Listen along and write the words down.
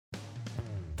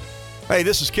Hey,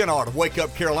 this is Ken Art of Wake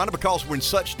Up Carolina. Because we're in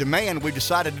such demand, we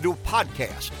decided to do a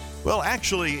podcast. Well,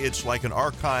 actually, it's like an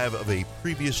archive of a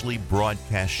previously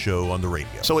broadcast show on the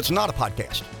radio. So it's not a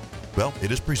podcast. Well,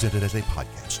 it is presented as a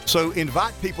podcast. So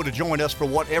invite people to join us for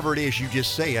whatever it is you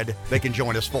just said they can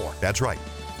join us for. That's right.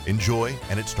 Enjoy,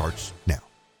 and it starts now.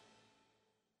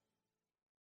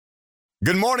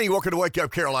 Good morning. Welcome to Wake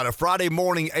Up Carolina. Friday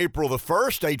morning, April the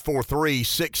 1st,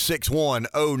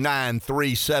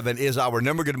 843-661-0937 is our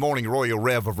number. Good morning, Royal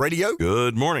Rev of Radio.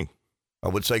 Good morning. I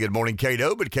would say good morning,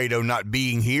 Cato, but Cato not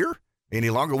being here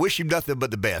any longer. Wish him nothing but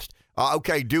the best.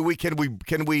 Okay, can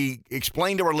we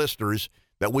explain to our listeners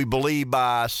that we believe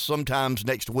by sometimes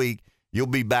next week you'll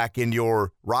be back in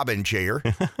your Robin chair,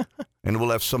 and we'll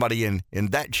have somebody in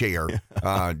that chair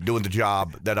doing the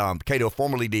job that Cato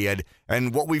formerly did.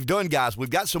 And what we've done, guys, we've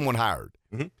got someone hired,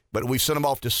 but we sent them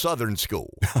off to Southern School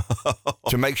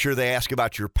to make sure they ask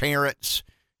about your parents,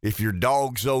 if your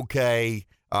dog's okay,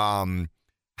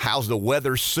 how's the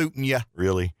weather suiting you.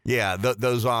 Really? Yeah,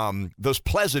 those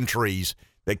pleasantries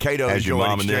that Cato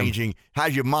enjoyed exchanging.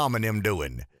 How's your mom and them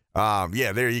doing?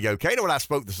 Yeah, there you go. Cato and I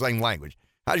spoke the same language.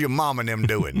 How's your mom and them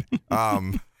doing?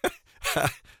 I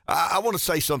want to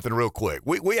say something real quick.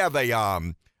 We have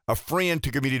a friend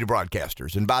to community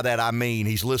broadcasters, and by that I mean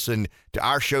he's listened to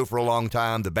our show for a long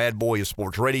time, the bad boy of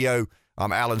sports radio.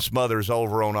 Alan Smothers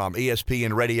over on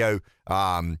ESPN Radio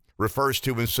refers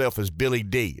to himself as Billy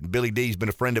D. And Billy D's been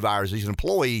a friend of ours. He's an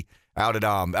employee out at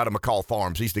McCall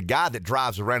Farms. He's the guy that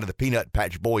drives around in the Peanut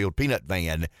Patch Boiled peanut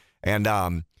van, and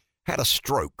had a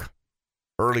stroke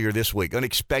earlier this week,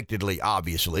 unexpectedly,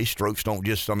 obviously. Strokes don't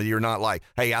just, you're not like,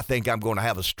 hey, I think I'm going to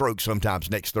have a stroke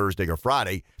sometimes next Thursday or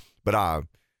Friday, but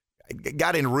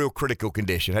got in real critical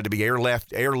condition. Had to be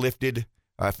airlifted,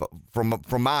 from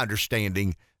my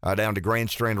understanding, down to Grand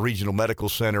Strand Regional Medical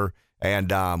Center,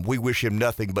 and we wish him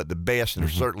nothing but the best, and are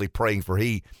certainly praying for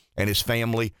he and his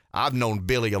family. I've known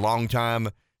Billy a long time.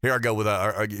 Here I go with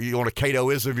you want a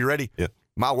Catoism? You ready? Yeah.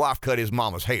 My wife cut his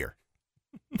mama's hair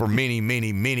for many,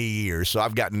 many, many years. So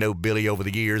I've gotten to know Billy over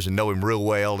the years and know him real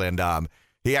well. And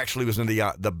he actually was in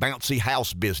the bouncy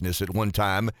house business at one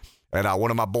time. And one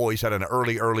of my boys had an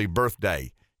early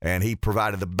birthday, and he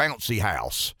provided the bouncy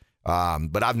house.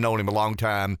 But I've known him a long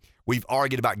time. We've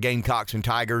argued about Gamecocks and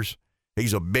Tigers.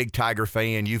 He's a big Tiger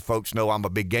fan. You folks know I'm a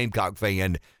big Gamecock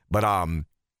fan. But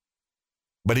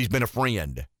he's been a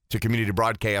friend to community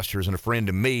broadcasters and a friend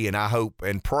to me, and I hope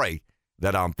and pray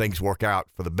that things work out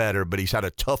for the better, but he's had a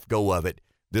tough go of it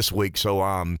this week. So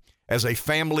as a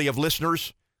family of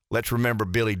listeners, let's remember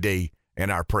Billy D in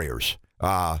our prayers.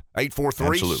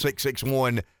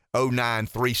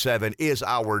 843-661-0937 is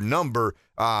our number.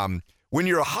 When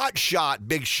you're a hot shot,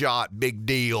 big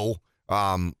deal,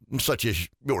 such as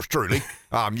yours truly,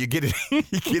 you get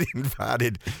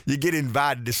invited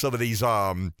to some of these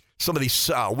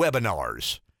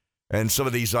webinars and some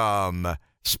of these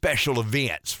special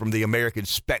events from the American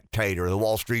Spectator, the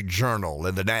Wall Street Journal,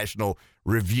 and the National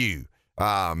Review.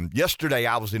 Yesterday,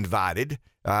 I was invited.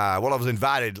 I was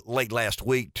invited late last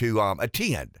week to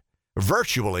attend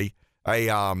virtually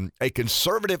a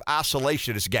conservative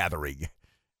isolationist gathering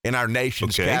in our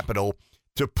nation's capital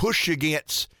to push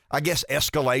against, I guess,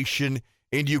 escalation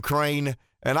in Ukraine.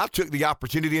 And I took the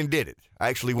opportunity and did it. I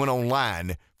actually went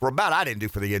online for I didn't do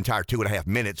for the entire 2.5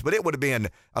 minutes, but it would have been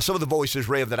some of the voices,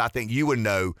 Rev, that I think you would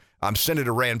know.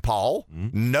 Senator Rand Paul,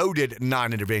 noted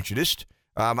non-interventionist.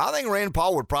 I think Rand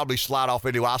Paul would probably slide off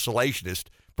into isolationist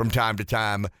from time to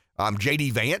time. J.D.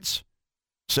 Vance,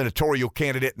 senatorial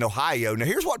candidate in Ohio. Now,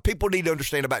 here's what people need to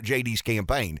understand about J.D.'s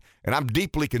campaign, and I'm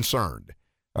deeply concerned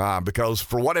because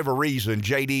for whatever reason,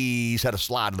 J.D.'s had a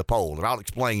slide to the poll, and I'll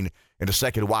explain in a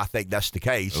second why I think that's the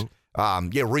case.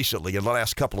 Recently, in the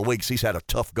last couple of weeks, he's had a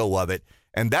tough go of it.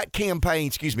 And that campaign,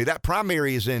 that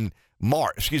primary is in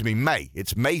May.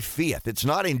 It's May 5th. It's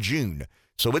not in June.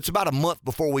 So it's about a month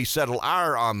before we settle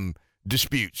our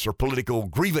disputes or political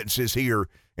grievances here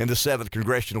in the 7th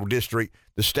Congressional District.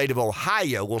 The state of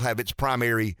Ohio will have its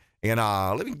primary in,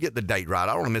 let me get the date right. I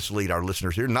don't want to mislead our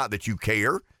listeners here. Not that you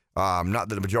care. Not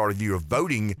that the majority of you are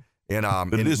voting.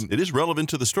 But it is relevant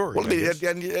to the story. Well,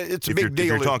 it's a big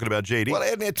deal. If you're talking about J.D. Well,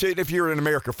 and if you're an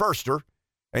America Firster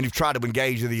and you've tried to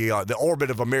engage in the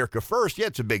orbit of America First,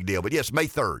 it's a big deal. But yes, May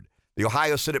 3rd. The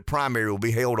Ohio Senate primary will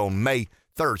be held on May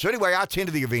 3rd. So anyway, I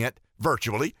attended the event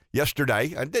virtually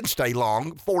yesterday. I didn't stay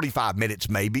long, 45 minutes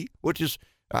maybe, which is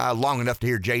long enough to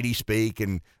hear J.D. speak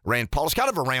and Rand Paul. It's kind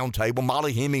of a round table.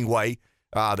 Molly Hemingway,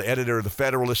 the editor of The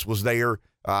Federalist, was there.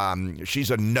 She's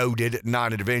a noted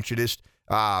non-interventionist.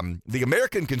 The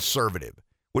American Conservative,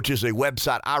 which is a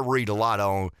website I read a lot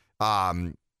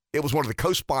on, it was one of the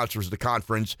co-sponsors of the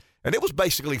conference, and it was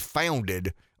basically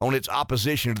founded on its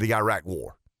opposition to the Iraq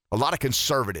War. A lot of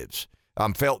conservatives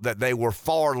felt that they were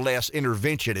far less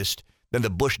interventionist than the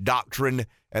Bush doctrine,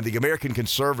 and the American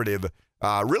conservative,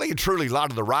 really and truly, a lot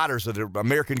of the writers of the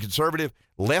American conservative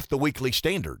left the Weekly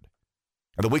Standard.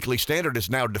 And the Weekly Standard is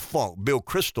now defunct, Bill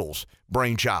Kristol's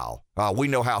brainchild. We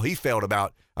know how he felt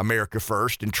about America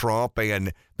First and Trump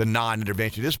and the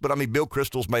non-interventionists, but I mean, Bill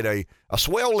Kristol's made a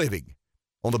swell living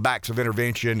on the backs of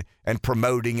intervention and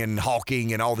promoting and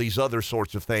hawking and all these other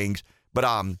sorts of things.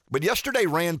 But yesterday,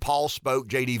 Rand Paul spoke,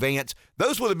 J.D. Vance.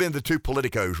 Those would have been the two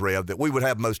politicos, Rev, that we would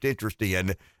have most interest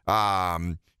in.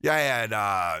 I had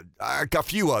a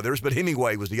few others, but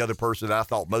Hemingway was the other person that I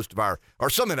thought most of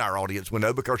some in our audience would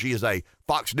know because she is a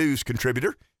Fox News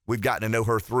contributor. We've gotten to know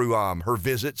her through her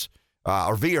visits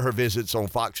or via her visits on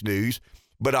Fox News.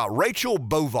 But Rachel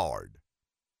Bovard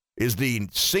is the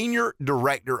Senior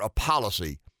Director of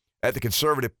Policy at the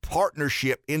Conservative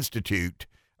Partnership Institute.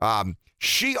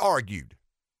 She argued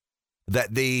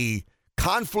that the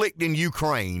conflict in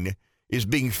Ukraine is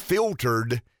being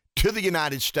filtered to the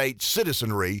United States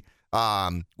citizenry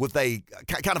with a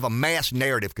kind of a mass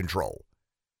narrative control.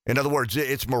 In other words,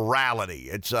 it's morality.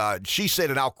 It's she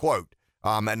said, and I'll quote,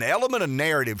 an element of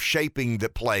narrative shaping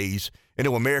that plays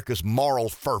into America's moral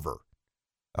fervor.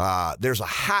 There's a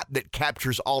hype that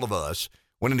captures all of us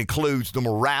when it includes the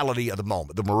morality of the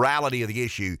moment, the morality of the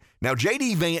issue. Now,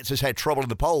 J.D. Vance has had trouble in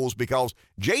the polls because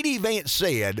J.D. Vance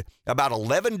said about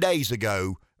 11 days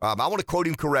ago, I want to quote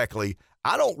him correctly,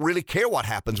 I don't really care what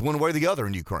happens one way or the other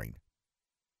in Ukraine.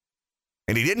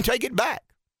 And he didn't take it back.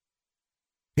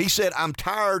 He said,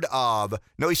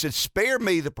 he said, spare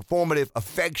me the performative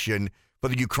affection for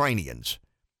the Ukrainians.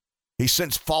 He's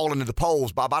since fallen into the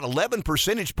polls by about 11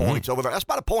 percentage points over there. That's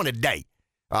about a point a day.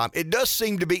 It does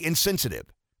seem to be insensitive.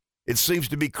 It seems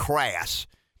to be crass.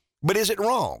 But is it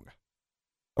wrong?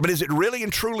 I mean, is it really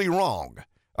and truly wrong?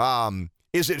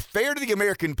 Is it fair to the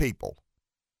American people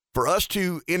for us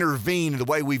to intervene in the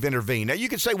way we've intervened? Now, you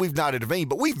could say we've not intervened,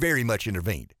 but we've very much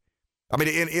intervened. I mean,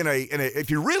 if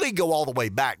you really go all the way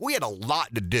back, we had a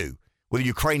lot to do with the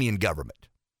Ukrainian government.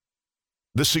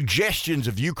 The suggestions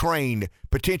of Ukraine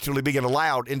potentially being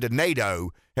allowed into NATO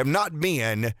have not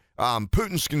been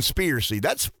Putin's conspiracy.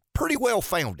 That's pretty well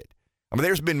founded. I mean,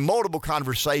 there's been multiple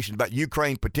conversations about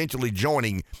Ukraine potentially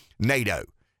joining NATO.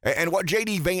 And what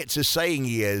J.D. Vance is saying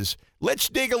is, let's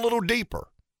dig a little deeper.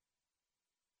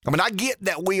 I mean, I get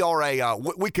that we are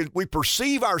we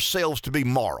perceive ourselves to be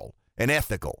moral and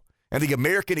ethical, and the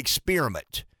American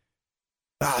experiment.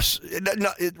 It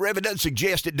doesn't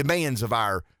suggest it demands of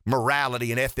our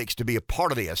morality and ethics to be a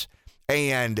part of this.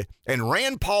 And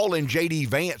Rand Paul and J.D.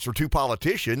 Vance are two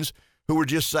politicians who were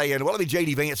just saying, well, I mean,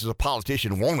 J.D. Vance is a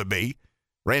politician wannabe.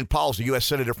 Rand Paul's a U.S.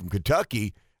 Senator from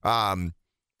Kentucky. And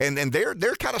they're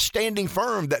kind of standing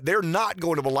firm that they're not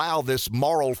going to allow this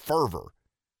moral fervor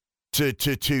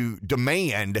to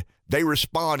demand they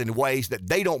respond in ways that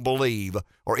they don't believe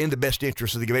are in the best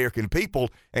interest of the American people.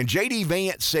 And J.D.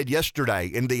 Vance said yesterday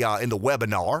in the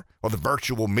webinar or the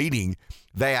virtual meeting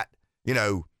that,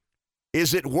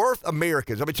 is it worth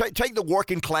Americans? I mean, take the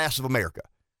working class of America.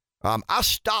 I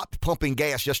stopped pumping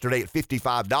gas yesterday at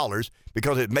 $55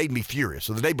 because it made me furious.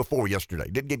 So the day before yesterday,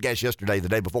 didn't get gas yesterday, the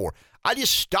day before. I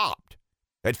just stopped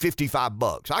at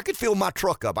 $55. I could fill my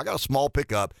truck up. I got a small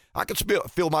pickup. I could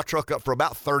fill my truck up for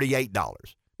about $38.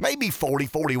 Maybe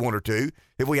 41 or 2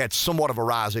 if we had somewhat of a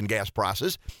rise in gas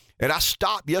prices. And I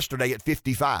stopped yesterday at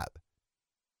 55.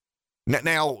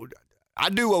 Now,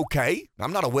 I do okay.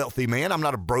 I'm not a wealthy man. I'm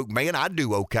not a broke man. I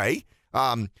do okay.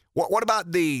 What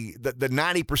about the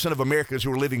 90% of Americans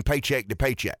who are living paycheck to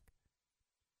paycheck?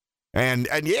 And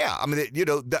yeah, I mean,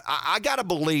 I got to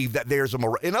believe that there's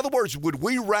in other words, would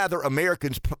we rather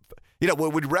Americans,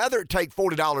 would we rather it take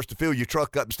 $40 to fill your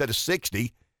truck up instead of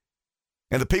 60,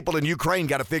 and the people in Ukraine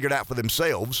got to figure it out for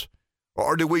themselves?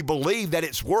 Or do we believe that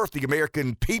it's worth the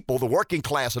American people, the working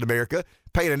class in America,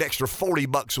 paying an extra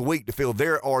 $40 a week to fill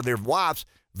their wife's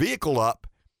vehicle up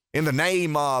in the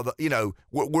name of,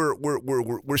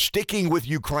 we're sticking with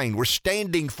Ukraine. We're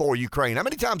standing for Ukraine. How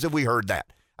many times have we heard that?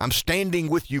 I'm standing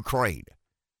with Ukraine.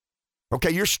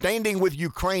 Okay, you're standing with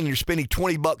Ukraine. You're spending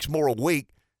 $20 more a week.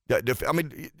 I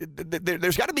mean,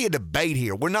 there's got to be a debate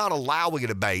here. We're not allowing a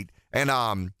debate. And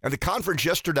the conference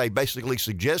yesterday basically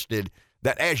suggested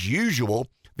that, as usual,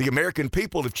 the American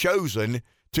people have chosen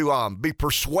to be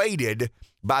persuaded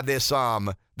by this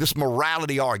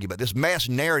morality argument, this mass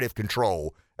narrative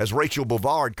control, as Rachel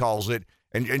Bovard calls it,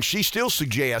 and she still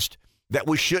suggests that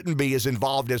we shouldn't be as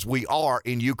involved as we are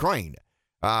in Ukraine.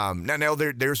 Now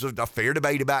there's a fair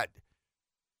debate about,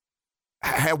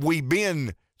 have we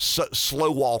been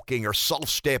slow walking or soft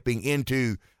stepping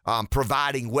into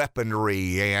providing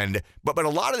weaponry, but a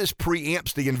lot of this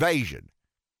preempts the invasion.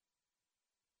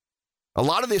 A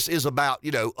lot of this is about,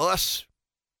 us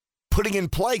putting in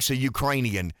place a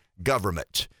Ukrainian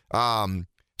government,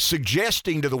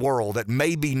 suggesting to the world that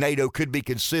maybe NATO could be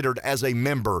considered as a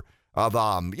member of,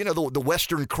 the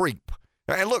Western creep.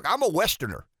 And look, I'm a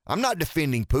Westerner. I'm not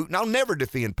defending Putin. I'll never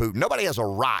defend Putin. Nobody has a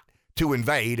right to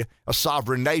invade a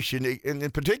sovereign nation, and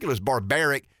in particular as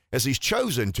barbaric as he's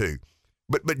chosen to.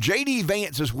 But J.D.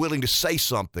 Vance is willing to say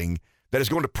something that is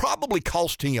going to probably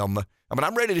cost him,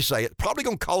 I'm ready to say it, probably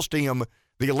going to cost him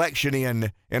the election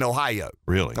in Ohio.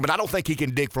 Really? I don't think he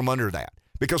can dig from under that.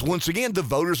 Because once again, the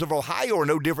voters of Ohio are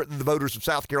no different than the voters of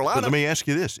South Carolina. But let me ask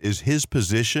you this. Is his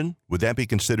position, would that be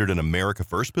considered an America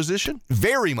First position?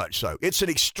 Very much so. It's an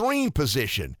extreme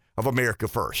position of America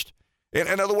First.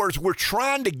 In other words, we're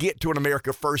trying to get to an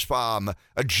America First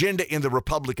agenda in the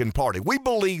Republican Party. We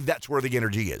believe that's where the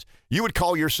energy is. You would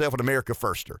call yourself an America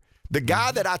Firster. The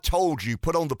guy that I told you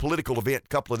put on the political event a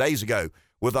couple of days ago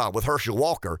with Herschel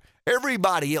Walker,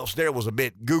 everybody else there was a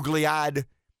bit googly-eyed.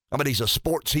 He's a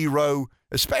sports hero,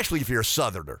 especially if you're a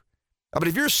Southerner.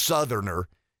 If you're a Southerner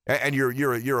and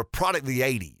you're a product of the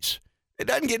 80s, it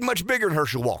doesn't get much bigger than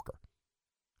Herschel Walker.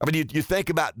 You think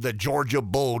about the Georgia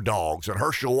Bulldogs and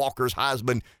Herschel Walker's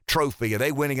Heisman Trophy and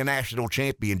they winning a national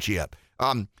championship.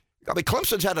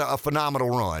 Clemson's had a phenomenal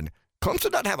run.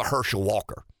 Clemson doesn't have a Herschel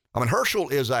Walker. Herschel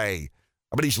is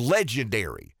he's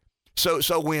legendary.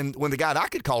 So when the guy, and I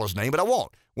could call his name, but I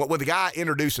won't. When the guy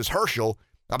introduces Herschel,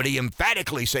 he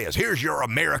emphatically says, here's your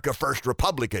America First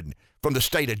Republican from the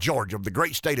state of Georgia, from the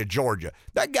great state of Georgia.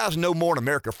 That guy's no more an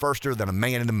America Firster than a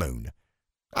man in the moon.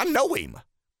 I know him.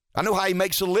 I know how he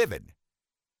makes a living.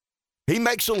 He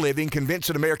makes a living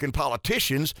convincing American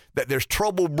politicians that there's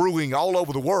trouble brewing all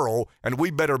over the world and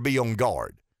we better be on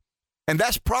guard. And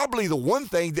that's probably the one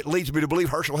thing that leads me to believe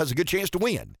Herschel has a good chance to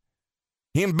win.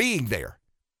 Him being there.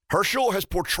 Herschel has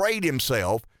portrayed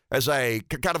himself as a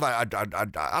kind of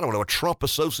a Trump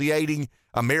associating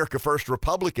America First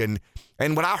Republican.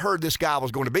 And when I heard this guy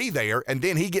was going to be there and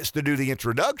then he gets to do the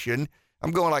introduction,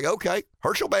 I'm going like, okay,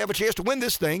 Herschel may have a chance to win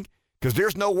this thing because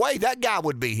there's no way that guy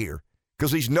would be here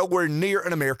because he's nowhere near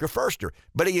an America Firster.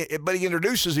 But he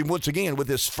introduces him once again with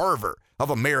this fervor of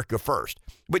America First.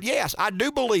 But yes, I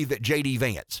do believe that J.D.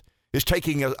 Vance is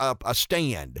taking a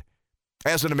stand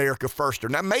as an America Firster.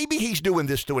 Now, maybe he's doing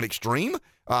this to an extreme.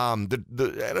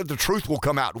 The truth will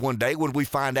come out one day when we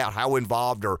find out how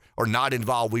involved or not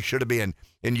involved we should have been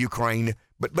in Ukraine.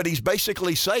 But he's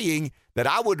basically saying that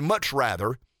I would much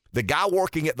rather the guy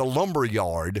working at the lumber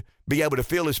yard be able to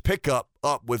fill his pickup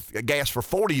up with gas for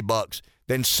 $40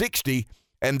 than 60,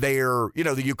 and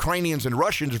the Ukrainians and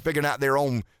Russians are figuring out their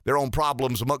own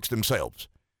problems amongst themselves.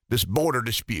 This border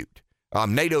dispute.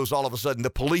 NATO's all of a sudden the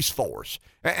police force.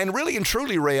 And really and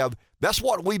truly, Rev, that's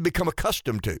what we've become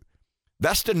accustomed to.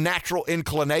 That's the natural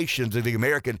inclinations of the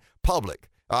American public.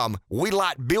 We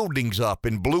light buildings up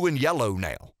in blue and yellow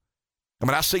now.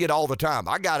 I see it all the time.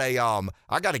 I got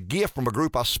a gift from a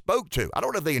group I spoke to. I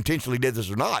don't know if they intentionally did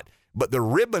this or not, but the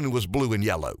ribbon was blue and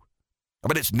yellow.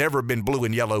 It's never been blue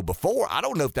and yellow before. I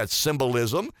don't know if that's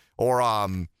symbolism or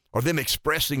them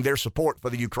expressing their support for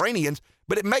the Ukrainians,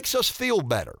 but it makes us feel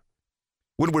better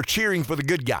when we're cheering for the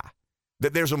good guy,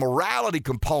 that there's a morality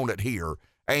component here.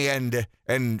 And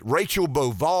Rachel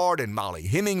Bovard and Molly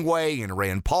Hemingway and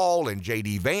Rand Paul and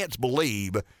J.D. Vance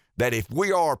believe that if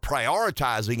we are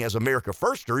prioritizing as America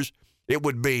Firsters, it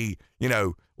would be,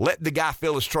 let the guy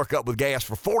fill his truck up with gas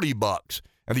for $40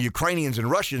 and the Ukrainians and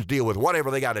Russians deal with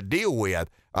whatever they got to deal with.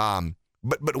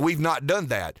 But we've not done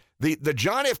that. The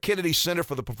John F. Kennedy Center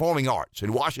for the Performing Arts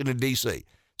in Washington, D.C.,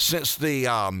 since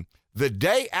the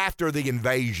day after the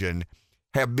invasion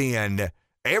have been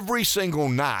every single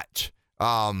night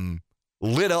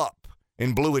lit up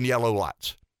in blue and yellow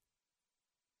lights.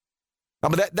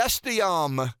 That's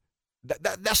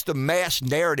the mass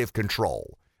narrative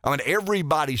control.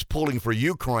 Everybody's pulling for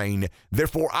Ukraine,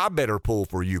 therefore I better pull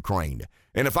for Ukraine.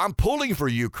 And if I'm pulling for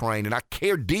Ukraine and I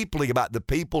care deeply about the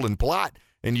people and plight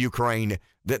in Ukraine,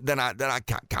 then I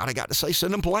kind of got to say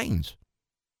send them planes.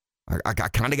 I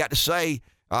kind of got to say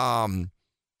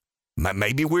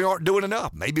maybe we aren't doing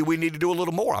enough. Maybe we need to do a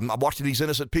little more. I'm watching these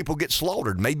innocent people get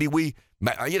slaughtered. Maybe we, and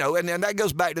that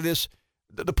goes back to this.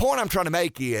 The point I'm trying to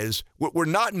make is we're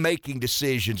not making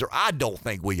decisions, or I don't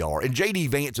think we are. And J.D.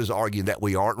 Vance is arguing that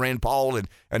we aren't. Rand Paul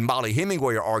and Molly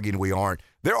Hemingway are arguing we aren't.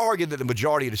 They're arguing that the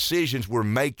majority of decisions we're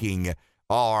making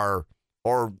are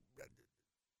or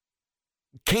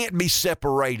can't be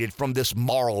separated from this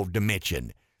moral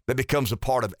dimension that becomes a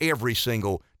part of every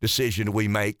single decision we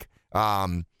make.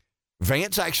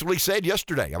 Vance actually said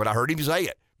yesterday, I heard him say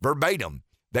it verbatim,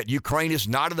 that Ukraine is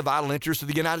not in the vital interest of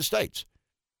the United States.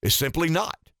 It's simply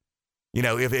not.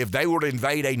 If they were to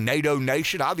invade a NATO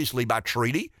nation, obviously by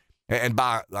treaty and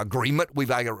by agreement, we've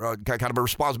got kind of a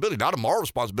responsibility, not a moral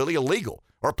responsibility, a legal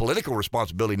or political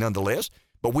responsibility nonetheless,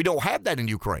 but we don't have that in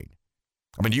Ukraine.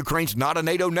 Ukraine's not a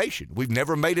NATO nation. We've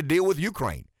never made a deal with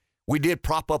Ukraine. We did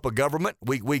prop up a government.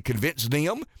 We convinced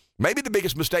them. Maybe the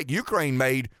biggest mistake Ukraine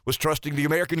made was trusting the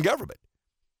American government.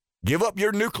 Give up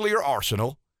your nuclear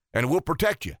arsenal, and we'll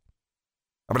protect you.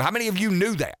 How many of you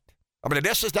knew that?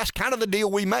 That's kind of the deal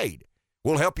we made.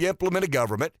 We'll help you implement a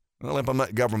government. We'll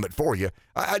implement government for you.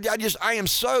 I am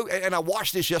so, and I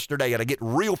watched this yesterday, and I get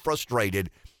real frustrated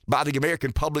by the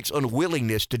American public's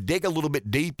unwillingness to dig a little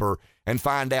bit deeper and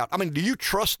find out. Do you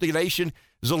trust the nation?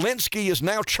 Zelensky is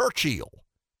now Churchill.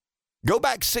 Go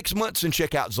back 6 months and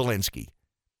check out Zelensky.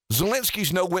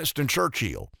 Zelensky's no Winston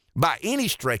Churchill by any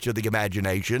stretch of the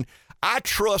imagination. I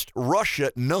trust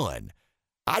Russia none.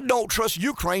 I don't trust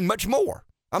Ukraine much more.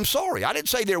 I'm sorry. I didn't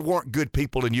say there weren't good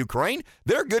people in Ukraine.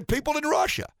 There are good people in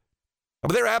Russia.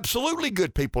 There are absolutely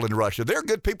good people in Russia. There are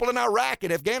good people in Iraq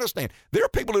and Afghanistan. There are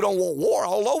people who don't want war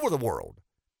all over the world.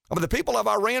 The people of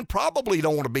Iran probably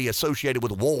don't want to be associated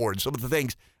with war and some of the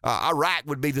things. Iraq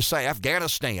would be the same.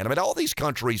 Afghanistan. All these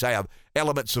countries have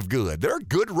elements of good. There are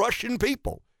good Russian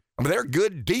people. There are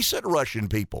good, decent Russian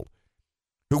people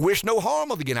who wish no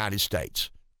harm of the United States.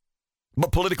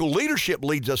 But political leadership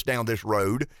leads us down this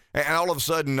road, and all of a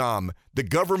sudden, the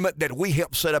government that we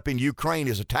helped set up in Ukraine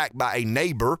is attacked by a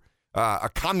neighbor, a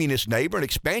communist neighbor, an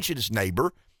expansionist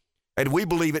neighbor, and we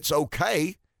believe it's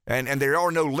okay, and there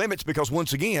are no limits because,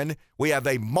 once again, we have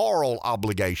a moral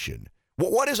obligation.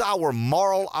 What is our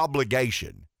moral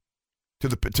obligation to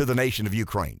the nation of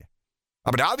Ukraine?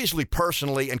 Obviously,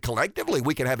 personally and collectively,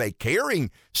 we can have a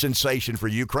caring sensation for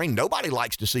Ukraine. Nobody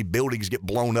likes to see buildings get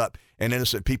blown up and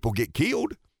innocent people get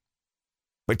killed.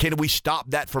 But can we stop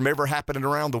that from ever happening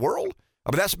around the world?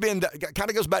 That's kind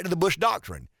of goes back to the Bush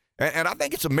doctrine. And I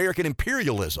think it's American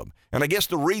imperialism. And I guess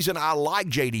the reason I like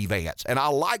J.D. Vance and I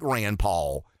like Rand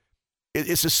Paul,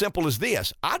 it's as simple as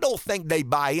this. I don't think they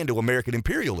buy into American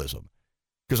imperialism.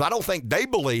 Because I don't think they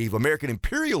believe American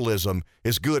imperialism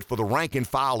is good for the rank and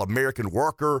file American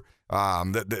worker,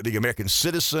 the American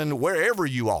citizen, wherever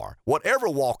you are, whatever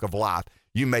walk of life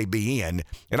you may be in.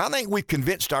 And I think we've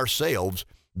convinced ourselves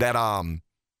that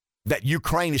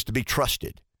Ukraine is to be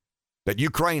trusted, that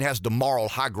Ukraine has the moral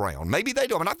high ground. Maybe they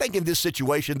do. I think in this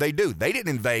situation they do. They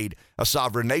didn't invade a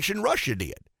sovereign nation. Russia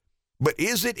did. But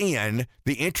is it in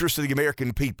the interest of the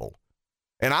American people?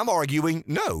 And I'm arguing,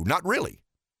 no, not really.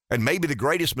 And maybe the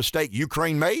greatest mistake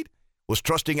Ukraine made was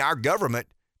trusting our government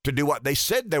to do what they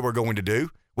said they were going to do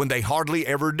when they hardly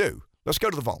ever do. Let's go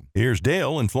to the phone. Here's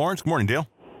Dale in Florence. Good morning, Dale.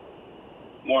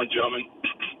 Morning, gentlemen.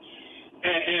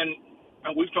 And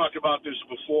we've talked about this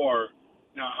before.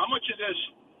 Now, how much of this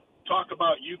talk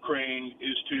about Ukraine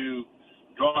is to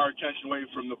draw our attention away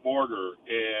from the border?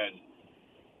 And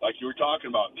like you were talking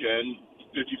about, Ken,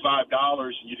 $55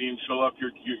 and you didn't even fill up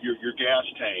your gas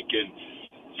tank. And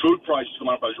food prices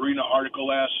come up. I was reading an article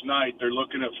last night. They're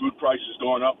looking at food prices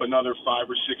going up another 5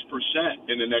 or 6%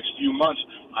 in the next few months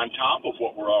on top of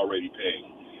what we're already paying.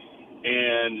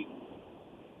 And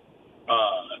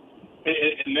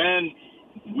then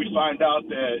we find out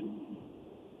that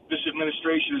this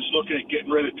administration is looking at getting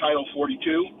rid of Title 42.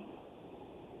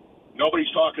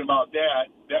 Nobody's talking about that.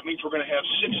 That means we're going to have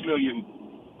 6 million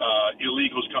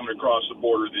illegals coming across the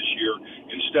border this year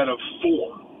instead of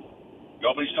 4.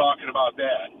 Nobody's talking about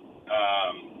that.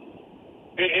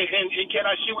 And Ken,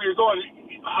 I see where you're going.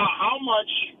 How much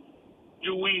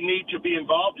do we need to be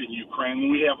involved in Ukraine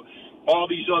when we have all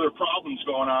these other problems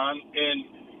going on? And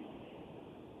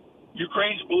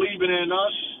Ukraine's believing in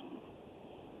us.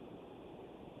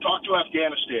 Talk to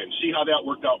Afghanistan. See how that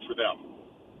worked out for them.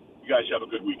 You guys have a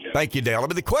good weekend. Thank you, Dale.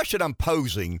 The question I'm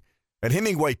posing, and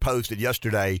Hemingway posted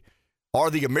yesterday, are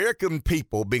the American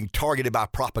people being targeted by a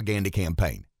propaganda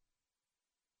campaign?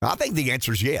 I think the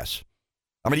answer is yes.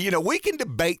 We can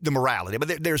debate the morality,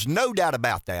 but there's no doubt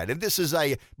about that. And this is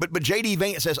but J.D.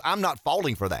 Vance says, I'm not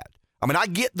falling for that. I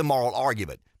get the moral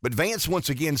argument, but Vance once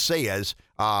again says,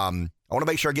 I want to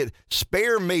make sure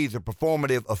spare me the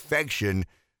performative affection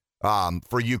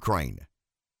for Ukraine.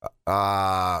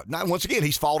 Now, once again,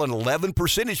 he's fallen 11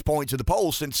 percentage points in the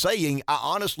polls since saying, I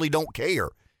honestly don't care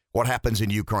what happens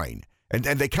in Ukraine. And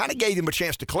they kind of gave him a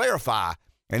chance to clarify,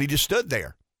 and he just stood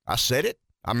there. I said it.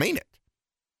 I mean it.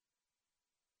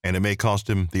 And it may cost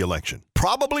him the election.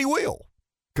 Probably will,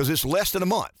 because it's less than a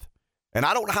month. And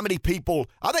I don't know how many people,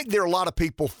 I think there are a lot of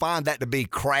people find that to be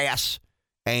crass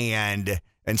and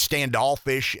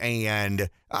standoffish and.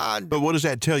 But what does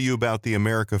that tell you about the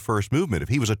America First movement? If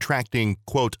he was attracting,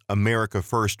 quote, America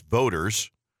First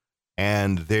voters,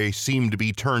 and they seem to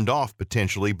be turned off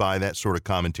potentially by that sort of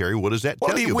commentary, what does that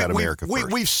tell you about America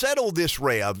First? We've settled this,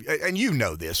 Rev, and you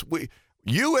know this.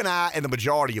 You and I and the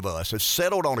majority of us have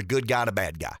settled on a good guy and a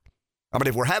bad guy. I mean,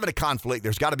 if we're having a conflict,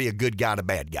 there's got to be a good guy and a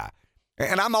bad guy.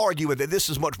 And I'm arguing that this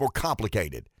is much more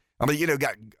complicated. I mean,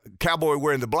 got cowboy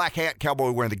wearing the black hat,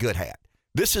 cowboy wearing the good hat.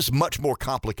 This is much more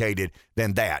complicated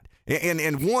than that.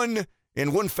 In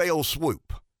one fell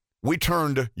swoop, we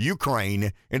turned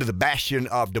Ukraine into the bastion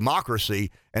of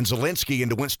democracy and Zelensky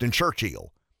into Winston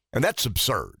Churchill. And that's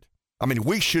absurd. I mean,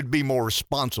 we should be more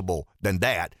responsible than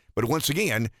that. But once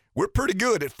again, we're pretty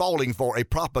good at falling for a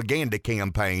propaganda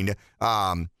campaign.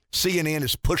 CNN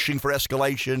is pushing for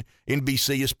escalation.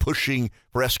 NBC is pushing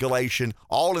for escalation,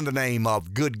 all in the name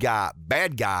of good guy,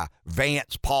 bad guy,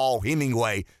 Vance, Paul,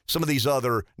 Hemingway, some of these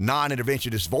other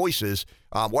non-interventionist voices,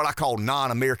 what I call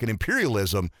non-American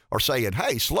imperialism, are saying,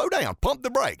 hey, slow down, pump the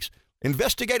brakes.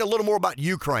 Investigate a little more about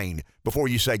Ukraine before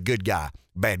you say good guy,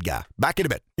 bad guy. Back in a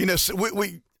bit.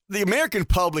 The American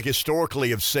public historically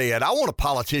have said, I want a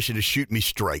politician to shoot me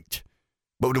straight.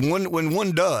 But when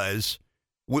one does,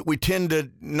 we tend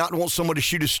to not want someone to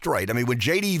shoot us straight. I mean, when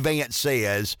J.D. Vance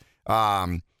says,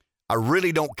 I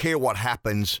really don't care what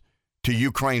happens to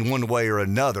Ukraine one way or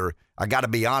another, I got to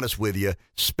be honest with you,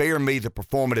 spare me the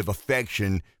performative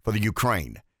affection for the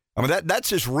Ukraine. I mean,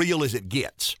 that's as real as it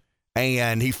gets.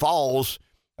 And he falls.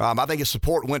 I think his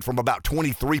support went from about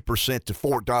 23% to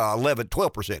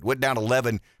 12%. Went down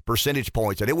 11 percentage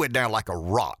points, and it went down like a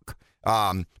rock.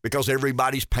 Because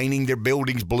everybody's painting their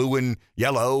buildings blue and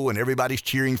yellow, and everybody's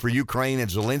cheering for Ukraine,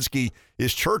 and Zelensky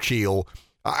is Churchill.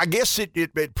 I guess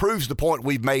it proves the point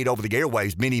we've made over the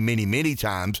airwaves many, many, many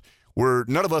times, where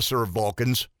none of us are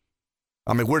Vulcans.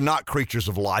 I mean, we're not creatures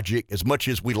of logic, as much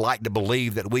as we like to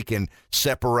believe that we can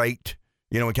separate,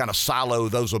 and kind of silo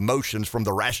those emotions from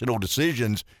the rational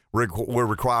decisions we're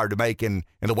required to make in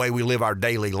the way we live our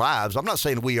daily lives. I'm not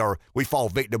saying we fall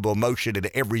victim to emotion at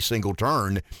every single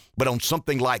turn, but on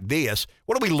something like this,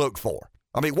 what do we look for?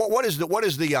 I mean, what is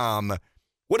the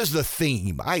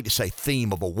theme? I hate to say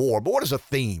theme of a war, but what is a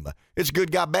theme? It's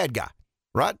good guy, bad guy,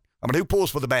 right? I mean, who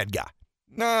pulls for the bad guy?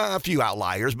 A few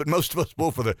outliers, but most of us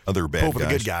pull for the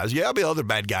good guys. Yeah, there'll be other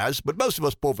bad guys, but most of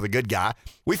us pull for the good guy.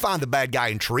 We find the bad guy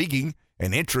intriguing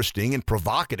and interesting and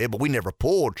provocative, but we never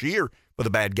pull or cheer for the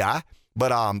bad guy.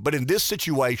 But in this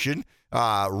situation,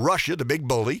 Russia, the big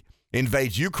bully,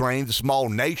 invades Ukraine, the small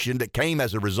nation that came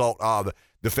as a result of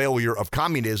the failure of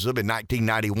communism in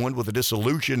 1991 with the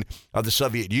dissolution of the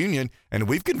Soviet Union. And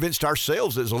we've convinced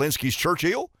ourselves that Zelensky's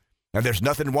Churchill, and there's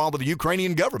nothing wrong with the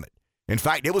Ukrainian government. In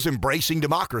fact, it was embracing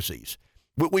democracies.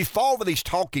 We fall for these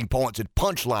talking points and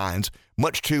punchlines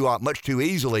much too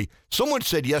easily. Someone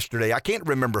said yesterday, I can't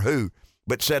remember who,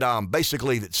 but said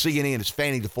basically that CNN is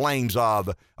fanning the flames of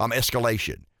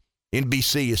escalation.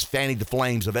 NBC is fanning the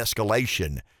flames of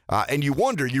escalation. And you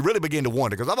really begin to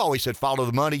wonder, because I've always said follow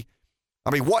the money.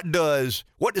 I mean, what does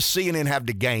CNN have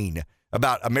to gain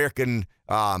about American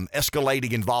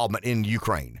escalating involvement in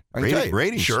Ukraine?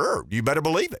 Ratings. Sure, you better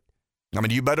believe it. I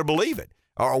mean, you better believe it.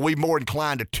 Are we more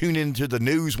inclined to tune into the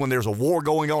news when there's a war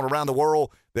going on around the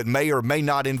world that may or may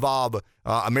not involve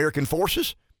American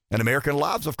forces and American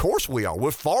lives? Of course we are.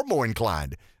 We're far more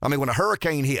inclined. I mean, when a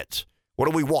hurricane hits, what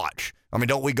do we watch? I mean,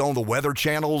 don't we go on the weather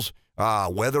channels,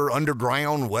 Weather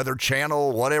Underground, Weather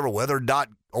Channel, whatever,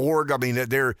 weather.org? I mean,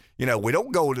 we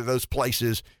don't go to those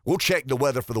places. We'll check the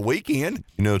weather for the weekend.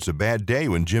 It's a bad day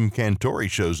when Jim Cantori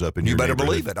shows up in your neighborhood. You better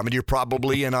believe it. I mean, you're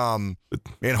probably in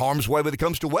harm's way when it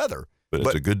comes to weather. But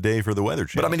it's a good day for the Weather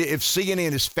Channel. But I mean, if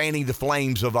CNN is fanning the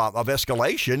flames of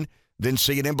escalation, then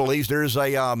CNN believes there's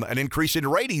an increase in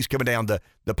ratings coming down the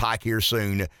pike here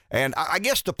soon. And I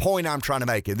guess the point I'm trying to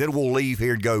make, and then we'll leave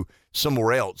here and go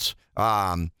somewhere else.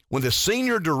 When the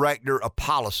senior director of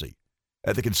policy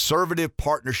at the Conservative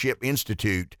Partnership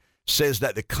Institute says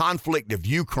that the conflict of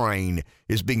Ukraine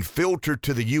is being filtered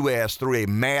to the U.S. through a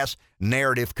mass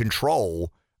narrative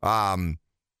control,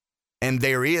 and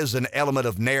there is an element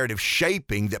of narrative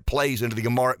shaping that plays into the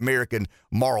American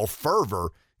moral fervor.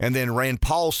 And then Rand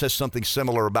Paul says something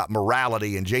similar about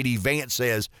morality, and J.D. Vance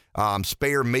says,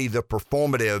 spare me the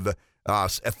performative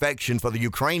affection for the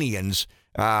Ukrainians.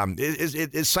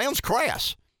 It sounds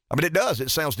crass. I mean, it does. It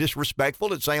sounds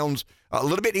disrespectful. It sounds a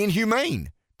little bit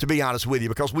inhumane, to be honest with you,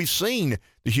 because we've seen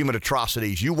the human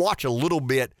atrocities. You watch a little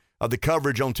bit of the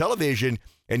coverage on television,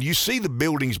 and you see the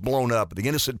buildings blown up, the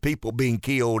innocent people being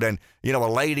killed, and, a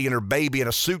lady and her baby in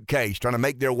a suitcase trying to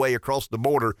make their way across the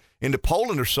border into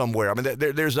Poland or somewhere. I mean,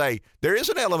 there is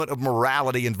an element of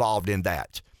morality involved in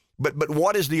that. But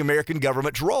what is the American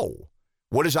government's role?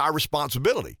 What is our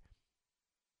responsibility?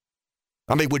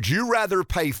 I mean, would you rather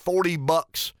pay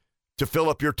 $40 to fill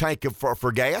up your tank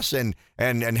for gas and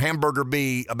hamburger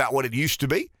be about what it used to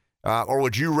be? Or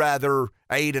would you rather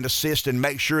aid and assist and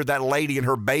make sure that lady and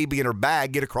her baby and her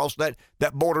bag get across that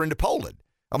border into Poland?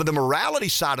 I mean, the morality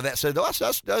side of that says,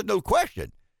 that's no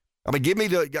question. I mean, give me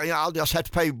I'll just have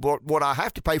to pay what I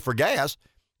have to pay for gas,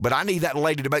 but I need that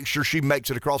lady to make sure she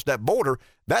makes it across that border.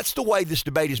 That's the way this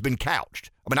debate has been couched.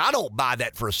 I mean, I don't buy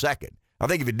that for a second. I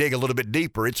think if you dig a little bit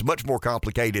deeper, it's much more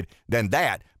complicated than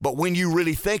that. But when you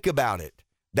really think about it,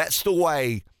 that's the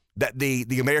way that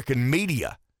the American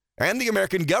media and the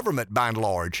American government, by and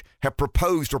large, have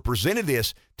proposed or presented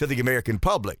this to the American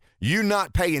public. You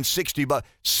not paying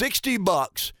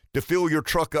 $60 to fill your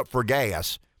truck up for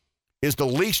gas is the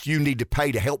least you need to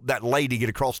pay to help that lady get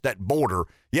across that border.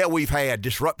 Yeah, we've had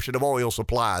disruption of oil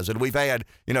supplies, and we've had,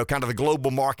 kind of the global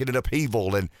market and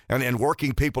upheaval, and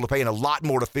working people are paying a lot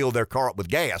more to fill their car up with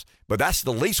gas. But that's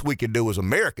the least we can do as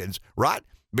Americans, right?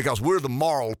 Because we're the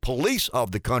moral police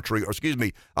of the country,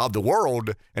 of the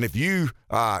world. And if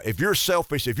you're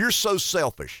selfish, if you're so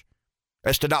selfish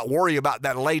as to not worry about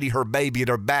that lady, her baby, and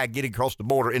her bag getting across the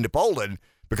border into Poland,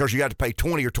 because you got to pay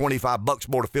 $20 or $25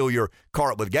 more to fill your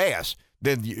car up with gas,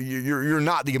 then you're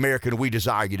not the American we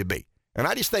desire you to be. And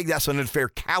I just think that's an unfair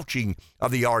couching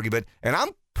of the argument. And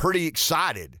I'm pretty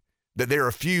excited that there are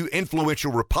a few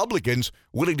influential Republicans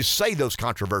willing to say those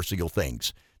controversial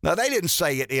things. Now, they didn't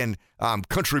say it in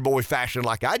country boy fashion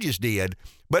like I just did,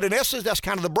 but in essence, that's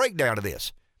kind of the breakdown of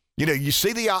this. You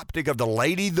see the optic of the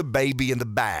lady, the baby, and the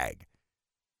bag,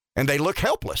 and they look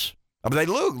helpless. I mean,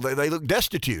 they look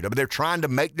destitute. I mean, they're trying to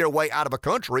make their way out of a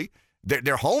country,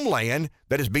 their homeland,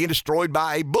 that is being destroyed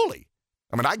by a bully.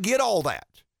 I mean, I get all that.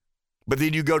 But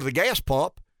then you go to the gas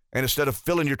pump, and instead of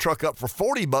filling your truck up for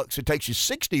 $40, it takes you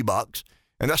 $60,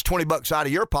 and that's $20 out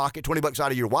of your pocket, $20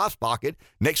 out of your wife's pocket.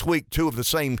 Next week, two of the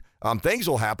same things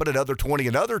will happen, another 20,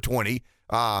 another 20.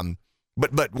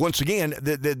 But once again,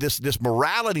 this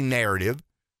morality narrative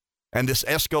and this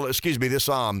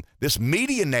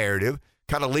media narrative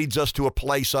kind of leads us to a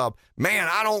place of, man,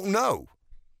 I don't know.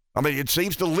 I mean, it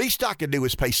seems the least I can do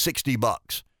is pay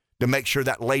 $60 to make sure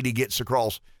that lady gets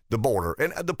across the border.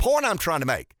 And the point I'm trying to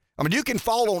make, I mean, you can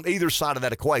fall on either side of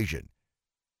that equation.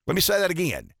 Let me say that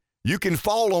again. You can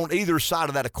fall on either side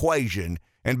of that equation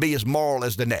and be as moral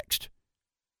as the next.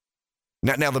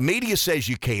 Now the media says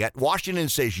you can't. Washington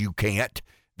says you can't.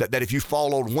 That if you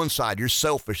fall on one side, you're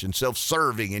selfish and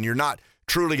self-serving, and you're not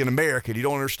truly an American. You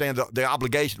don't understand the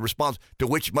obligation, response to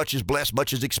which much is blessed,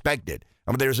 much is expected.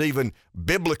 I mean, there's even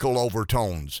biblical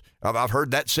overtones. I've heard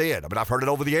that said. I mean, I've heard it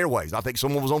over the airways. I think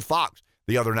someone was on Fox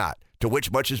the other night. To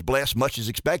which much is blessed, much is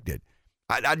expected.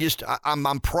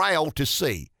 I'm proud to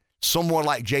see someone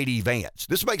like J.D. Vance.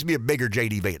 This makes me a bigger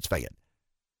J.D. Vance fan.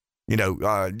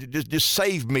 Just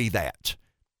save me that.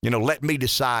 Let me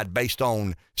decide based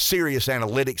on serious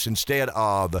analytics instead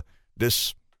of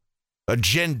this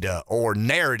agenda or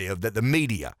narrative that the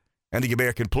media and the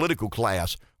American political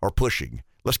class are pushing.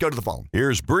 Let's go to the phone.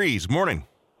 Here's Breeze. Morning.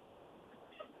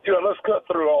 Let's cut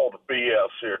through all the BS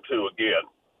here, too, again.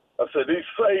 I said these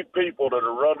same people that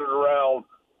are running around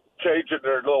changing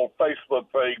their little Facebook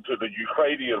thing to the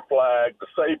Ukrainian flag, the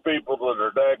same people that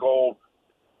are daggone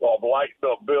lighting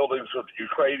up buildings with the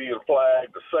Ukrainian flag,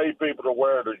 the same people that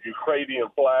wear the Ukrainian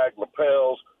flag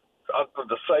lapels,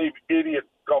 the same idiot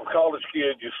college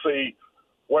kid you see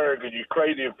wearing a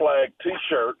Ukrainian flag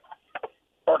T-shirt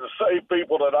are the same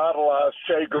people that idolize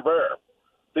Che Guevara.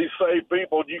 These same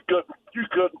people, you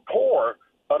couldn't pour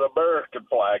an American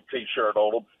flag T-shirt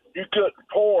on them. You couldn't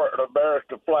pour an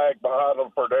American flag behind them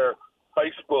for their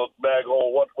Facebook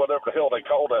daggone whatever the hell they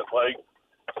call that thing.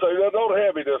 So they don't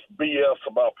have me this BS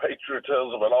about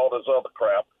patriotism and all this other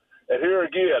crap. And here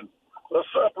again, let's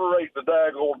separate the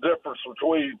daggone difference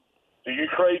between the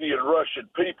Ukrainian Russian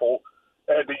people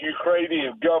and the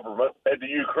Ukrainian government and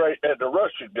the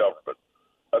Russian government.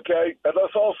 Okay? And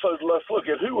let's look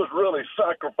at who was really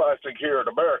sacrificing here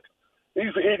in America.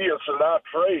 These idiots are not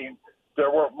trained.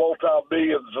 They're worth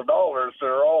multi-millions of dollars.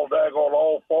 They're all daggone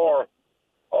all for,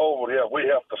 oh, yeah, we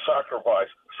have to sacrifice.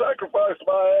 Sacrifice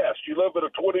my ass. You live in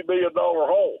a $20 million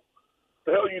home.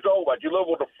 The hell you talking about? You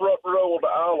live on the front row of the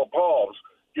Isle of Palms.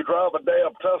 You drive a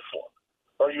damn Tesla.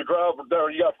 Or you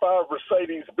got 5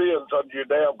 Mercedes-Benz under your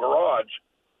damn garage.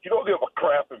 You don't give a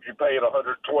crap if you're paying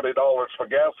 $120 for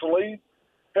gasoline.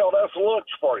 hell, that's lunch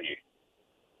for you.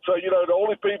 So, the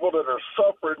only people that are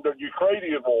suffering the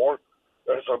Ukrainian war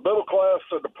is the middle class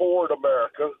and the poor in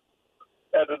America,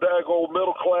 and the daggone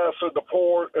middle class and the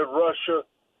poor in Russia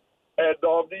and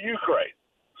the Ukraine.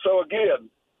 So, again,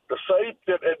 the same,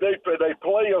 and they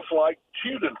play us like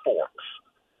tuning forks.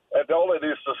 And all it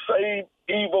is the same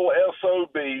evil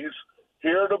SOBs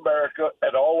here in America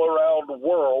and all around the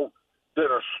world that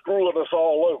are screwing us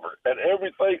all over. And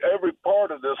every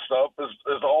part of this stuff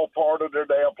is all part of their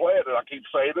damn plan. And I keep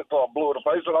saying it till I'm blue in the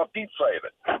face, and I'll keep saying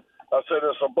it. I said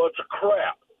it's a bunch of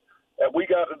crap. And we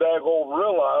got to daggone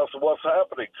realize what's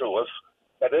happening to us.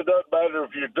 And it doesn't matter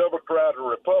if you're Democrat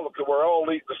or Republican, we're all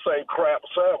eating the same crap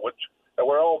sandwich, and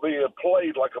we're all being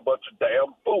played like a bunch of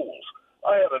damn fools.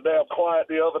 I had a damn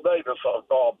client the other day that's a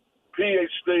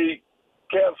PhD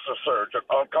cancer surgeon,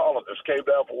 oncologist, came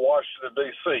down from Washington,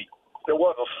 D.C. There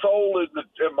wasn't a soul in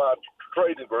my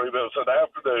trading room. It was in the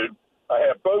afternoon. I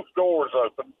had both doors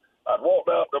open. I'd walked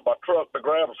out to my truck to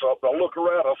grab something. I look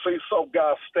around. I see some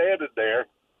guy standing there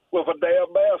with a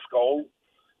damn mask on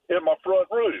in my front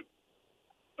room.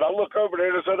 And I look over there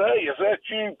and I said, "Hey, is that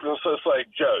you?" I say,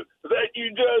 "Joe, is that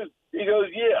you, Joe?" He goes,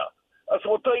 "Yeah." I said,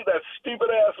 "Well, take that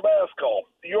stupid-ass mask off.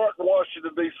 You aren't in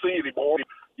Washington, D.C. anymore.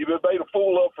 You've been made a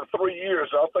fool of for 3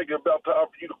 years. I think it's about time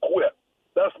for you to quit."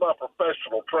 That's my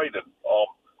professional training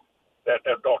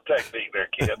technique there,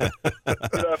 kid.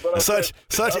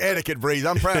 Such etiquette, Breeze.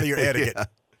 I'm proud of your etiquette.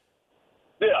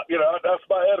 Yeah, that's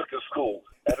my etiquette school.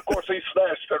 And, of course, he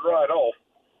snatched it right off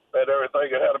and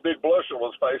everything and had a big blush on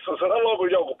his face. I said, "How long are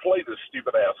y'all going to play this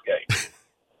stupid-ass game?"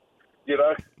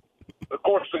 Of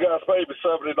course, the guy's paid me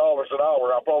 $70 an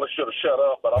hour. I probably should have shut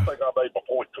up, but I think I made my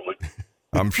point to him.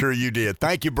 I'm sure you did.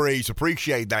 Thank you, Breeze.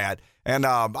 Appreciate that. And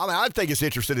I think it's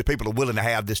interesting that people are willing to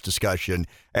have this discussion.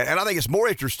 And I think it's more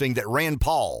interesting that Rand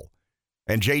Paul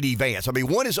and J.D. Vance,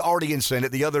 one is already in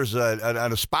Senate, the other's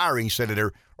an aspiring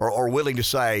senator, are willing to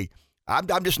say,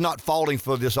 I'm just not falling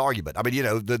for this argument.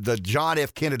 The John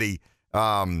F. Kennedy,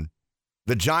 the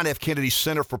John F. Kennedy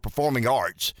Center for Performing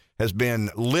Arts has been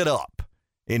lit up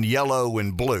in yellow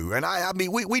and blue. And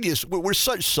we're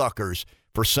such suckers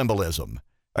for symbolism.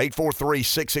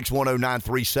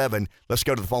 843-6610937. Let's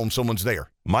go to the phone. Someone's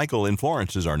there. Michael in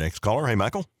Florence is our next caller. Hey,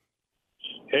 Michael.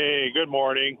 Hey, good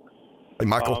morning. Hey,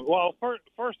 Michael. Well,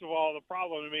 first of all, the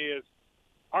problem to me is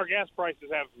our gas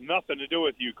prices have nothing to do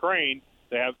with Ukraine.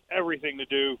 They have everything to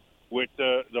do with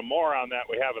the moron that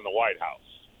we have in the White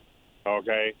House.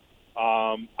 Okay?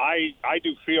 I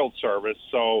do field service,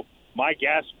 so my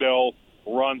gas bill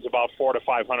runs about $400 to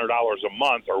 $500 a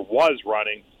month, or was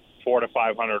running $400 to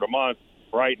 $500 a month.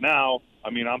 Right now,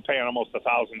 I'm paying almost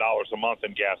 $1,000 a month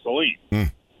in gasoline.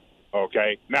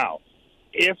 Okay? Now,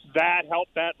 if that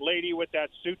helped that lady with that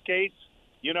suitcase,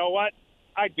 you know what?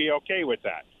 I'd be okay with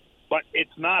that. But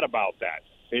it's not about that.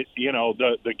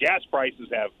 The gas prices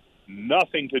have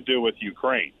nothing to do with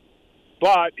Ukraine.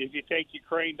 But if you take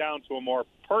Ukraine down to a more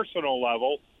personal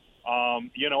level,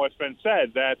 it's been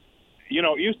said that,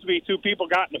 it used to be two people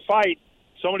got in a fight,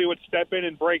 somebody would step in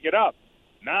and break it up.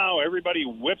 Now everybody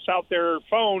whips out their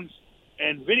phones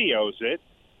and videos it.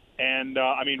 And,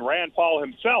 Rand Paul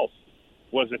himself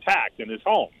was attacked in his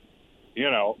home,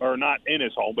 or not in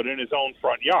his home, but in his own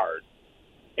front yard.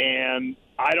 And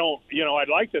I'd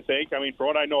like to think, for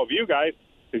what I know of you guys,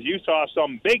 if you saw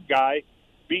some big guy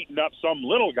beating up some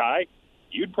little guy,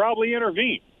 you'd probably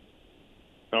intervene.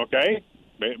 Okay?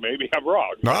 Maybe I'm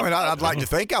wrong. No, I'd like to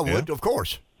think I would, of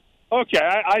course. Okay,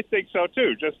 I think so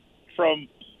too, just from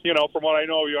what I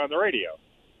know of you on the radio.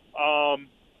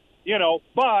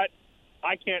 But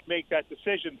I can't make that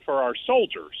decision for our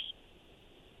soldiers.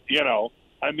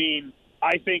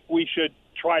 I think we should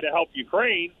try to help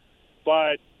Ukraine,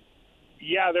 but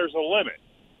yeah, there's a limit.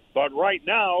 But right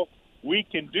now, we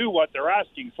can do what they're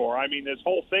asking for. This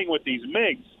whole thing with these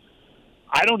MiGs,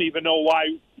 I don't even know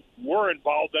why we're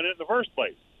involved in it in the first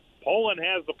place. Poland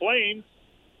has the planes.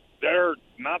 They're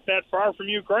not that far from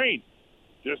Ukraine.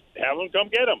 Just have them come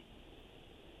get them.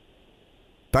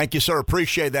 Thank you, sir.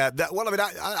 Appreciate that.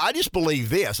 I just believe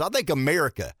this. I think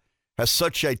America has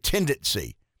such a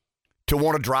tendency to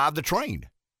want to drive the train.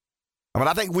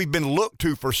 I think we've been looked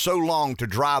to for so long to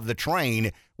drive the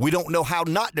train, we don't know how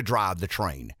not to drive the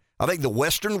train. I think the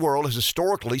Western world has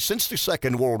historically, since the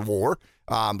Second World War,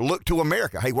 looked to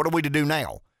America. Hey, what are we to do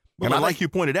now? Well, and like you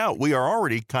pointed out, we are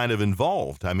already kind of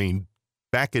involved.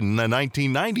 Back in the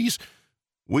 1990s,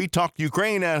 we talked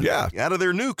Ukraine out of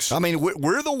their nukes.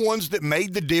 We're the ones that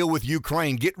made the deal with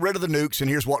Ukraine. Get rid of the nukes, and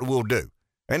here's what we'll do.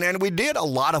 And we did a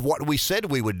lot of what we said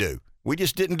we would do. We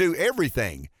just didn't do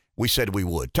everything we said we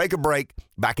would. Take a break.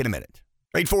 Back in a minute.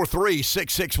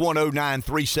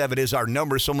 843-661-0937 is our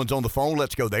number. Someone's on the phone.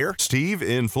 Let's go there. Steve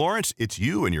in Florence, it's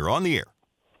you, and you're on the air.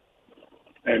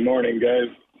 Hey, morning, guys.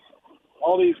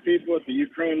 All these people with the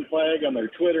Ukraine flag on their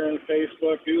Twitter and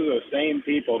Facebook, these are the same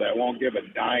people that won't give a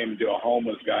dime to a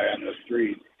homeless guy on the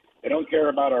street. They don't care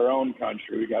about our own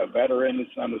country. We got veterans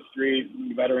on the street,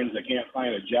 veterans that can't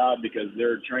find a job because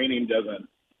their training doesn't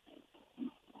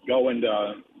go into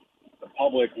the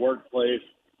public workplace.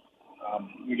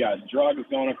 We got drugs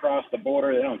going across the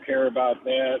border. They don't care about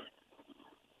that.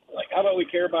 Like, how about we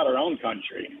care about our own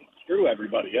country? Screw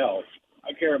everybody else.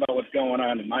 I care about what's going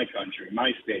on in my country,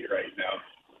 my state right now.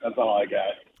 That's all I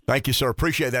got. Thank you, sir.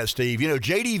 Appreciate that, Steve. You know,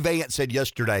 J.D. Vance said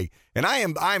yesterday, and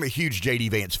I'm a huge J.D.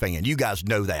 Vance fan. You guys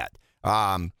know that.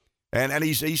 And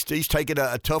he's taking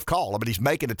a tough call. I mean, he's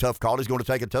making a tough call. He's going to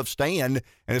take a tough stand,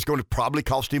 and it's going to probably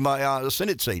cost him a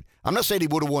Senate seat. I'm not saying he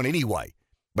would have won anyway,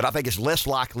 but I think it's less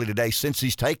likely today since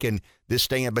he's taken this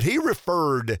stand. But he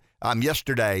referred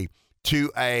yesterday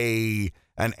to an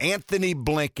Anthony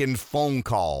Blinken phone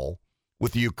call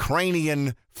with the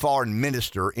Ukrainian foreign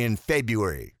minister in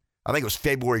February. I think it was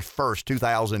February 1st,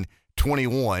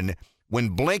 2021,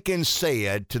 when Blinken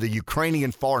said to the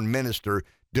Ukrainian foreign minister,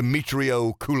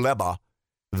 Dmytro Kuleba,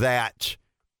 that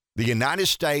the United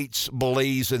States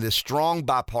believes in this strong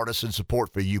bipartisan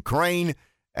support for Ukraine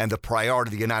and the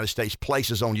priority the United States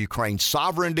places on Ukraine's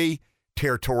sovereignty,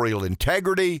 territorial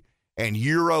integrity, and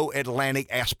Euro-Atlantic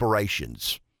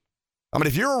aspirations. I mean,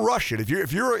 if you're a Russian, if you're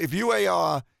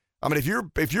Putin, I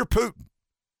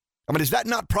mean, is that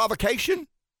not provocation?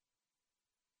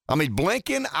 I mean,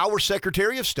 Blinken, our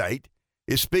Secretary of State,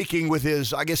 is speaking with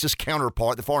his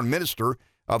counterpart, the foreign minister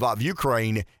of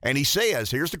Ukraine, and he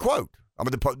says, here's the quote. I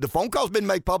mean, the phone call's been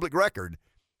made public record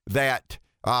that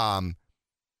the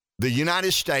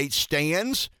United States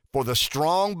stands for the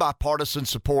strong bipartisan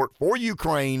support for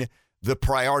Ukraine, the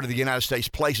priority the United States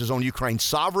places on Ukraine's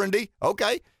sovereignty,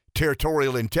 okay,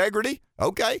 territorial integrity,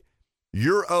 okay,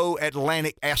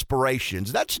 Euro-Atlantic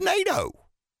aspirations. That's NATO.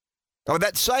 I mean,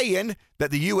 that's saying that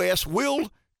the U.S. will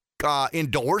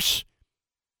endorse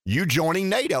you joining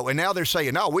NATO. And now they're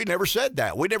saying, no, we never said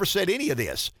that. We never said any of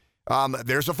this.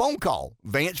 There's a phone call.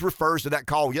 Vance refers to that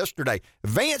call yesterday.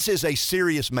 Vance is a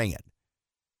serious man.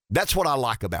 That's what I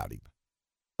like about him.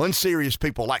 Unserious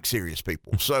people like serious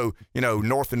people. So,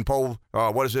 North and Pole,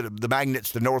 the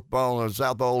magnets, the North Pole and the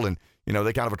South Pole, and,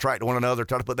 they kind of attract one another,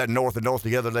 try to put that north and north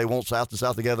together they want, south and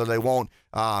south together they want.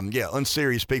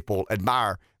 Unserious people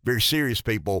admire very serious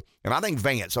people. And I think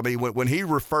Vance, when he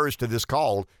refers to this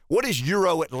call, what is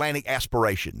Euro-Atlantic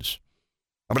aspirations?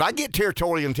 I mean, I get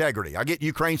territorial integrity. I get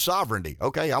Ukraine sovereignty.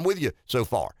 Okay, I'm with you so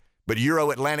far. But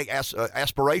Euro-Atlantic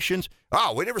aspirations?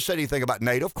 Oh, we never said anything about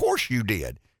NATO. Of course you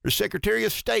did. Your Secretary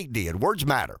of State did. Words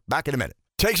matter. Back in a minute.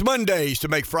 Takes Mondays to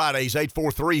make Fridays.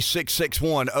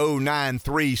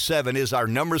 843-661-0937 is our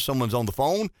number. Someone's on the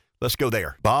phone. Let's go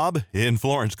there. Bob in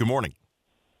Florence. Good morning.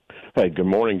 Hey, good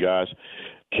morning, guys.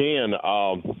 Ken,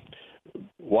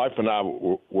 wife and I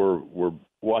were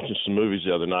watching some movies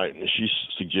the other night, and she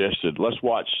suggested, let's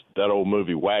watch that old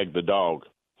movie, Wag the Dog,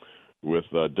 with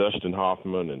Dustin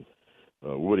Hoffman and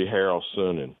Woody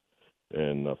Harrelson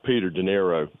and Peter De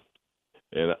Niro.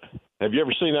 And have you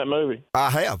ever seen that movie? I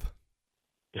have.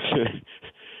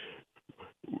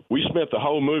 We spent the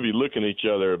whole movie looking at each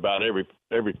other. About every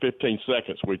 15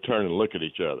 seconds we turn and look at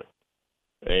each other,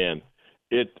 and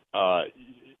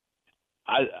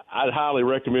I'd highly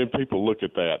recommend people look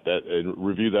at that and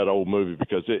review that old movie,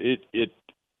 because it's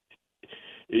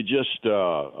just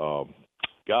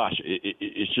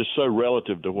it's just so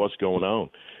relative to what's going on.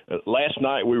 Last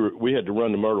night we had to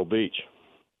run to Myrtle Beach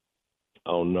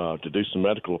to do some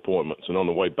medical appointments, and on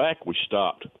the way back we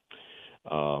stopped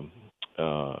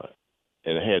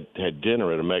and had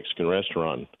dinner at a Mexican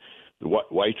restaurant. The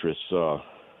waitress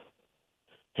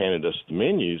handed us the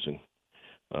menus,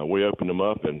 and we opened them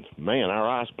up, and man, our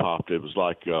eyes popped. It was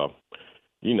like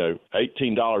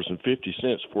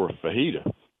 $18.50 for a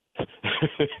fajita.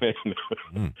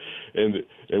 and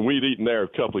we'd eaten there a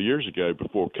couple of years ago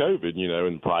before COVID,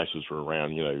 and the prices were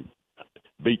around,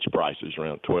 beach prices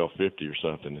around $12.50 or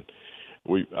something. And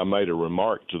I made a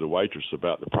remark to the waitress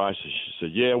about the prices. She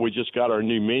said, "Yeah, we just got our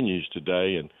new menus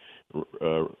today, and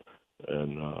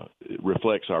it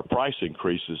reflects our price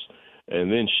increases."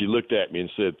 And then she looked at me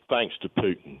and said, "Thanks to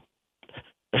Putin."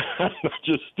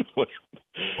 Just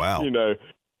wow.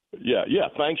 Yeah,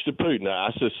 thanks to Putin.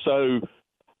 I said, so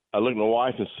I looked at my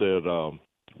wife and said,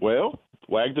 well,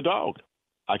 wag the dog.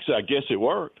 I said, I guess it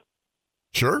worked.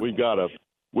 Sure. We've got a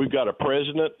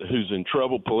president who's in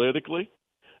trouble politically,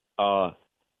 and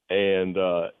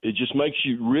it just makes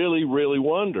you really, really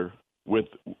wonder with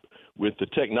with the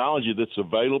technology that's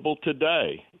available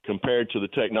today compared to the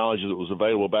technology that was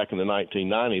available back in the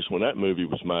 1990s when that movie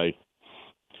was made,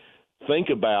 think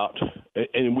about,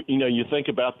 and you think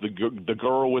about the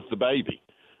girl with the baby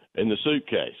in the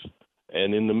suitcase,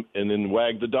 and in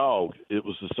Wag the Dog, it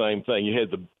was the same thing. You had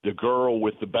the girl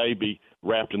with the baby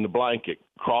wrapped in the blanket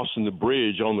crossing the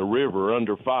bridge on the river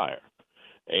under fire,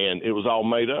 and it was all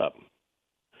made up.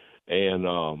 And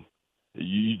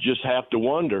you just have to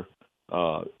wonder.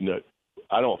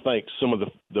 I don't think some of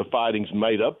the fighting's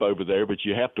made up over there, but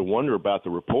you have to wonder about the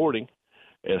reporting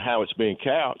and how it's being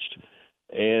couched.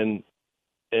 And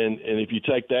if you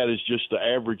take that as just the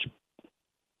average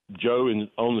Joe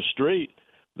on the street,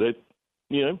 that,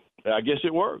 I guess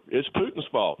it worked. It's Putin's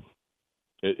fault.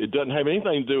 It doesn't have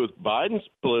anything to do with Biden's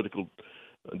political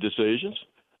decisions.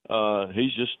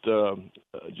 He's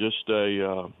just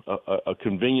a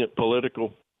convenient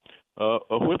political a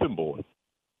whipping boy.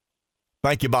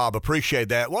 Thank you, Bob. Appreciate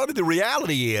that. Well, the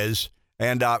reality is,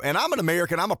 and I'm an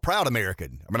American. I'm a proud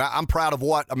American. I mean, I'm proud of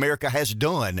what America has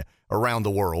done around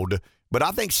the world. But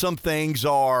I think some things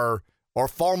are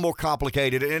far more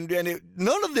complicated, and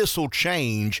none of this will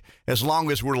change as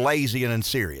long as we're lazy and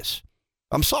unserious.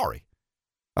 I'm sorry.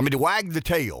 I mean, to wag the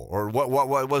tail, or what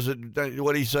was it?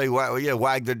 What do you say?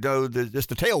 Wag the dog. It's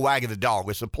the tail wagging the dog.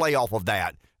 It's a play off of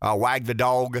that. Wag the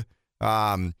dog.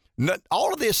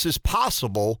 All of this is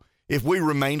possible if we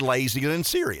remain lazy and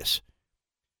unserious.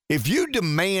 If you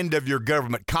demand of your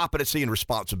government competency and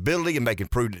responsibility and making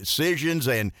prudent decisions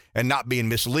and not being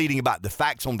misleading about the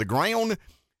facts on the ground,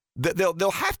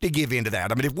 they'll have to give in to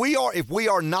that. I mean, if we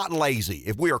are not lazy,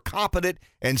 if we are competent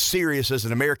and serious as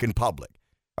an American public,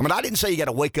 I mean, I didn't say you got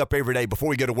to wake up every day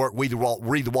before you go to work, read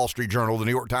the Wall Street Journal, the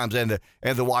New York Times, and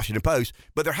the Washington Post,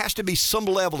 but there has to be some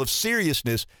level of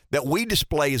seriousness that we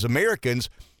display as Americans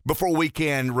before we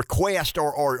can request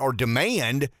or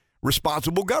demand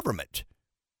responsible government.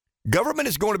 Government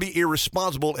is going to be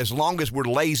irresponsible as long as we're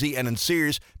lazy and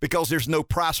unserious because there's no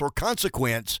price or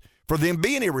consequence for them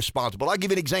being irresponsible. I'll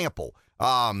give you an example.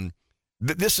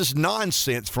 This is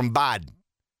nonsense from Biden.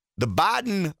 The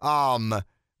Biden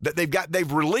that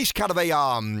they've released kind of a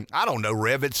I don't know,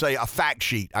 Rev. It's a fact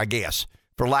sheet, I guess,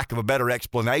 for lack of a better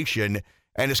explanation,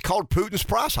 and it's called Putin's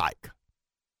price hike.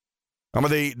 I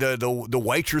mean, the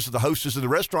waitress or the hostess of the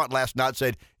restaurant last night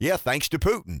said, "Yeah, thanks to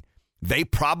Putin." They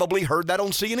probably heard that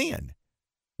on CNN.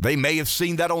 They may have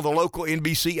seen that on the local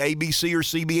NBC, ABC, or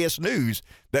CBS News,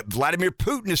 that Vladimir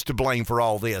Putin is to blame for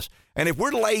all this. And if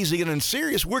we're lazy and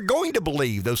unserious, we're going to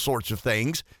believe those sorts of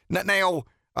things. Now,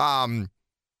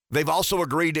 they've also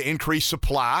agreed to increase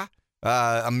supply.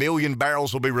 1 million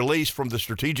barrels will be released from the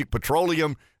Strategic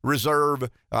Petroleum Reserve,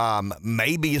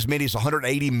 maybe as many as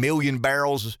 180 million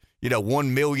barrels,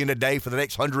 1 million a day for the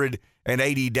next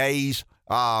 180 days.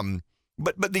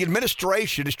 But the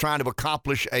administration is trying to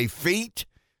accomplish a feat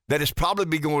that is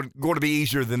probably going to be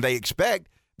easier than they expect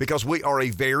because we are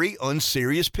a very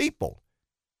unserious people.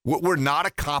 We're not a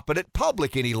competent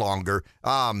public any longer.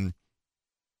 Those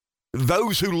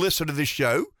who listen to this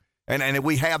show, and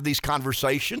we have these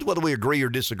conversations, whether we agree or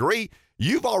disagree,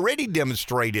 you've already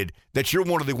demonstrated that you're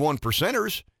one of the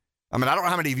 1%ers. I mean, I don't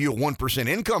know how many of you are 1%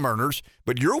 income earners,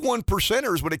 but you're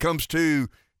 1%ers when it comes to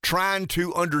trying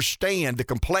to understand the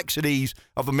complexities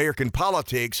of American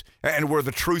politics and where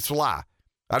the truths lie.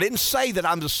 I didn't say that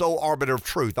I'm the sole arbiter of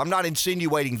truth. I'm not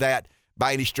insinuating that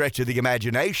by any stretch of the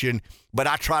imagination, but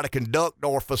I try to conduct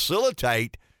or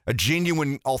facilitate a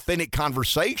genuine, authentic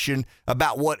conversation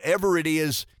about whatever it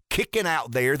is kicking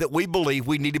out there that we believe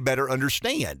we need to better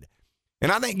understand.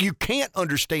 And I think you can't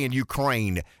understand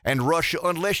Ukraine and Russia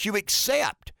unless you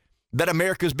accept that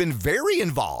America's been very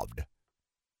involved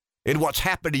in what's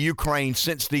happened to Ukraine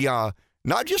since the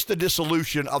not just the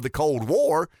dissolution of the Cold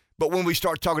War, but when we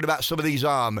start talking about some of these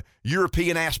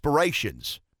European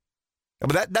aspirations. I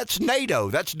mean, that's NATO.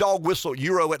 That's dog whistle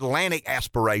Euro-Atlantic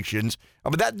aspirations. I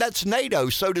mean, that's NATO.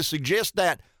 So to suggest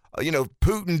that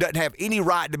Putin doesn't have any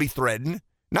right to be threatened.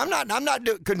 Now, I'm not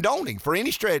condoning by any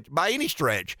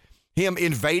stretch him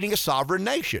invading a sovereign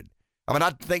nation. I mean, I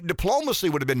think diplomacy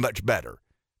would have been much better.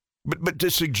 But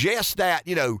to suggest that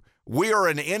we are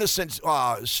an innocent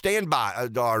standby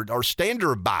or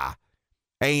stander by,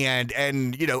 and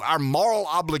our moral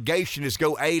obligation is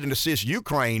go aid and assist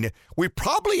Ukraine. We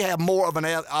probably have more of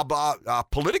a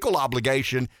political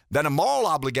obligation than a moral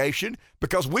obligation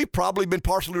because we've probably been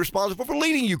partially responsible for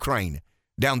leading Ukraine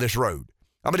down this road.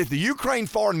 I mean, if the Ukraine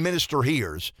foreign minister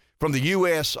hears from the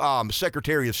U.S.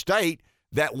 Secretary of State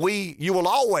that you will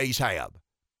always have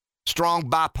strong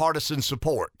bipartisan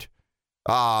support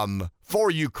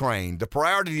for Ukraine, the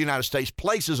priority the United States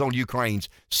places on Ukraine's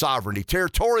sovereignty,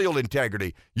 territorial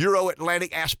integrity,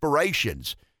 Euro-Atlantic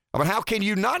aspirations. I mean, how can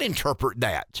you not interpret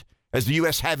that as the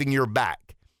U.S. having your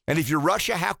back? And if you're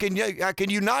Russia, how can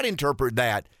you not interpret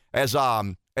that as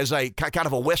a kind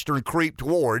of a Western creep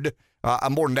toward a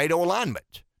more NATO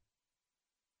alignment?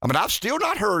 I mean, I've still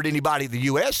not heard anybody in the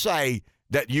U.S. say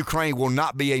that Ukraine will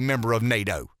not be a member of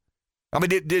NATO. I mean,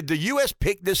 did the U.S.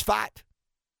 pick this fight?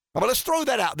 I mean, let's throw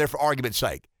that out there for argument's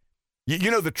sake.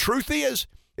 You know, the truth is,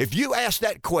 if you ask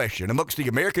that question amongst the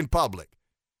American public,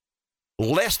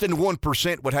 less than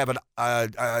 1% would have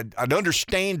an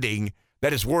understanding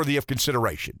that is worthy of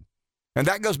consideration. And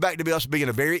that goes back to us being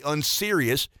a very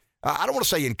unserious, I don't want to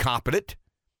say incompetent,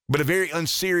 but a very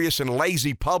unserious and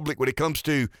lazy public when it comes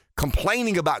to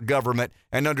complaining about government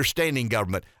and understanding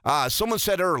government. Someone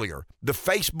said earlier, the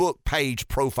Facebook page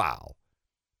profile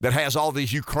that has all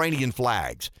these Ukrainian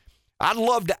flags. I'd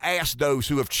love to ask those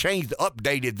who have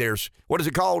updated theirs. What is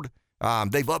it called?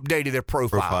 They've updated their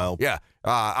profile. Yeah.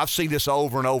 I've seen this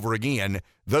over and over again.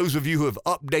 Those of you who have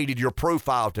updated your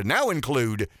profile to now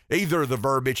include either the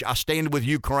verbiage, I stand with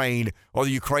Ukraine, or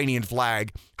the Ukrainian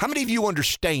flag. How many of you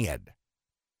understand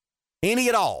any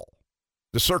at all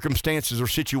the circumstances or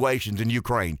situations in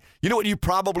Ukraine? You know what you've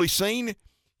probably seen?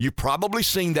 You've probably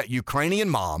seen that Ukrainian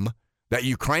mom, that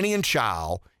Ukrainian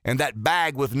child, and that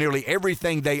bag with nearly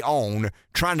everything they own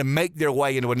trying to make their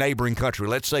way into a neighboring country,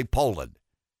 let's say Poland.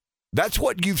 That's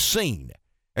what you've seen.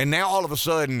 And now all of a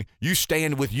sudden you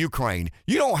stand with Ukraine.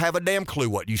 You don't have a damn clue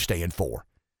what you stand for.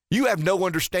 You have no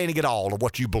understanding at all of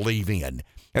what you believe in.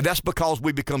 And that's because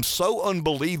we become so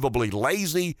unbelievably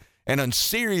lazy and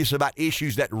unserious about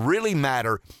issues that really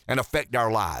matter and affect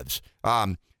our lives.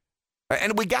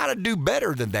 And we got to do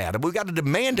better than that. And we got to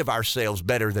demand of ourselves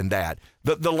better than that.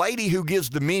 The lady who gives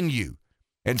the menu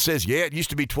and says, yeah, it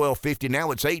used to be $12.50,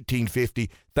 now it's $18.50,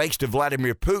 thanks to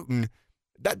Vladimir Putin,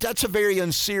 that's a very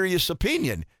unserious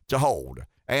opinion to hold.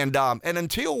 And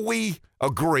until we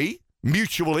agree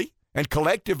mutually and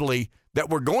collectively that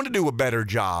we're going to do a better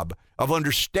job of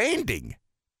understanding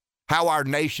how our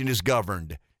nation is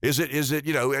governed, is it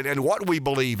you know, and what we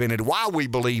believe in and why we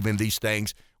believe in these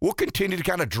things, we'll continue to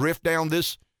kind of drift down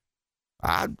this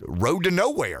road to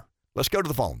nowhere. Let's go to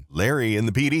the phone. Larry in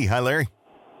the PD. Hi, Larry.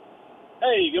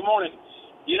 Hey, good morning.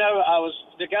 You know,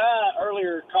 the guy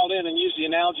earlier called in and used the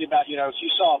analogy about, you know, if you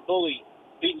saw a bully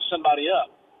beating somebody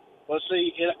up. Well, see,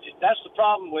 that's the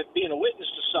problem with being a witness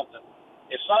to something.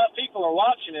 If 5 people are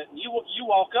watching it and you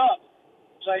walk up,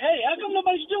 say, hey, how come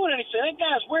nobody's doing anything? That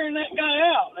guy's wearing that guy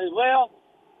out. And, well,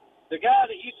 the guy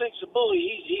that you think's a bully,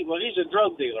 he's a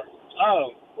drug dealer.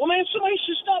 Oh, well, man, somebody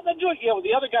should stop that drug. Yeah, well,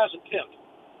 the other guy's a pimp.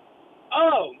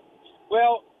 Oh,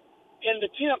 well, and the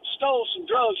pimp stole some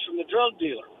drugs from the drug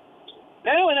dealer.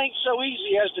 Now it ain't so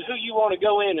easy as to who you want to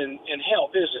go in and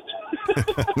help, is it?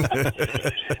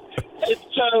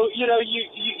 So, you know,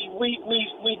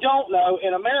 we don't know,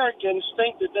 and Americans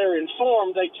think that they're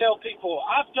informed. They tell people,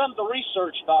 I've done the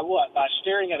research by what? By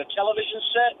staring at a television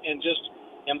set and just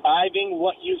imbibing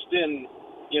what you've been,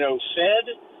 you know, fed.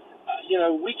 You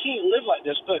know, we can't live like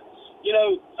this. But, you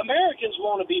know, Americans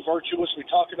want to be virtuous. We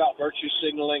talk about virtue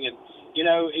signaling, and, you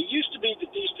know, it used to be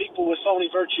that these people with phony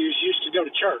virtues used to go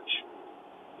to church.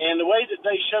 And the way that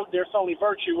they showed their phony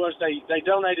virtue was they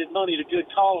donated money to good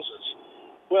causes.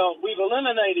 Well, we've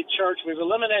eliminated church, we've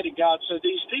eliminated God, so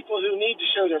these people who need to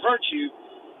show their virtue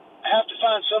have to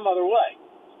find some other way.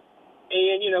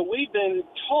 And, you know, we've been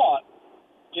taught,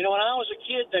 you know, when I was a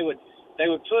kid, they would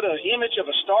put an image of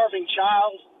a starving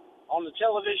child on the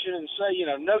television and say, you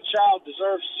know, no child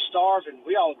deserves to starve, and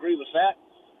we all agree with that.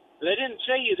 They didn't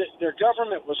tell you that their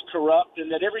government was corrupt and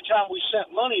that every time we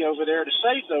sent money over there to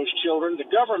save those children, the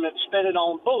government spent it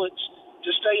on bullets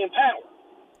to stay in power.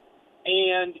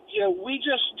 And, you know, we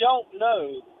just don't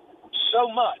know so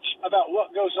much about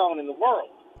what goes on in the world.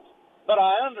 But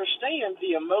I understand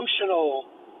the emotional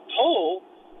pull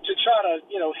to try to,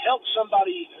 you know, help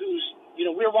somebody who's, you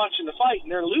know, we're watching the fight and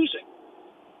they're losing.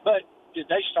 But did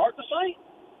they start the fight?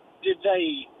 Did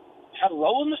they have a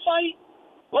role in the fight?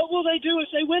 What will they do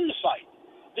if they win the fight?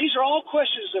 These are all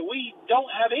questions that we don't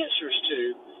have answers to,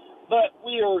 but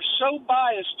we are so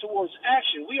biased towards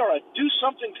action. We are a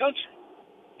do-something country.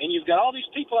 And you've got all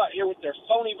these people out here with their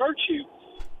phony virtue,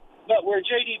 but where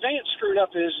J.D. Vance screwed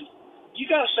up is you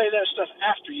got to say that stuff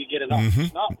after you get it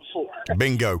off, not before.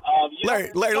 Bingo.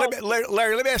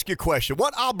 Larry, let me ask you a question.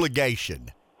 What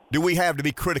obligation do we have to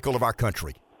be critical of our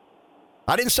country?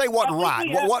 I didn't say what right.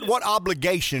 What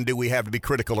obligation do we have to be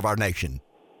critical of our nation?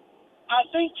 I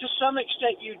think to some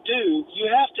extent you do. You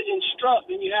have to instruct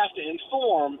and you have to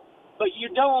inform, but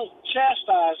you don't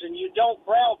chastise and you don't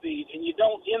browbeat and you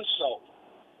don't insult.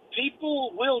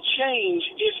 People will change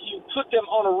if you put them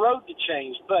on a road to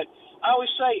change. But I always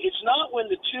say it's not when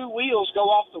the two wheels go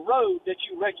off the road that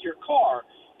you wreck your car.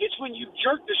 It's when you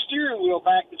jerk the steering wheel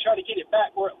back to try to get it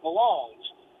back where it belongs.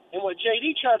 And what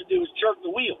JD tried to do is jerk the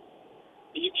wheel.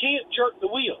 You can't jerk the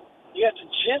wheel. You have to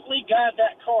gently guide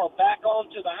that car back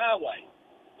onto the highway.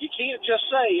 You can't just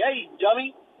say, hey,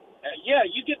 dummy. Yeah,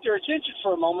 you get their attention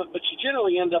for a moment, but you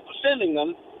generally end up offending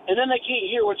them, and then they can't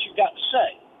hear what you've got to say.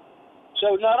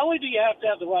 So not only do you have to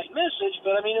have the right message,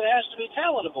 but, I mean, it has to be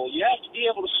palatable. You have to be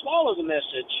able to swallow the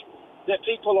message that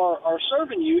people are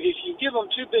serving you. If you give them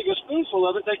too big a spoonful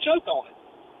of it, they choke on it.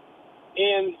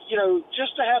 And, you know,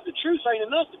 just to have the truth ain't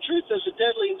enough. The truth is a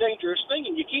deadly and dangerous thing,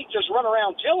 and you can't just run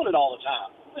around telling it all the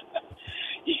time.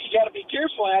 You got to be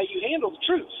careful how you handle the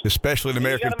truth. Especially in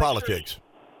American politics.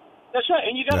 That's right,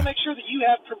 and you got to make sure that you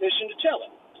have permission to tell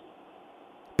it.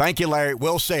 Thank you, Larry.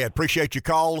 Well said. Appreciate your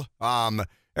call. And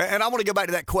I want to go back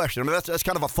to that question. I mean, that's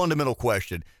kind of a fundamental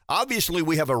question. Obviously,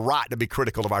 we have a right to be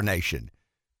critical of our nation.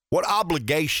 What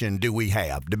obligation do we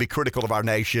have to be critical of our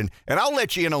nation? And I'll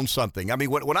let you in on something. I mean,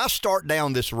 when I start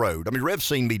down this road, I mean, Rev's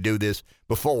seen me do this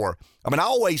before. I mean, I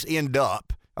always end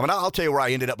up, I mean, I'll tell you where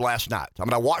I ended up last night. I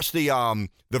mean, I watched the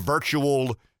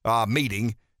virtual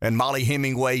meeting, and Molly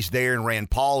Hemingway's there, and Rand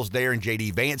Paul's there, and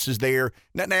J.D. Vance is there.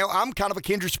 Now, I'm kind of a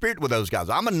kindred spirit with those guys.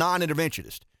 I'm a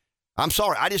non-interventionist. I'm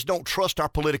sorry. I just don't trust our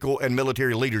political and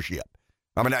military leadership.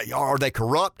 I mean, are they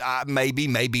corrupt? Maybe,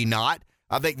 maybe not.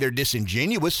 I think they're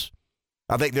disingenuous.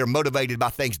 I think they're motivated by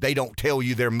things they don't tell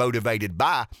you they're motivated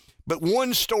by. But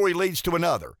one story leads to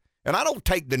another. And I don't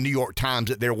take the New York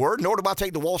Times at their word, nor do I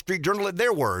take the Wall Street Journal at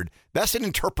their word. That's an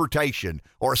interpretation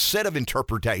or a set of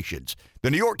interpretations.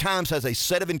 The New York Times has a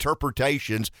set of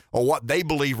interpretations on what they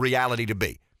believe reality to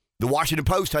be. The Washington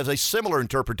Post has a similar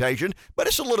interpretation, but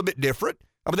it's a little bit different.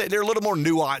 I mean, there are a little more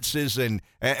nuances and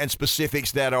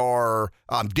specifics that are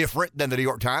different than the New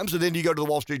York Times. And then you go to the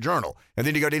Wall Street Journal, and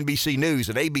then you go to NBC News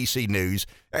and ABC News.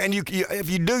 And you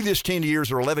if you do this 10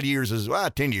 years or 11 years,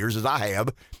 10 years as I have,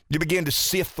 you begin to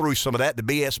sift through some of that. The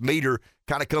BS meter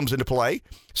kind of comes into play.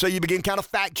 So you begin kind of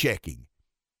fact-checking.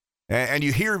 And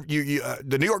you hear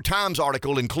the New York Times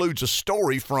article includes a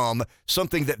story from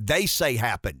something that they say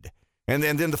happened. And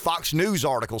then the Fox News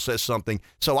article says something.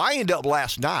 So I end up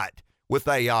last night with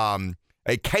a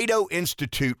Cato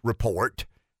Institute report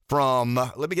from,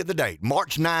 let me get the date,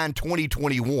 March 9,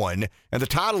 2021. And the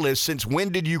title is, Since When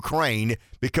Did Ukraine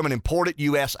Become an Important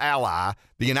U.S. Ally?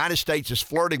 The United States is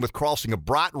flirting with crossing a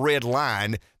bright red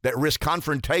line that risks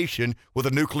confrontation with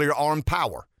a nuclear-armed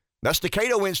power. That's the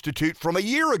Cato Institute from a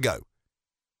year ago.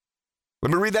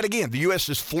 Let me read that again. The U.S.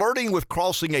 is flirting with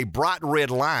crossing a bright red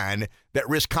line that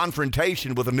risks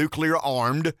confrontation with a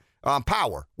nuclear-armed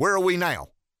power. Where are we now?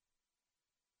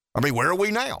 I mean, where are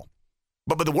we now?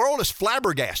 But the world is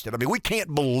flabbergasted. I mean, we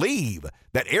can't believe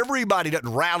that everybody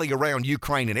doesn't rally around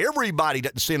Ukraine and everybody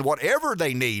doesn't send whatever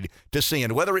they need to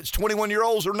send, whether it's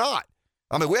 21-year-olds or not.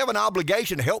 I mean, we have an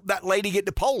obligation to help that lady get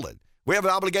to Poland. We have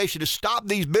an obligation to stop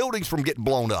these buildings from getting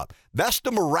blown up. That's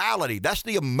the morality. That's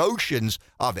the emotions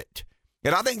of it.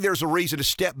 And I think there's a reason to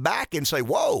step back and say,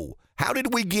 whoa, how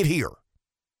did we get here?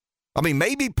 I mean,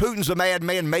 maybe Putin's a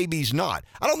madman, maybe he's not.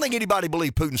 I don't think anybody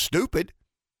believes Putin's stupid.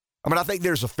 I mean, I think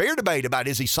there's a fair debate about,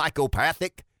 is he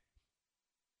psychopathic?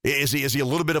 Is he a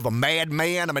little bit of a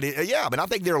madman? I mean, yeah, I mean, I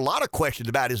think there are a lot of questions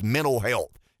about his mental health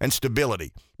and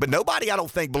stability. But nobody, I don't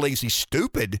think, believes he's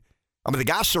stupid. I mean, the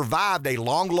guy survived a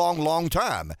long, long, long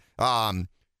time. I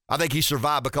think he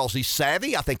survived because he's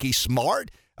savvy. I think he's smart.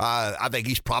 I think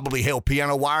he's probably held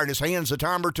piano wire in his hands a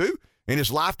time or two in his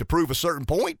life to prove a certain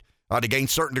point, to gain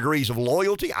certain degrees of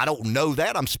loyalty. I don't know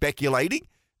that. I'm speculating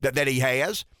that he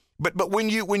has. But when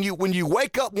you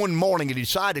wake up one morning and you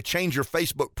decide to change your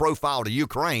Facebook profile to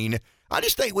Ukraine, I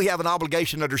just think we have an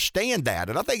obligation to understand that.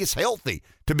 And I think it's healthy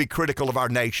to be critical of our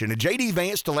nation. And J.D.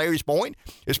 Vance, to Larry's point,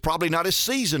 is probably not as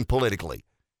seasoned politically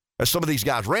as some of these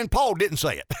guys. Rand Paul didn't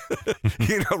say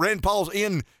it. Rand Paul's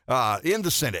in the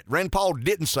Senate. Rand Paul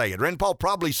didn't say it. Rand Paul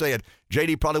probably said,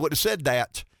 J.D. probably would have said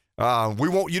that. We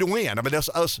want you to win. I mean, that's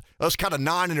us kind of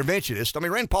non-interventionists. I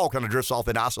mean, Rand Paul kind of drifts off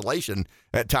in isolation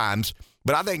at times.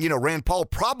 But I think, Rand Paul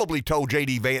probably told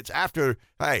J.D. Vance after,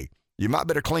 hey, you might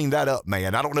better clean that up,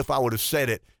 man. I don't know if I would have said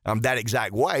it that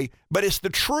exact way, but it's the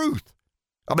truth.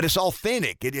 I mean, it's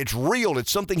authentic. It's real.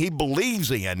 It's something he believes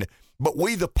in. But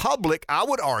we, the public, I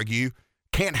would argue,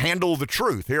 can't handle the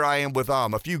truth. Here I am with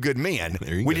a few good men.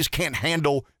 We just can't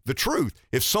handle the truth.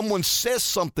 If someone says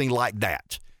something like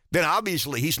that, then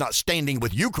obviously he's not standing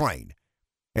with Ukraine.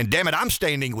 And damn it, I'm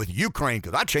standing with Ukraine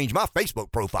because I changed my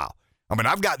Facebook profile. I mean,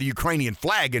 I've got the Ukrainian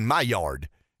flag in my yard.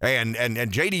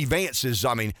 And J.D. Vance is,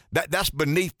 I mean, that's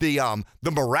beneath the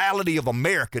morality of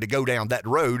America to go down that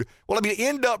road. Well, I mean,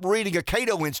 end up reading a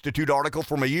Cato Institute article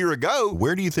from a year ago.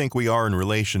 Where do you think we are in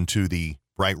relation to the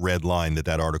bright red line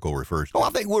that article refers to? Oh, I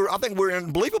think we're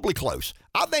unbelievably close.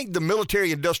 I think the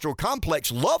military-industrial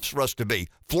complex loves for us to be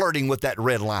flirting with that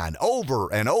red line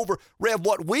over and over. Rev,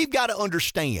 what we've got to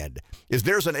understand is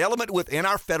there's an element within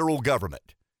our federal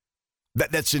government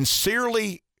that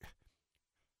sincerely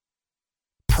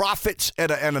profits at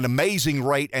an amazing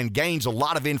rate and gains a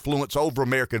lot of influence over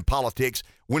American politics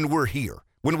when we're here,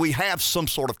 when we have some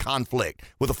sort of conflict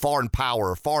with a foreign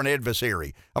power or foreign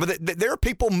adversary. I mean, there are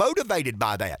people motivated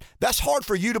by that. That's hard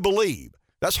for you to believe.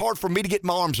 That's hard for me to get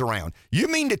my arms around. You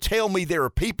mean to tell me there are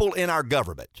people in our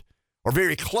government or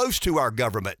very close to our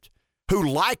government who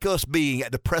like us being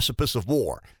at the precipice of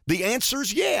war? The answer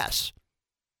is yes.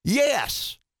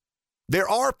 Yes. There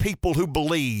are people who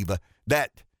believe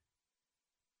that,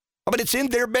 but it's in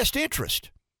their best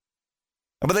interest.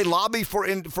 But they lobby for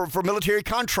military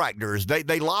contractors.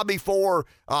 They lobby for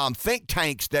think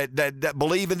tanks that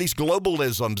believe in these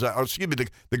globalisms,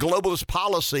 the globalist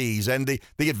policies and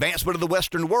the advancement of the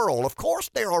Western world. Of course,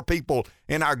 there are people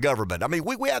in our government. I mean,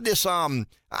 we have this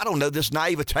this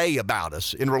naivete about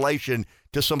us in relation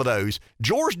to some of those.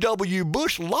 George W.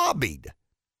 Bush lobbied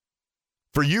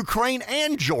for Ukraine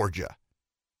and Georgia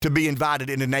to be invited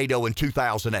into NATO in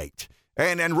 2008.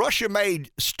 And Russia made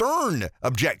stern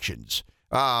objections.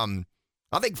 I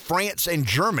think France and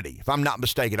Germany, if I'm not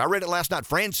mistaken. I read it last night.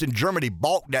 France and Germany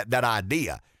balked at that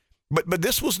idea. But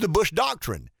this was the Bush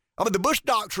doctrine. I mean, the Bush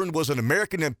doctrine was an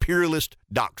American imperialist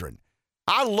doctrine.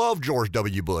 I love George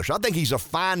W. Bush. I think he's a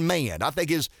fine man. I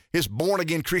think his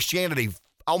born-again Christianity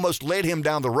almost led him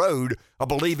down the road of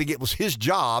believing it was his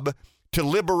job to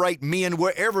liberate men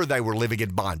wherever they were living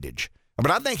in bondage. I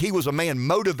mean, I think he was a man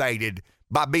motivated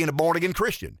by being a born-again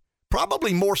Christian,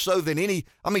 probably more so than any.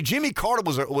 I mean, Jimmy Carter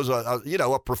was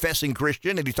a professing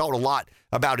Christian, and he taught a lot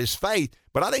about his faith.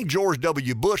 But I think George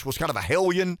W. Bush was kind of a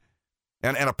hellion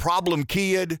and a problem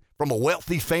kid from a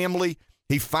wealthy family.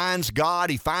 He finds God,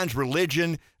 he finds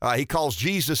religion, he calls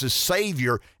Jesus his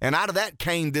Savior, and out of that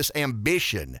came this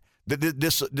ambition,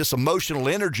 this emotional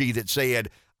energy that said,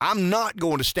 I'm not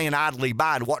going to stand idly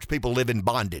by and watch people live in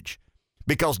bondage.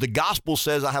 Because the gospel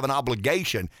says I have an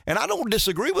obligation, and I don't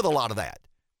disagree with a lot of that.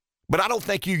 But I don't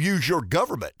think you use your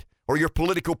government or your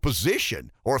political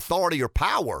position or authority or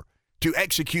power to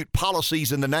execute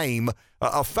policies in the name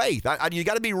of faith. You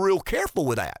got to be real careful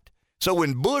with that. So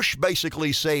when Bush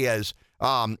basically says,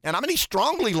 and I mean, he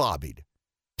strongly lobbied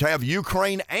to have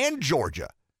Ukraine and Georgia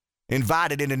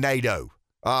invited into NATO.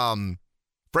 France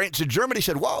and Germany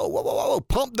said, whoa,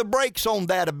 pump the brakes on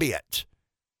that a bit.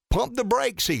 Pump the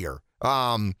brakes here.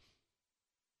 And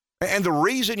the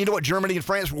reason, you know what Germany and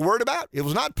France were worried about? It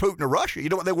was not Putin or Russia. You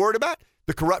know what they were worried about?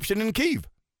 The corruption in Kyiv.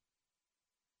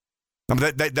 I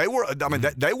mean,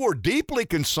 they were deeply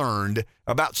concerned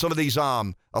about some of these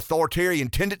authoritarian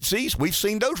tendencies. We've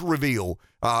seen those reveal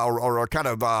or kind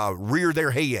of rear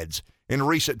their heads in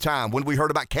recent time. When we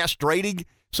heard about castrating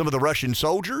some of the Russian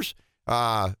soldiers,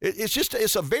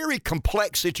 it's a very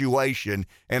complex situation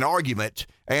and argument.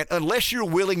 And unless you're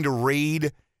willing to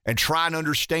read and try and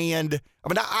understand, I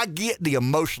mean, I get the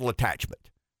emotional attachment.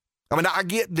 I mean, I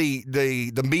get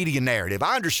the media narrative.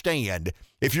 I understand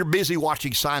if you're busy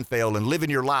watching Seinfeld and living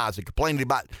your lives and complaining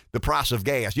about the price of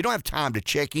gas, you don't have time to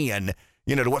check in,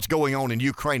 to what's going on in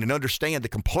Ukraine and understand the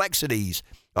complexities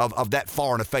of that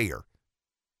foreign affair.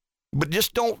 But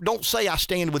just don't say I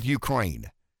stand with Ukraine.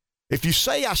 If you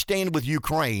say I stand with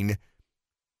Ukraine,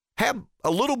 have a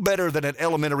little better than an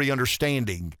elementary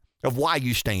understanding of why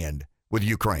you stand with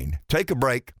Ukraine. Take a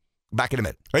break. Back in a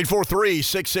minute.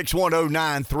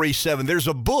 843-661-0937. There's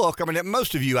a book. I mean,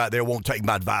 most of you out there won't take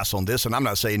my advice on this, and I'm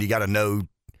not saying you got to know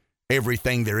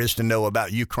everything there is to know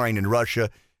about Ukraine and Russia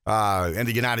and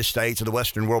the United States and the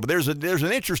Western world. But there's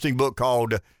an interesting book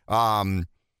called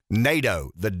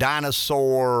NATO, the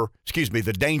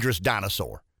Dangerous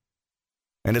Dinosaur.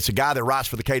 And it's a guy that writes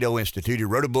for the Cato Institute. He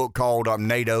wrote a book called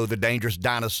NATO, the Dangerous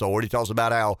Dinosaur. He talks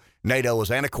about how NATO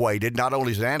is antiquated. Not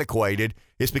only is it antiquated,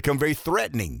 it's become very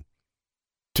threatening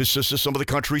to some of the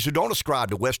countries who don't ascribe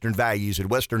to Western values and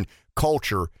Western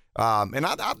culture. And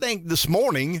I think this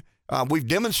morning we've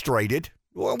demonstrated,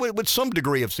 with some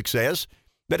degree of success,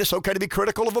 that it's okay to be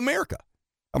critical of America.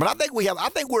 I mean, I think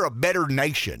we're a better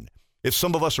nation if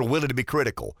some of us are willing to be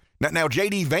critical. Now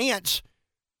J.D. Vance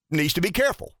needs to be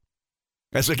careful.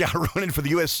 as a guy running for the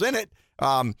U.S. Senate,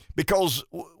 because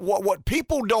what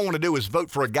people don't want to do is vote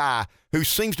for a guy who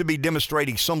seems to be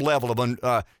demonstrating some level of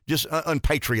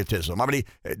unpatriotism. I mean,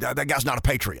 that guy's not a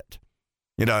patriot.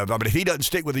 You know, I mean, if he doesn't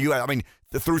stick with the U.S., I mean,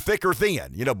 through thick or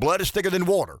thin, you know, blood is thicker than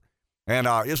water. And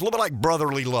it's a little bit like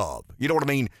brotherly love. You know what I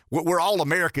mean? We're all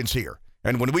Americans here.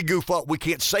 And when we goof up, we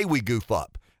can't say we goof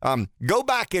up. Go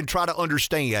back and try to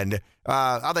understand,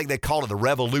 I think they call it the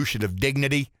revolution of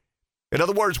dignity. In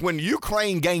other words, when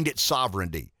Ukraine gained its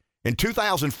sovereignty, in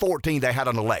 2014, they had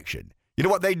an election. You know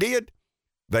what they did?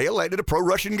 They elected a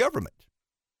pro-Russian government.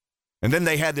 And then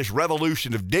they had this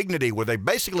revolution of dignity where they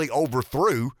basically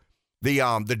overthrew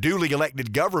the duly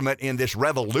elected government in this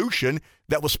revolution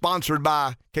that was sponsored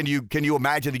by, can you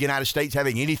imagine the United States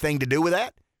having anything to do with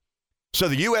that? So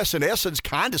the U.S., in essence,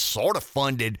 kind of sort of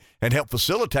funded and helped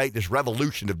facilitate this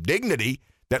revolution of dignity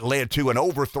that led to an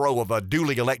overthrow of a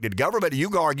duly elected government. You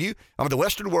can argue, I mean, the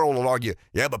Western world will argue,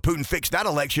 yeah, but Putin fixed that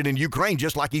election in Ukraine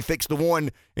just like he fixed the one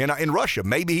in Russia.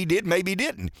 Maybe he did, maybe he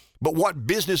didn't. But what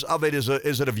business of it is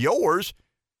it of yours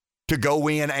to go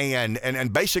in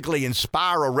and basically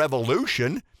inspire a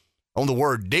revolution on the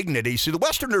word dignity? See, the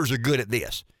Westerners are good at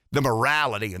this, the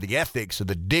morality and the ethics and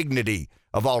the dignity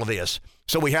of all of this.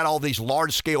 So we had all these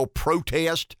large-scale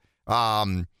protests.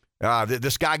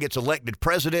 This guy gets elected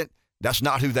president. That's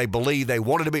not who they believe they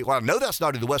wanted to be. Well, I know that's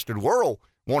not who the Western world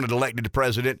wanted elected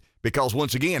president because,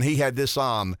 once again, he had this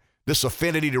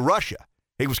affinity to Russia.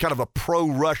 He was kind of a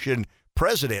pro-Russian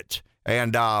president,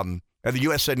 and the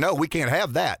U.S. said, no, we can't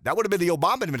have that. That would have been the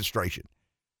Obama administration.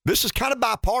 This is kind of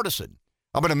bipartisan.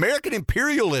 I mean, American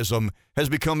imperialism has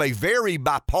become a very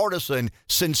bipartisan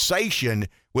sensation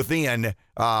within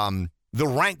the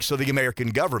ranks of the American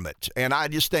government. And I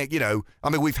just think, I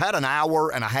mean, we've had an hour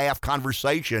and a half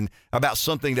conversation about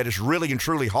something that is really and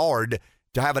truly hard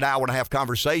to have an hour and a half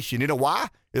conversation. You know why?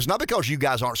 It's not because you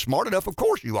guys aren't smart enough. Of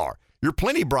course you are. You're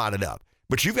plenty bright enough.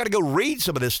 But you've got to go read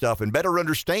some of this stuff and better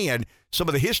understand some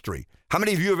of the history. How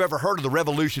many of you have ever heard of the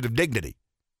Revolution of Dignity?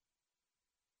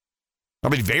 I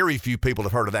mean, very few people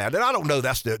have heard of that. And I don't know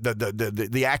that's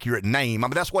the accurate name. I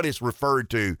mean, that's what it's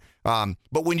referred to.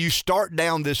 But when you start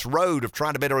down this road of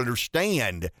trying to better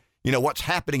understand, what's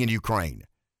happening in Ukraine,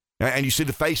 and you see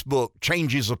the Facebook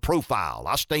changes of profile,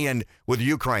 I stand with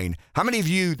Ukraine. How many of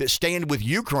you that stand with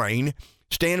Ukraine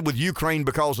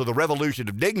because of the Revolution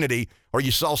of Dignity, or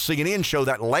you saw CNN show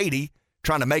that lady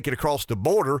trying to make it across the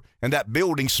border and that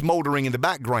building smoldering in the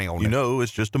background?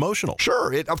 It's just emotional.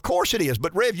 Sure, of course it is.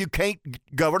 But, Rev, you can't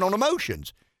govern on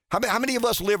emotions. How many of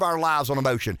us live our lives on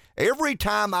emotion? Every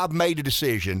time I've made a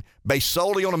decision based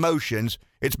solely on emotions,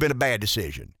 it's been a bad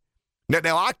decision.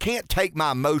 Now I can't take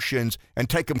my emotions and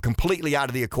take them completely out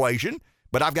of the equation,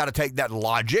 but I've got to take that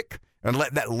logic and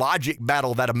let that logic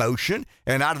battle that emotion,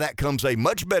 and out of that comes a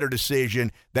much better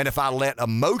decision than if I let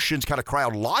emotions kind of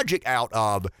crowd logic out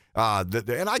of,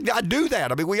 and I do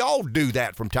that. I mean, we all do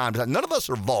that from time to time. None of us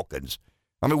are Vulcans.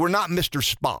 I mean, we're not Mr.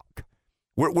 Spock.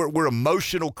 We're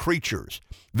emotional creatures.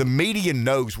 The media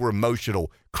knows we're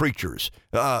emotional creatures.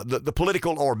 The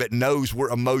political orbit knows we're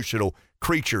emotional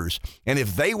creatures. And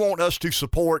if they want us to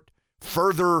support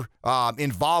further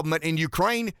involvement in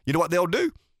Ukraine, you know what they'll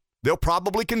do? They'll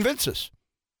probably convince us.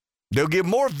 They'll give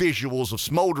more visuals of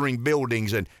smoldering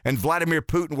buildings and Vladimir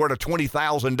Putin wearing a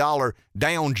 $20,000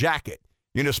 down jacket,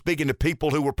 speaking to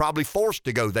people who were probably forced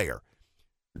to go there.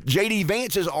 J.D.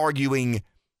 Vance is arguing,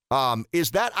 is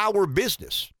that our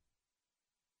business?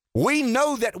 We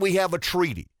know that we have a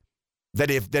treaty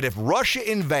that if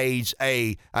Russia invades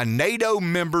a NATO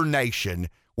member nation,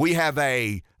 we have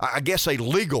I don't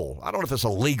know if it's a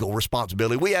legal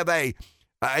responsibility. We have a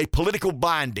political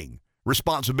binding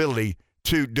responsibility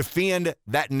to defend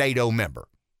that NATO member.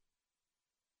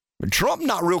 But Trump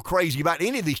not real crazy about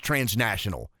any of these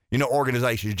transnational,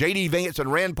 organizations. J.D. Vance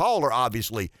and Rand Paul are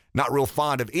obviously not real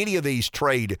fond of any of these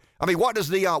trade. I mean, what does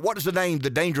the name,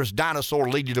 the dangerous dinosaur,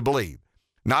 lead you to believe?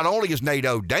 Not only is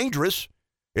NATO dangerous,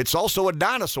 it's also a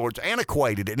dinosaur. It's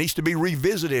antiquated. It needs to be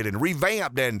revisited and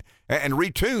revamped and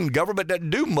retuned. Government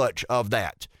doesn't do much of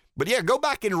that. But yeah, go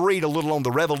back and read a little on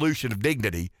the Revolution of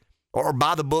Dignity, or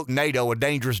buy the book NATO, A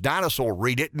Dangerous Dinosaur.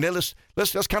 Read it, and then let's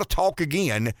kind of talk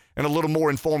again in a little more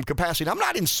informed capacity. I'm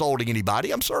not insulting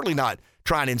anybody. I'm certainly not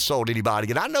trying to insult anybody.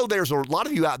 And I know there's a lot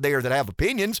of you out there that have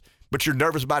opinions, but you're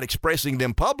nervous about expressing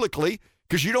them publicly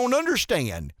because you don't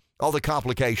understand all the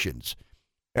complications.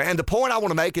 And the point I want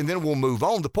to make, and then we'll move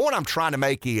on, the point I'm trying to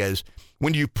make is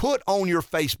when you put on your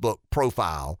Facebook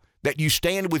profile that you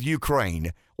stand with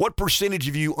Ukraine, what percentage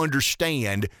of you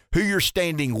understand who you're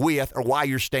standing with or why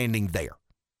you're standing there?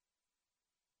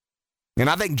 And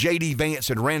I think J.D.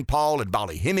 Vance and Rand Paul and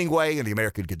Molly Hemingway and the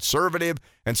American Conservative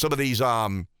and some of these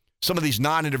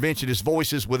non-interventionist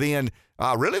voices within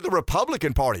really the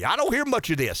Republican Party, I don't hear much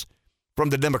of this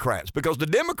from the Democrats, because the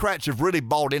Democrats have really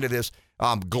bought into this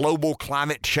global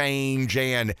climate change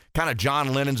and kind of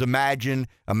John Lennon's Imagine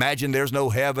there's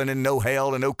no heaven and no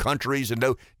hell and no countries and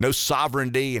no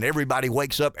sovereignty, and everybody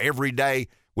wakes up every day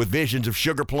with visions of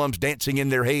sugar plums dancing in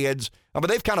their heads. But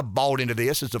they've kind of bought into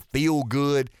this. It's a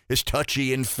feel-good, it's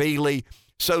touchy and feely.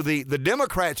 So the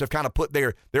Democrats have kind of put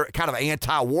their kind of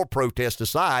anti-war protest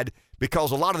aside,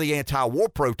 because a lot of the anti-war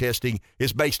protesting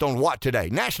is based on what today?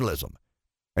 Nationalism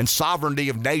and sovereignty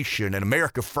of nation and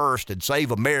America first and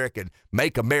save America and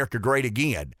make America great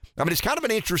again. I mean, it's kind of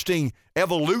an interesting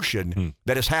evolution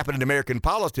that has happened in American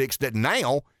politics, that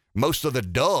now most of the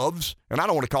doves, and I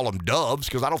don't want to call them doves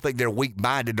because I don't think they're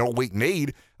weak-minded or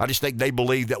weak-kneed. I just think they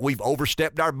believe that we've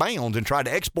overstepped our bounds and tried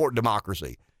to export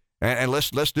democracy. And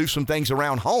let's do some things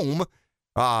around home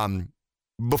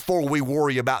before we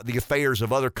worry about the affairs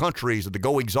of other countries and the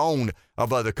goings-on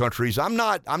of other countries. I'm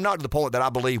not to the point that I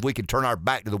believe we can turn our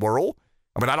back to the world.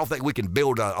 I mean, I don't think we can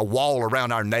build a wall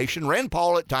around our nation. Rand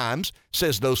Paul at times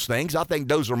says those things. I think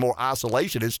those are more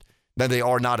isolationist than they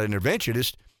are not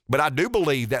interventionist. But I do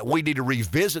believe that we need to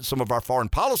revisit some of our foreign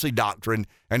policy doctrine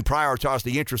and prioritize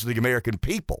the interests of the American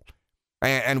people.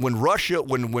 And when Russia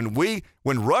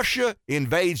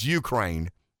invades Ukraine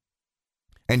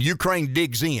and Ukraine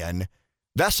digs in,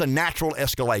 that's a natural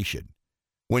escalation.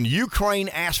 When Ukraine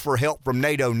asks for help from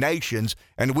NATO nations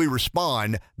and we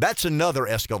respond, that's another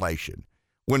escalation.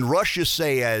 When Russia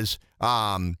says,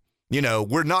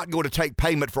 we're not going to take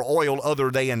payment for oil other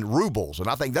than rubles, and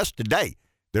I think that's today.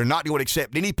 They're not going to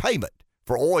accept any payment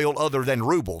for oil other than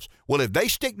rubles. Well, if they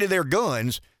stick to their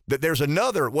guns, that there's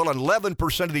another,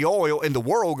 11% of the oil in the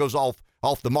world goes off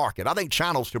the market. I think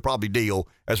China will still probably deal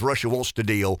as Russia wants to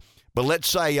deal. But let's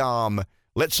say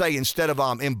instead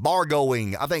of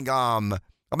embargoing,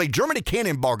 Germany can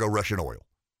embargo Russian oil.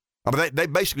 They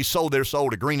basically sold their soul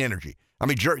to green energy.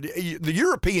 The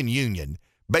European Union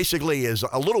basically is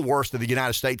a little worse than the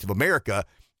United States of America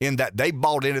in that they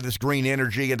bought into this green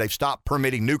energy and they've stopped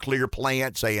permitting nuclear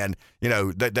plants, and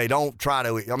they don't try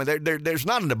to. There's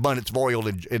not an abundance of oil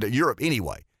in Europe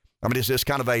anyway. It's just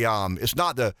kind of a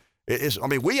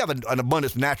we have an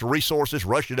abundance of natural resources.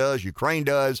 Russia does, Ukraine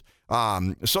does.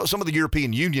 So some of the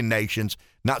European Union nations,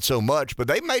 not so much, but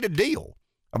they made a deal.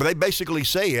 They basically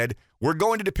said, we're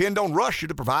going to depend on Russia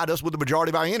to provide us with the majority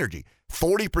of our energy.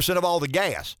 40% of all the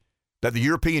gas that the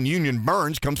European Union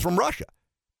burns comes from Russia.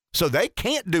 So they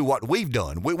can't do what we've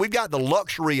done. We've got the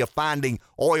luxury of finding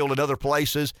oil in other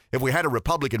places. If we had a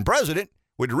Republican president,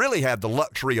 we'd really have the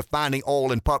luxury of finding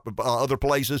oil in other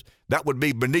places. That would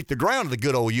be beneath the ground of the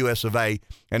good old U.S. of A.,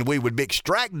 and we would be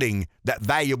extracting that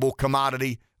valuable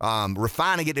commodity,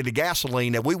 refining it into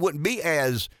gasoline, and we wouldn't be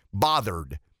as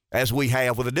bothered as we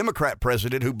have with a Democrat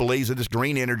president who believes in this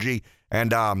green energy,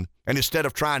 and instead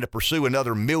of trying to pursue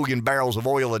another 1 million barrels of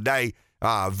oil a day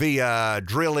via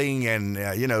drilling and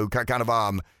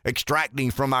extracting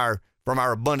from our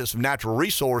abundance of natural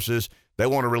resources, they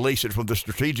want to release it from the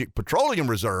Strategic Petroleum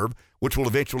Reserve, which will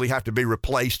eventually have to be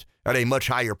replaced at a much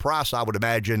higher price, I would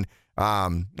imagine.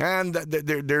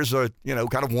 There's a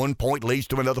kind of one point leads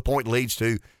to another point leads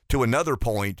to another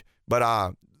point.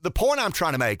 But the point I'm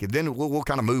trying to make, and then we'll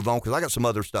kind of move on because I got some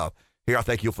other stuff here I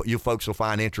think you folks will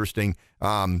find interesting.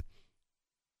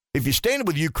 If you're standing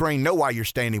with Ukraine, know why you're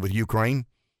standing with Ukraine.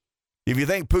 If you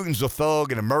think Putin's a thug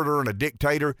and a murderer and a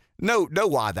dictator, know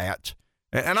why that.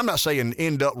 And I'm not saying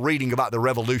end up reading about the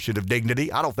revolution of dignity.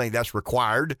 I don't think that's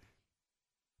required.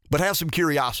 But have some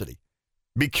curiosity.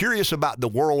 Be curious about the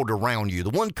world around you.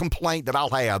 The one complaint that I'll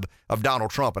have of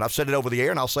Donald Trump, and I've said it over the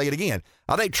air and I'll say it again,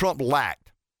 I think Trump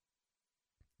lacked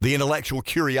the intellectual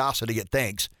curiosity it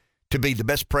takes to be the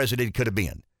best president he could have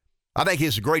been. I think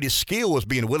his greatest skill was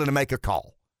being willing to make a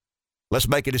call. Let's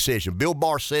make a decision. Bill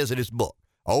Barr says in his book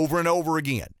over and over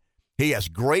again, he has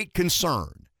great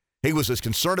concern. He was as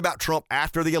concerned about Trump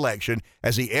after the election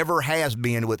as he ever has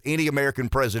been with any American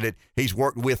president he's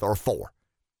worked with or for.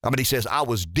 He says, I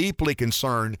was deeply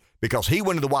concerned because he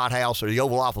went to the White House or the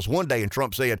Oval Office one day and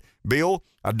Trump said, Bill,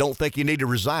 I don't think you need to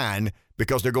resign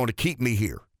because they're going to keep me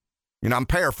here. I'm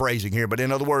paraphrasing here, but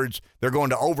in other words, they're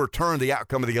going to overturn the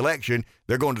outcome of the election.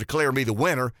 They're going to declare me the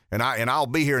winner, and I'll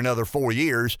be here another 4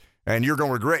 years, and you're going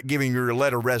to regret giving your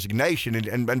letter of resignation.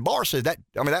 And Barr said that,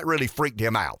 that really freaked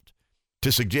him out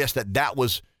to suggest that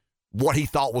was what he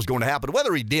thought was going to happen.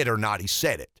 Whether he did or not, he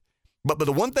said it. But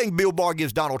the one thing Bill Barr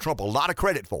gives Donald Trump a lot of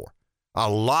credit for,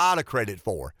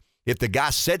 if the guy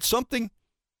said something,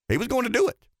 he was going to do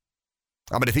it.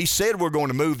 I mean, if he said we're going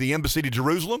to move the embassy to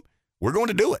Jerusalem, we're going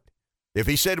to do it. If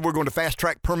he said we're going to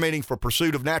fast-track permitting for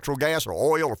pursuit of natural gas or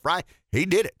oil or frack, he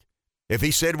did it. If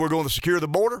he said we're going to secure the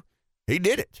border, he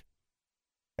did it.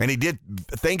 And he did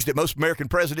things that most American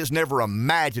presidents never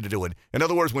imagined doing. In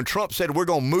other words, when Trump said we're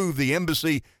going to move the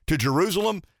embassy to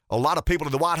Jerusalem, a lot of people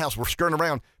in the White House were skirting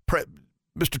around,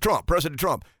 Mr. Trump, President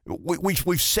Trump.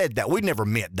 We've said that. We never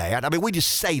meant that. I mean, we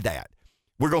just say that.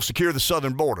 We're going to secure the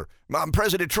southern border.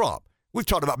 President Trump, we've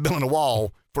talked about building a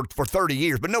wall for 30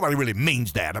 years, but nobody really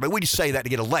means that. I mean, we just say that to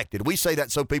get elected. We say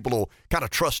that so people will kind of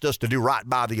trust us to do right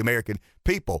by the American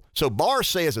people. So Barr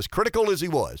says, as critical as he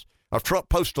was of Trump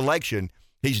post-election,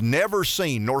 he's never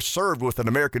seen nor served with an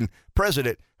American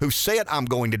president who said, I'm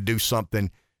going to do something,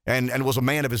 and was a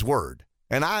man of his word.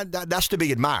 And that's to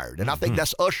be admired. And I think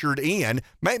that's ushered in.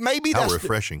 Maybe that's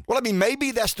refreshing.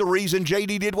 Maybe that's the reason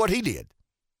J.D. did what he did.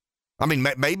 I mean,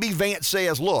 maybe Vance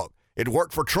says, look, it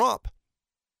worked for Trump.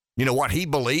 You know, what he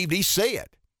believed, he said.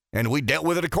 And we dealt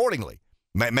with it accordingly.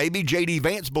 Maybe J.D.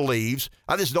 Vance believes,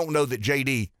 I just don't know that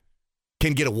J.D.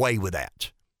 can get away with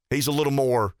that. He's a little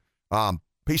more,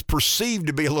 he's perceived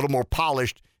to be a little more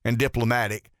polished and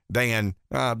diplomatic than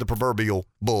the proverbial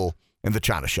bull in the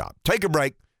china shop. Take a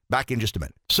break. Back in just a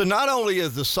minute. So not only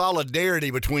is the solidarity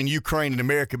between Ukraine and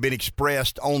America being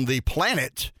expressed on the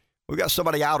planet, we got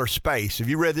somebody outer space. Have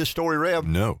you read this story, Rev?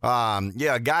 No.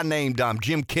 A guy named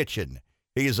Jim Kitchen.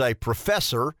 He is a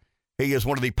professor. He is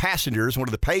one of the passengers, one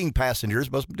of the paying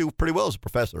passengers. Must do pretty well as a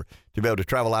professor to be able to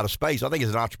travel out of space. I think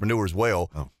he's an entrepreneur as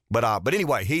well. Oh. But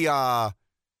anyway, he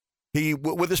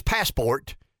with his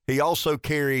passport, he also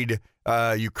carried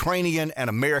Ukrainian and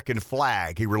American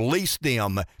flag. He released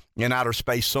them in outer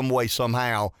space some way,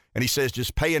 somehow. And he says,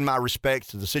 just paying my respects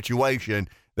to the situation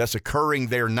that's occurring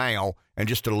there now, and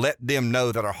just to let them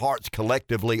know that our hearts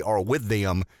collectively are with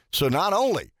them. So not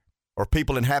only are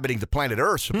people inhabiting the planet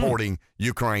Earth supporting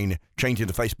Ukraine, changing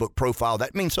the Facebook profile,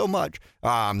 that means so much.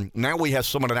 Now we have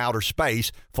someone in outer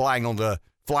space flying on the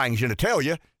flying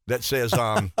genitalia that says,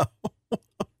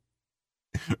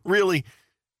 really?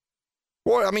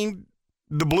 Well, I mean,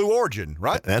 the Blue Origin,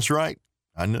 right? That's right.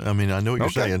 I know what you're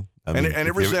saying. I mean, and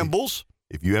it resembles.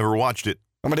 If you ever watched it.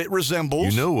 I mean, it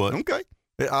resembles. You know what? Okay.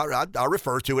 I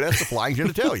refer to it as the flying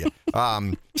genitalia.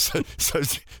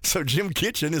 So Jim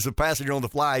Kitchen is a passenger on the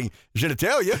flying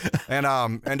genitalia,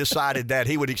 and decided that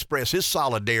he would express his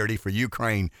solidarity for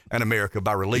Ukraine and America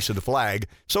by releasing the flag.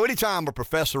 So anytime a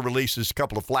professor releases a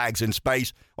couple of flags in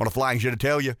space on a flying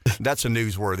genitalia, that's a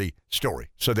newsworthy story.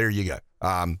 So there you go.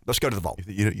 Let's go to the vault.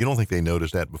 You don't think they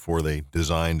noticed that before they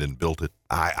designed and built it?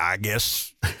 I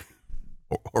guess.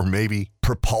 or maybe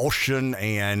propulsion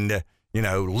and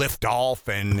lift off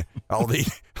and all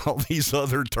these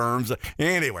other terms.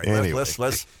 Anyway. let's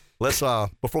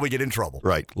before we get in trouble.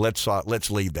 Right.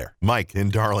 Let's leave there. Mike in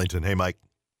Darlington. Hey, Mike.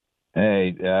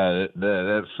 Hey,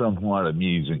 that's somewhat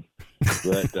amusing,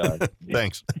 but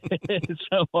thanks.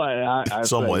 Somewhat. I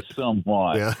somewhat. Say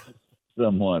somewhat. Yeah.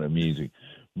 Somewhat amusing,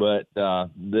 but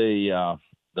the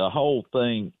whole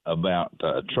thing about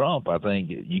Trump, I think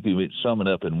you could sum it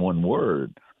up in one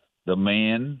word: the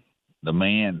man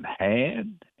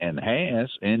had and has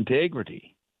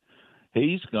integrity.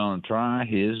 He's going to try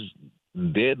his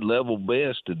dead level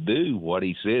best to do what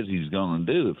he says he's going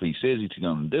to do if he says he's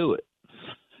going to do it.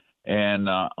 And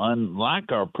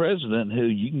unlike our president, who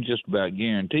you can just about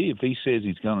guarantee if he says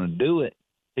he's going to do it,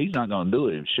 he's not going to do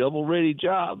it. Shovel-ready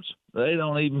jobs, they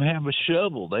don't even have a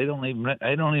shovel. They don't even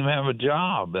have a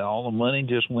job. All the money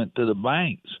just went to the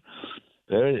banks.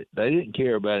 They didn't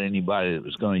care about anybody that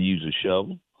was going to use a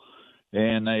shovel.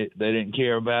 And they didn't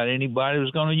care about anybody who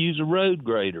was going to use a road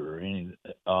grader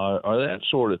or that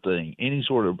sort of thing, any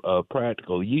sort of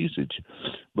practical usage.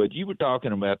 But you were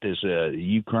talking about this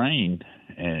Ukraine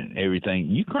and everything.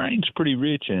 Ukraine's pretty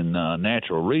rich in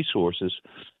natural resources,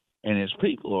 and its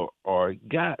people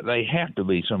they have to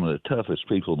be some of the toughest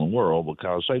people in the world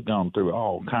because they've gone through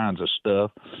all kinds of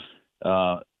stuff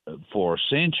for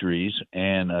centuries,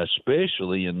 and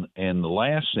especially in the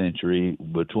last century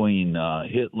between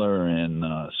Hitler and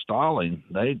Stalin,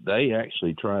 they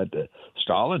actually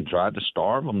Stalin tried to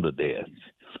starve them to death.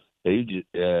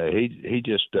 He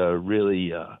just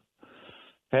really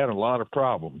had a lot of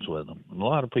problems with them. A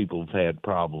lot of people have had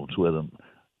problems with them.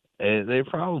 They're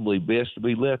probably best to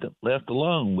be left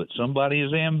alone. But somebody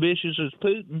as ambitious as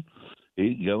Putin,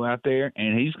 he can go out there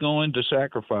and he's going to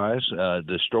sacrifice,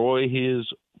 destroy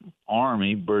his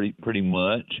army pretty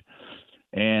much,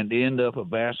 and end up a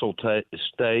vassal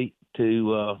state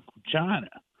to China.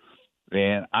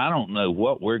 And I don't know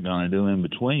what we're going to do in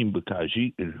between because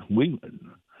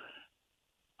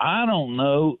I don't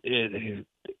know.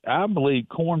 I believe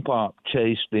Corn Pop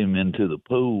chased him into the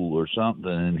pool or something,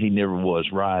 and he never was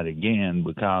right again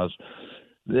because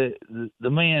the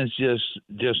man's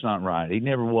just not right. He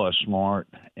never was smart,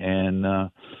 and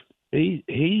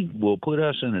he will put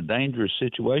us in a dangerous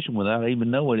situation without even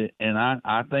knowing it. And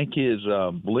I think his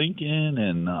Blinken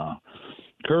and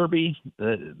Kirby,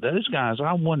 those guys,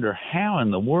 I wonder how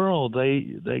in the world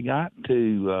they got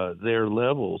to their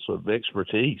levels of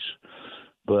expertise.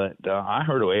 But I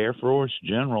heard an Air Force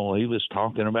general, he was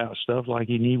talking about stuff like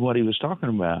he knew what he was talking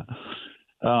about.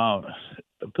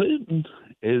 Putin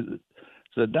is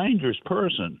a dangerous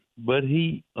person, but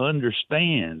he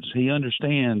understands. He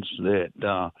understands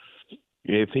that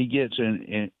if he gets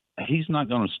in, he's not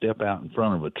going to step out in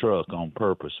front of a truck on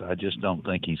purpose. I just don't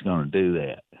think he's going to do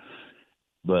that.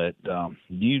 But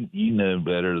you know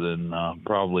better than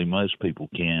probably most people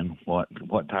can what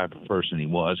type of person he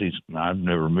was. I've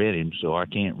never met him, so I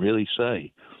can't really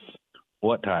say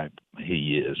what type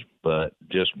he is, but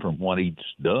just from what he's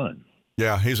done.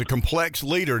 Yeah, he's a complex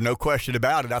leader, no question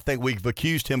about it. I think we've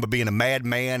accused him of being a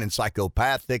madman and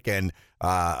psychopathic and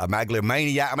a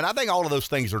megalomaniac. I mean, I think all of those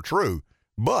things are true,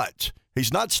 but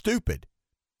he's not stupid.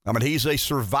 I mean, he's a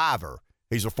survivor.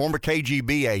 He's a former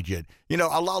KGB agent. You know,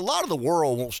 a lot of the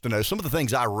world wants to know some of the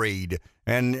things I read,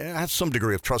 and it has some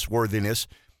degree of trustworthiness,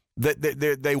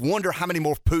 that they wonder how many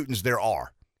more Putins there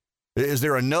are. Is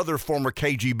there another former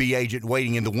KGB agent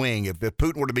waiting in the wing if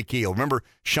Putin were to be killed? Remember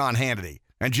Sean Hannity?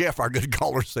 And Jeff, our good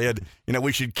caller, said, you know,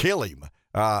 we should kill him,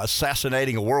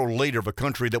 assassinating a world leader of a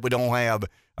country that we don't have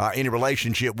any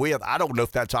relationship with. I don't know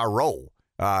if that's our role,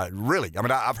 really. I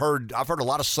mean, I've heard a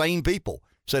lot of sane people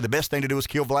say the best thing to do is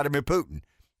kill Vladimir Putin.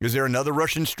 Is there another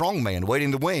Russian strongman waiting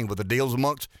in the wing with the deals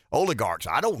amongst oligarchs?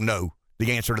 I don't know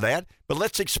the answer to that, but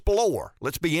let's explore.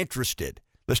 Let's be interested.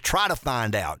 Let's try to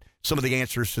find out some of the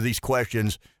answers to these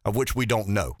questions of which we don't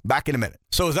know. Back in a minute.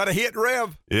 So is that a hit,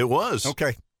 Rev? It was.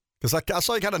 Okay. Because I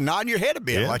saw you kind of nodding your head a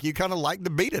bit, like you kind of like the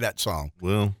beat of that song.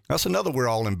 Well, that's another we're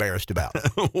all embarrassed about.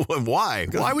 Why?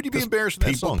 Why would you be embarrassed of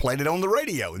that song? People played it on the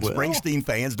radio, and Springsteen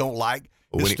fans don't like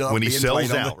his stuff when he being sells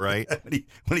played out, right?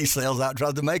 when he sells out,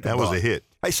 tries to make a buck. That was a hit.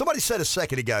 Hey, somebody said a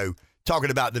second ago, talking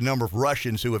about the number of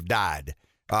Russians who have died.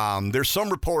 There's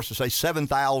some reports that say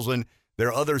 7,000. There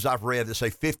are others I've read that say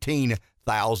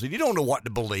 15,000. You don't know what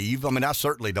to believe. I mean, I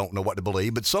certainly don't know what to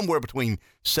believe, but somewhere between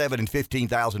 7,000 and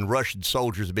 15,000 Russian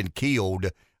soldiers have been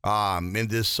killed in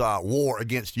this war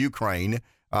against Ukraine.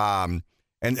 And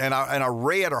I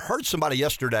read or heard somebody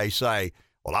yesterday say,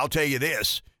 well, I'll tell you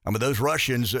this. I mean, those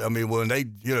Russians, I mean, when they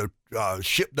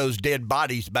ship those dead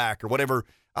bodies back or whatever,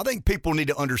 I think people need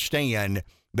to understand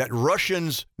that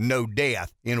Russians know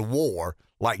death in war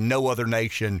like no other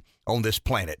nation on this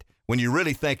planet. When you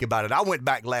really think about it, I went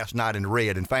back last night and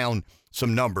read and found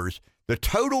some numbers. The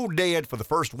total dead for the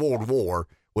First World War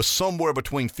was somewhere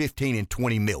between 15 and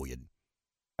 20 million.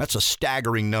 That's a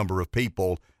staggering number of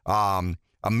people.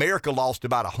 America lost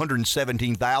about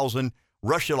 117,000.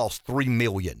 Russia lost 3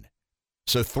 million.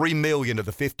 So 3 million of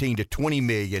the 15 to 20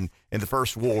 million in the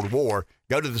First World War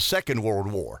go to the Second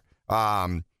World War.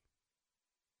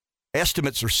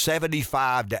 Estimates are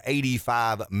 75 to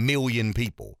 85 million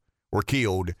people were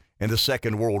killed in the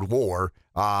Second World War.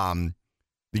 The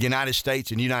United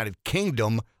States and United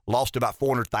Kingdom lost about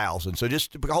 400,000. So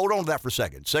just hold on to that for a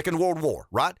second. Second World War,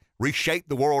 right? Reshaped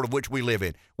the world of which we live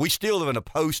in. We still live in a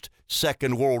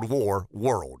post-Second World War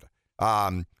world.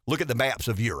 Look at the maps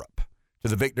of Europe. To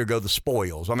the victor go the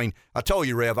spoils. I mean, I told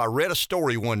you, Rev, I read a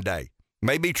story one day.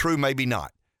 May be true, maybe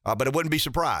not, but I wouldn't be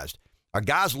surprised. A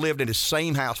guy's lived in his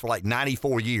same house for like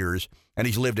 94 years, and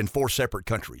he's lived in 4 separate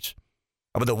countries.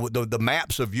 I mean, the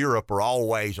maps of Europe are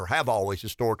always, or have always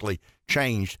historically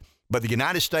changed, but the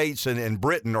United States and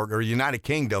Britain or United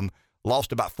Kingdom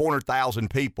lost about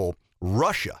 400,000 people.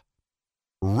 Russia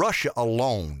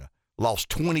alone lost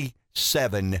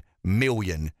 27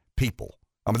 million people.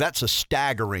 I mean, that's a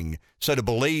staggering. So to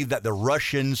believe that the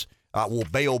Russians will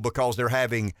bail because they're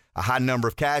having a high number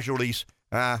of casualties,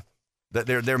 that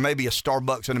there may be a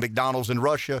Starbucks and a McDonald's in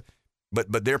Russia,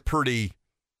 but they're pretty.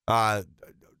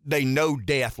 They know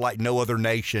death like no other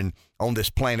nation on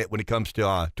this planet when it comes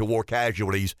to war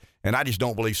casualties, and I just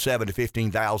don't believe 7,000 to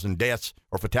 15,000 deaths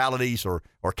or fatalities or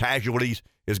casualties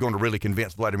is going to really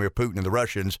convince Vladimir Putin and the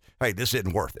Russians, hey, this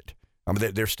isn't worth it. I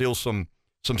mean, there's still some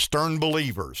stern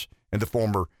believers in the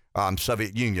former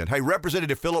Soviet Union. Hey,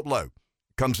 Representative Phillip Lowe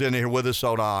comes in here with us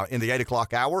on in the 8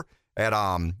 o'clock hour. And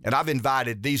I've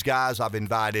invited these guys. I've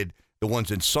invited the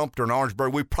ones in Sumter and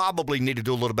Orangeburg. We probably need to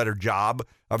do a little better job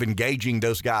of engaging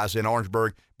those guys in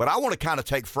Orangeburg. But I want to kind of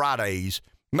take Fridays,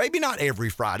 maybe not every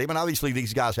Friday. I mean, obviously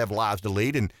these guys have lives to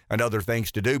lead and other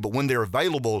things to do. But when they're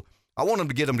available I want them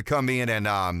to get them to come in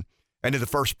and in the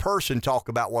first person talk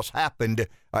about what's happened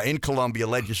in Columbia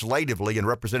legislatively. And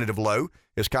Representative Lowe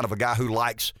is kind of a guy who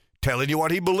likes telling you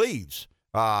what he believes.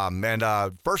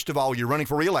 First of all, you're running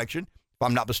for re-election, if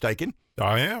I'm not mistaken.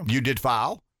 I am. You did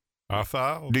file. I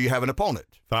filed. Do you have an opponent?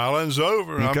 Filing's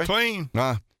over. Okay. I'm clean.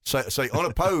 So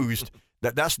unopposed.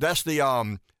 That's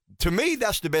the to me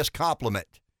that's the best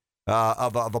compliment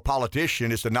of a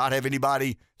politician is to not have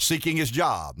anybody seeking his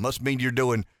job. Must mean you're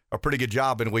doing a pretty good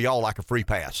job, and we all like a free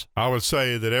pass. I would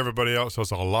say that everybody else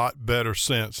has a lot better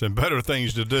sense and better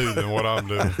things to do than what I'm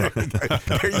doing.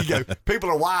 There you go. People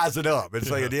are wising up and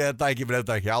saying, yeah, thank you, but no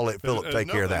thank you. I'll let Phillip take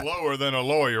care of that. Lower than a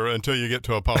lawyer until you get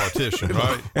to a politician,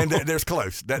 right? And there's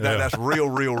close. That's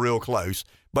real close.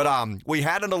 But we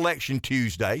had an election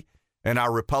Tuesday, and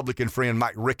our Republican friend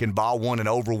Mike Rickenbaugh won in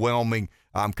overwhelming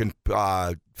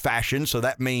fashion. So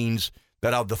that means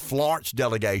that of the Florence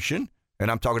delegation, and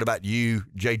I'm talking about you,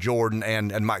 Jay Jordan,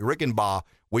 and Mike Rickenbaugh,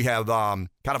 we have kind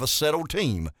of a settled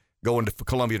team going to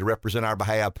Columbia to represent our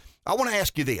behalf. I want to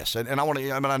ask you this, and I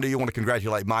know you want to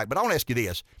congratulate Mike, but I want to ask you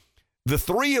this. The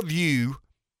three of you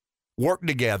work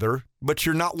together, but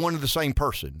you're not one and the same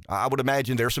person. I would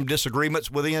imagine there's some disagreements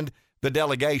within the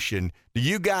delegation. Do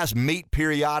you guys meet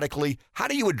periodically? How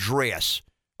do you address,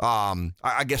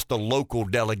 I guess, the local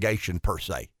delegation per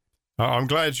se? I'm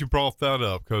glad you brought that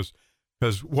up because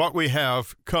what we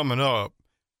have coming up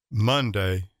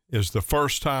Monday is the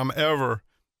first time ever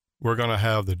we're going to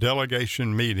have the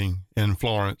delegation meeting in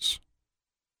Florence.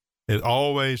 It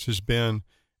always has been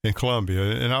in Columbia,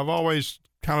 and I've always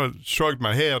kind of shrugged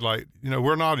my head like,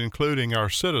 we're not including our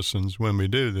citizens when we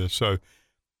do this. So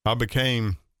I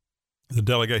became the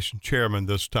delegation chairman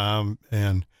this time,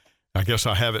 and I guess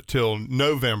I have it till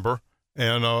November.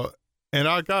 And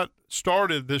I got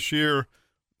started this year.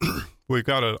 We've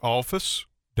got an office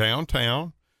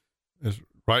downtown. It's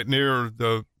right near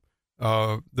the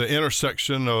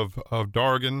intersection of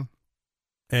Dargan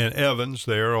and Evans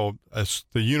there. It's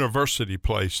the university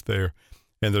place there.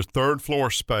 And there's third floor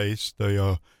space.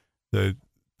 The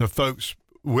folks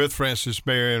with Francis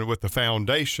Marion with the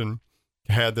foundation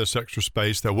had this extra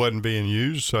space that wasn't being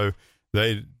used, so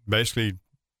they basically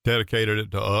dedicated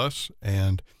it to us,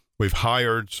 and we've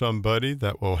hired somebody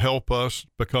that will help us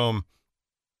become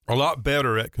a lot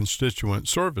better at constituent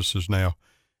services now.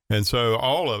 And so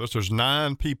all of us, there's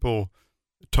 9 people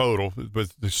total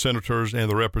with the senators and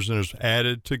the representatives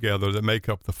added together that make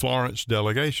up the Florence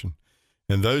delegation.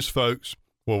 And those folks,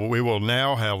 we will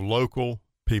now have local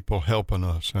people helping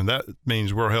us, and that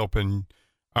means we're helping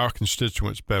our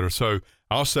constituents better. So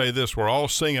I'll say this, we're all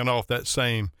singing off that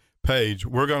same page.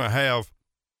 We're going to have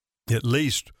at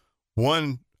least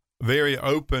one very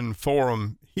open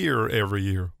forum here every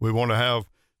year. We want to have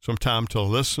some time to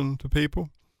listen to people,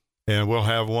 and we'll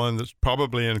have one that's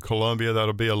probably in Columbia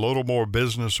that'll be a little more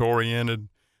business oriented,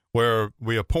 where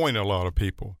we appoint a lot of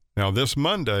people. Now this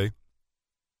Monday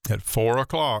at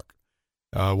 4:00,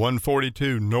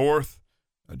 142 North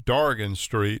Dargan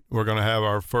Street, we're going to have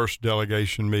our first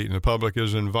delegation meeting. The public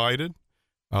is invited,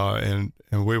 and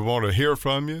we want to hear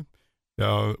from you.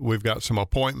 We've got some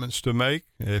appointments to make.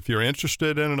 If you're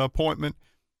interested in an appointment,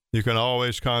 you can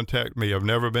always contact me. I've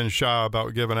never been shy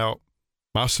about giving out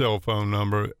my cell phone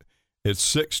number. It's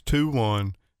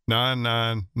 621-9999.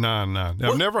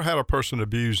 I've never had a person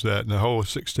abuse that in the whole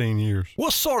 16 years.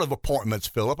 What sort of appointments,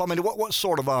 Phillip? I mean, what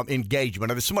sort of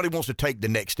engagement? If somebody wants to take the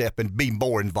next step and be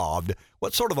more involved,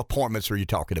 what sort of appointments are you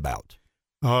talking about?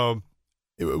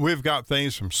 We've got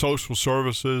things from social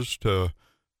services to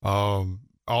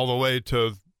all the way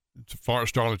to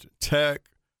Florence Darlington Tech,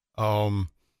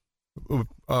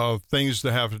 things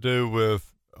that have to do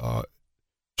with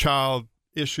child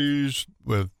issues,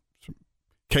 with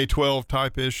K-12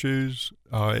 type issues.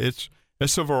 It's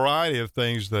a variety of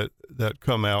things that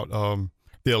come out.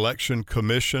 The election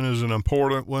commission is an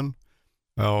important one.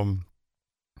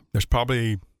 There's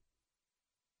probably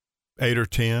 8 or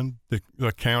 10. The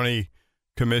county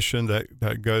commission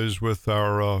that goes with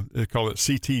our they call it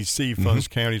CTC funds,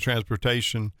 county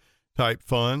transportation type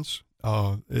funds.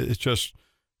 It's just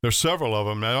there's several of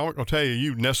them. Now, I'll tell you,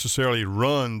 you necessarily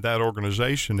run that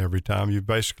organization every time. You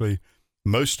basically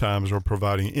most times are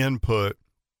providing input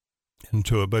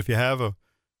into it. But if you have a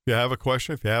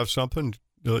question, if you have something,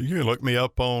 you can look me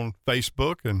up on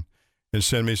Facebook and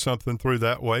send me something through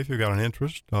that way if you've got an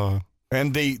interest.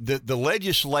 And the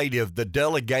legislative, the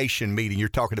delegation meeting you're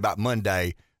talking about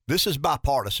Monday, this is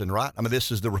bipartisan, right? I mean,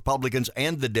 this is the Republicans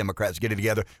and the Democrats getting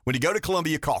together. When you go to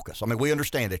Columbia caucus, I mean, we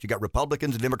understand that. You got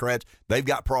Republicans and Democrats. They've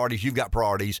got priorities. You've got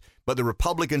priorities. But the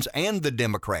Republicans and the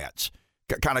Democrats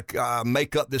kind of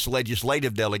make up this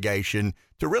legislative delegation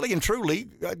to really and truly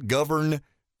govern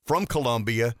from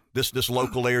Columbia, this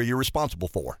local area you're responsible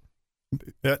for.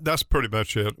 That's pretty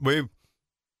much it.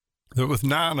 With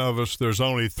 9 of us, there's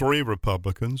only 3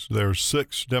 Republicans. There's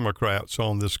 6 Democrats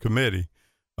on this committee.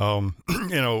 In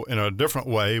a different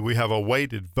way, we have a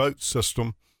weighted vote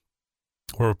system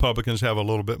where Republicans have a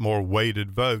little bit more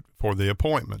weighted vote for the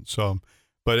appointments.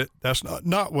 But that's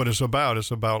not what it's about.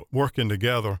 It's about working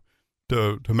together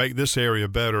to make this area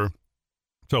better.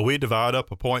 So we divide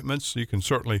up appointments. You can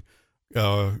certainly,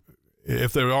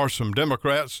 if there are some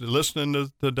Democrats listening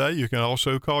to today, you can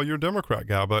also call your Democrat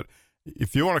guy. But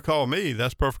if you want to call me,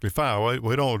 that's perfectly fine.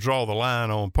 We don't draw the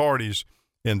line on parties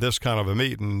in this kind of a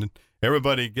meeting.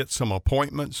 Everybody gets some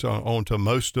appointments onto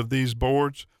most of these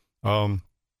boards. And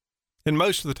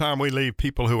most of the time we leave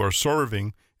people who are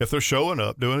serving, if they're showing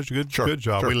up, doing a good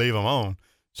job, we leave them on.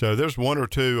 So there's 1 or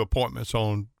 2 appointments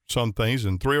on some things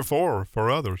and 3 or 4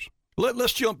 for others.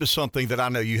 Let's jump to something that I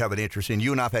know you have an interest in.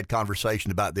 You and I have had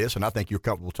conversation about this, and I think you're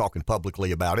comfortable talking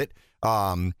publicly about it.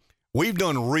 We've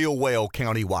done real well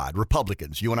countywide.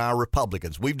 Republicans, you and I are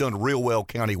Republicans. We've done real well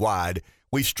countywide.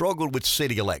 We've struggled with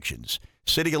city elections.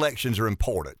 City elections are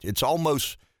important. It's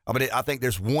almost, I think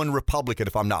there's 1 Republican,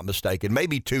 if I'm not mistaken,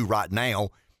 maybe 2 right now,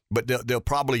 but there'll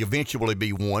probably eventually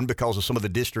be 1 because of some of the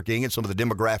districting and some of the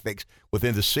demographics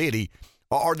within the city.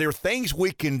 Are there things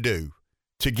we can do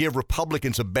to give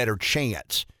Republicans a better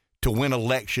chance to win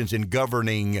elections in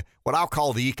governing what I'll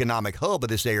call the economic hub of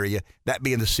this area, that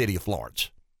being the city of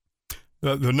Florence?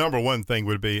 The number one thing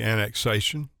would be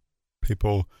annexation.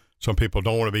 Some people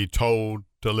don't want to be told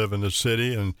to live in the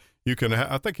city, and you can.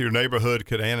 I think your neighborhood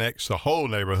could annex the whole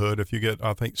neighborhood if you get,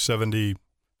 I think, 75%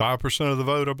 of the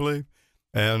vote, I believe,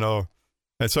 and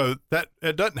so that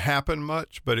it doesn't happen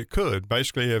much, but it could.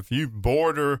 Basically, if you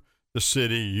border the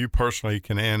city, you personally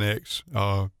can annex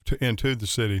into the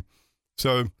city.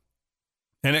 So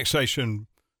annexation,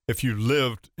 if you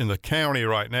lived in the county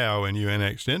right now and you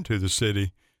annexed into the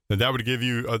city, then that would give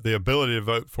you the ability to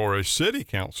vote for a city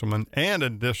councilman and,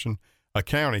 in addition, a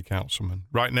county councilman.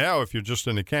 Right now, if you're just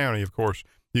in the county, of course,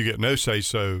 you get no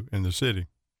say-so in the city.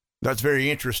 That's very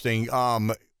interesting.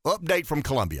 Update from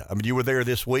Columbia. You were there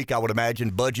this week, I would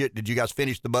imagine. Budget, did you guys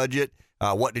finish the budget?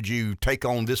 What did you take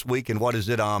on this week, and what is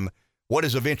it? What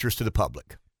is of interest to the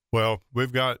public? Well,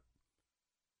 we've got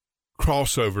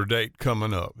crossover date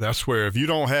coming up. That's where if you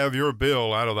don't have your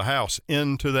bill out of the House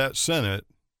into that Senate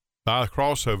by a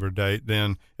crossover date,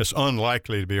 then it's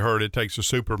unlikely to be heard. It takes a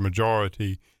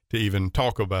supermajority to even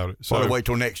talk about it. So wait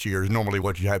till next year is normally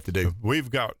what you have to do. We've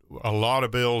got a lot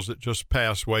of bills that just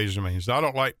passed Ways and Means. I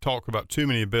don't like to talk about too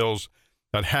many bills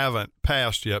that haven't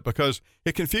passed yet because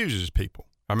it confuses people.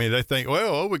 They think,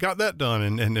 well, we got that done,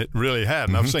 and it really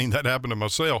hadn't. I've seen that happen to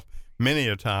myself many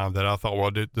a time that I thought, well,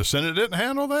 the Senate didn't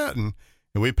handle that, and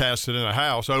we passed it in the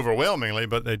House overwhelmingly,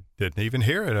 but they didn't even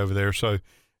hear it over there. So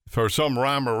for some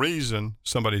rhyme or reason,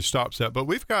 somebody stops that. But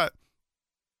we've got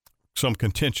some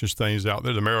contentious things out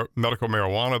there. The medical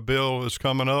marijuana bill is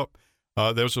coming up.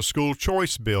 There's a school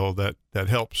choice bill that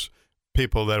helps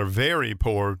people that are very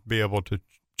poor be able to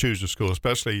choose a school,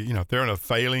 especially, if they're in a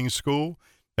failing school.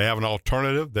 They have an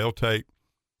alternative. They'll take,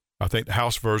 I think the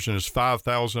House version is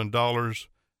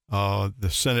 $5,000. The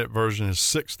Senate version is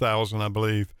 $6,000, I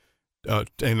believe.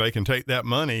 And they can take that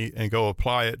money and go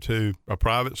apply it to a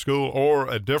private school or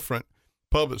a different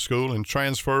public school and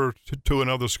transfer to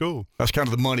another school. That's kind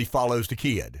of the money follows the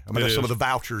kid. That's some of the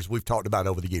vouchers we've talked about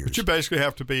over the years. But you basically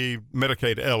have to be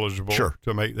Medicaid eligible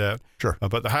to make that. Sure.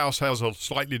 But the House has a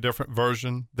slightly different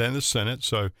version than the Senate.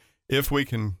 So if we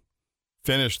can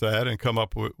finish that and come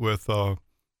up with a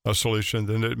solution,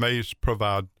 then it may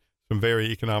provide some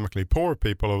very economically poor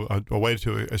people a way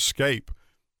to escape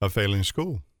a failing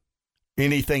school.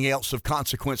 Anything else of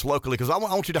consequence locally? Because I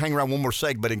want you to hang around one more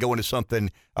segment and go into something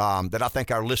that I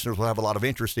think our listeners will have a lot of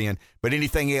interest in. But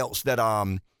anything else here's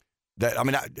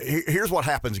what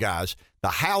happens, guys. The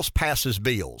House passes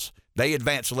bills. They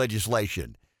advance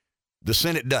legislation. The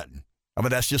Senate doesn't.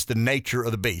 That's just the nature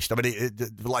of the beast.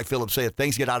 Like Phillip said,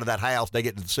 things get out of that House, they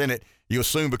get to the Senate. You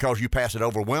assume because you pass it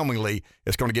overwhelmingly,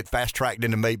 it's going to get fast-tracked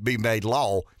into be made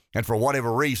law. And for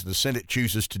whatever reason, the Senate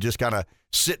chooses to just kind of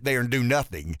sit there and do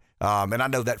nothing. And I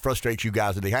know that frustrates you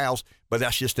guys in the House, but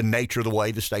that's just the nature of the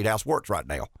way the State House works right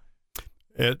now.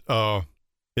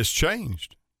 It's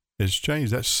changed. It's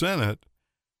changed. That Senate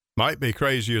might be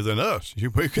crazier than us.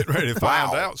 We get ready to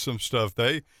find out some stuff.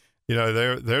 They're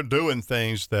doing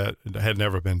things that had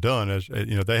never been done.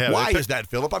 Why is that,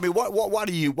 Phillip? Why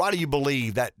do you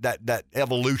believe that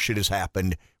evolution has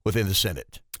happened within the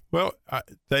Senate? Well,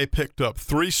 they picked up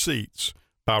 3 seats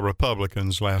by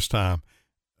Republicans last time.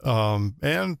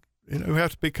 And we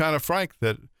have to be kind of frank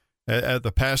that at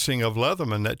the passing of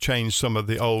Leatherman, that changed some of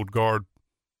the old guard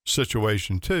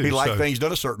situation too. He liked things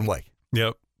done a certain way.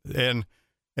 Yep, and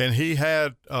he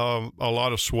had a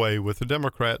lot of sway with the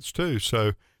Democrats too.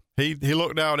 So he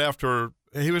looked out after.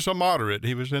 He was a moderate.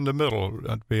 He was in the middle.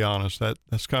 To be honest,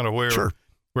 that's kind of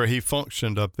where he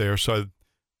functioned up there. So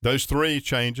those three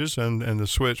changes and the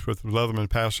switch with Leatherman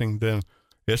passing, then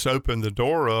it's opened the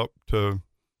door up to.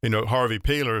 Harvey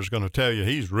Peeler is going to tell you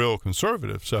he's real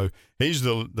conservative. So he's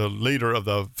the leader of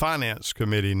the finance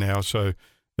committee now. So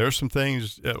there's some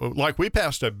things like we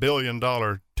passed $1 billion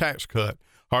tax cut.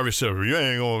 Harvey said, well, you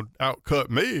ain't going to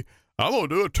outcut me. I'm going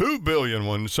to do a $2 billion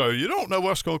one. So you don't know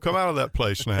what's going to come out of that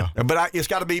place now. But it's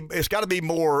got to be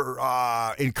more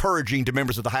encouraging to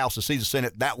members of the House to see the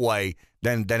Senate that way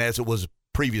than as it was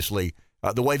previously,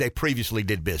 the way they previously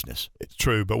did business. It's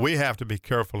true, but we have to be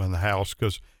careful in the House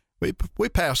because we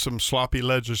passed some sloppy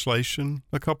legislation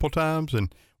a couple times,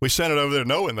 and we sent it over there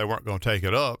knowing they weren't going to take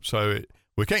it up. So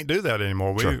we can't do that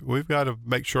anymore. We've got to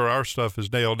make sure our stuff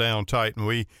is nailed down tight, and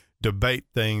we debate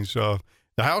things. The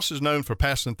House is known for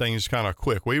passing things kind of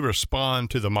quick. We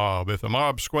respond to the mob. If the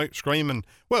mob's screaming,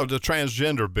 well, the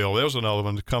transgender bill, there's another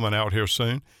one coming out here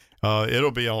soon.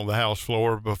 It'll be on the House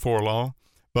floor before long.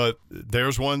 But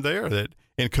there's one there that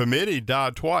in committee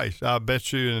died twice. I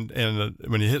bet you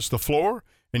when it hits the floor,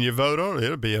 and you vote on it,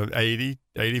 it'll be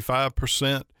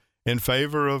 85% in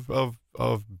favor of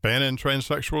banning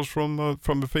transsexuals from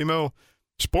the female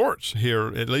sports here,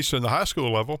 at least in the high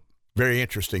school level. Very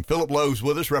interesting. Phillip Lowe's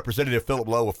with us, Representative Phillip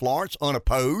Lowe of Florence,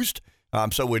 unopposed.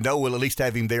 So we know we'll at least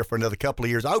have him there for another couple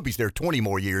of years. I hope he's there 20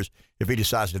 more years if he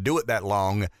decides to do it that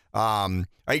long.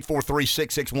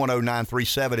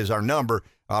 843-661-0937 is our number.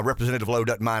 Representative Lowe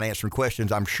doesn't mind answering questions.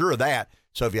 I'm sure of that.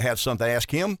 So if you have something to ask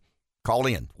him, call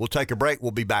in. We'll take a break.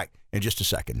 We'll be back in just a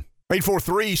second.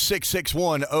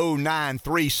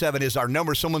 843-661-0937 is our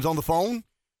number. Someone's on the phone?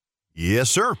 Yes,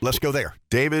 sir. Let's go there.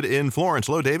 David in Florence.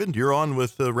 Hello, David. You're on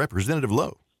with Representative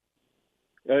Lowe.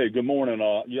 Hey, good morning.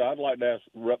 I'd like to ask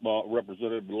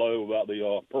Representative Lowe about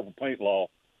the purple paint law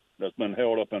that's been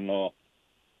held up in the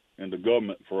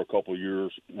government for a couple of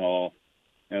years,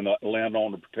 and the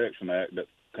Landowner Protection Act that's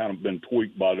kind of been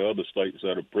tweaked by the other states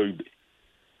that approved it.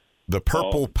 The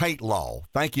purple paint law.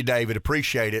 Thank you, David.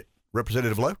 Appreciate it.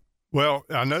 Representative Lowe? Well,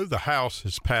 I know the House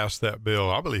has passed that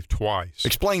bill, I believe, twice.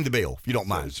 Explain the bill, if you don't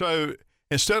mind. So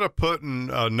instead of putting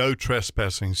a no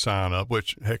trespassing sign up,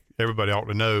 which, heck, everybody ought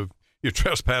to know if you're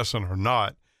trespassing or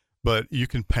not, but you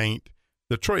can paint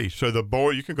the tree. So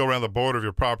you can go around the border of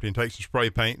your property and take some spray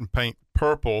paint and paint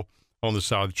purple on the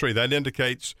side of the tree. That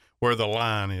indicates where the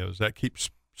line is. That keeps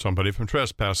somebody from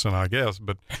trespassing, I guess.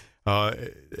 But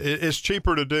it's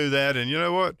cheaper to do that. And you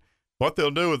know what? What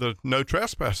they'll do with a no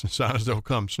trespassing sign is they'll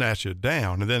come snatch it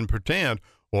down and then pretend,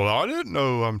 well, I didn't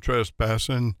know I'm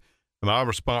trespassing. My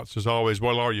response is always,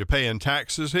 well, are you paying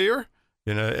taxes here?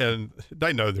 And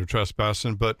they know they're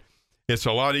trespassing, but it's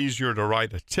a lot easier to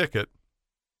write a ticket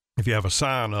if you have a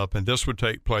sign up, and this would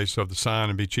take place of the sign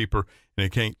and be cheaper,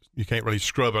 and you can't really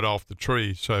scrub it off the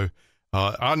tree. So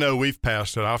I know we've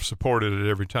passed it. I've supported it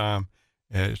every time,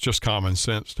 and it's just common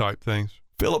sense type things.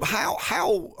 Phillip,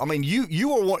 how? I mean, you're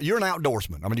an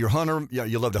outdoorsman. I mean, you're a hunter.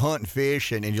 You love to hunt and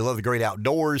fish, and you love the great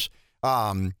outdoors.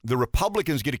 The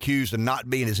Republicans get accused of not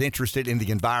being as interested in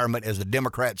the environment as the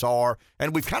Democrats are,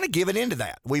 and we've kind of given into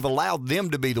that. We've allowed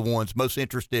them to be the ones most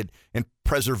interested in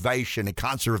preservation and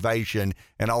conservation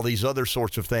and all these other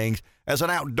sorts of things. As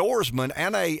an outdoorsman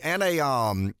and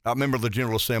a member of the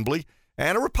General Assembly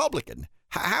and a Republican,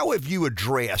 how have you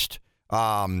addressed?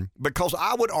 Because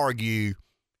I would argue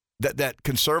that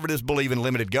conservatives believe in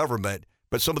limited government,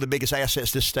 but some of the biggest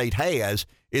assets this state has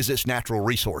is its natural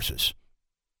resources.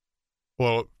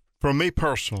 Well, for me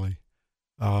personally,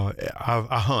 I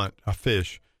hunt, I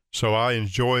fish, so I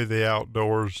enjoy the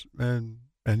outdoors, and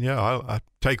yeah, I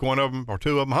take one of them or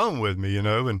two of them home with me,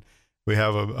 and we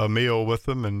have a meal with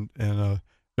them, and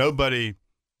nobody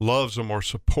loves them or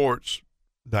supports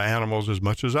the animals as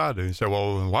much as I do. You say,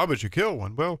 well, then why would you kill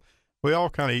one? Well, we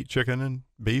all kind of eat chicken and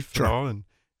beef, sure.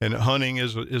 And hunting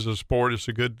is a sport. It's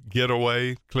a good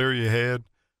getaway, clear your head.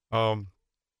 So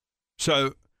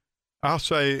I'll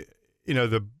say,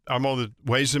 I'm on the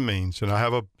Ways and Means, and I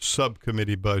have a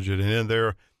subcommittee budget, and in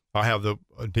there I have the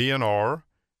DNR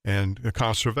and a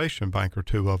conservation bank or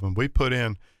two of them. We put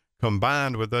in,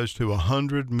 combined with those two,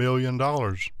 $100 million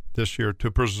this year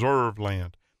to preserve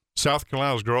land. South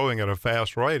Carolina's growing at a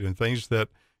fast rate, and things that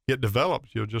get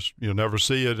developed, you'll never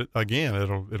see it again.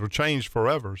 It'll change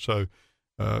forever. So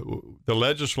the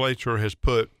legislature has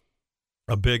put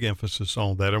a big emphasis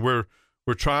on that, and we're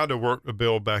trying to work a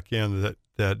bill back in that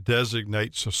that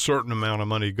designates a certain amount of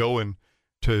money going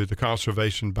to the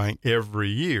conservation bank every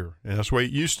year. And that's the way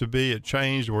it used to be. It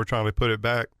changed, and we're trying to put it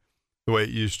back the way it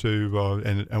used to.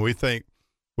 And we think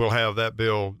we'll have that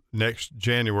bill next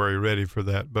January ready for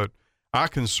that. But I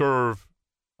can serve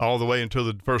all the way until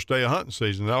the first day of hunting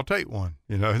season. I'll take one.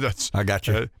 I got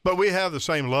you. But we have the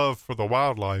same love for the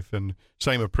wildlife and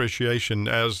same appreciation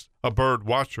as a bird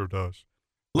watcher does.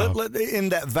 In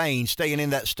that vein, staying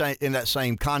in that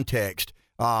same context,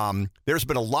 there's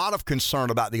been a lot of concern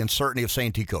about the uncertainty of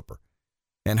Santee Cooper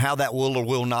and how that will or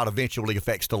will not eventually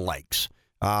affect the lakes.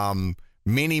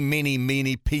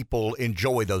 Many people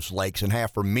enjoy those lakes and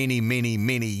have for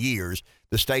many years.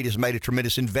 The state has made a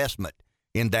tremendous investment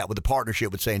in that with the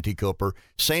partnership with Santee Cooper.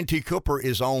 Santee Cooper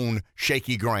is on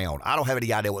shaky ground. I don't have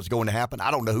any idea what's going to happen.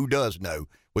 I don't know who does know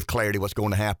with clarity what's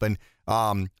going to happen.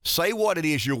 Say what it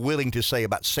is you're willing to say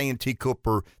about Santee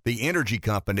Cooper, the energy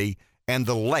company, and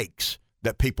the lakes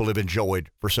that people have enjoyed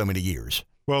for so many years.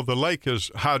 Well, the lake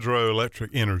is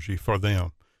hydroelectric energy for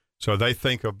them. So they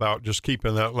think about just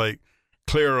keeping that lake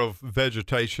clear of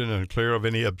vegetation and clear of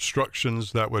any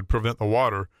obstructions that would prevent the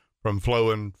water from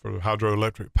flowing for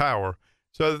hydroelectric power.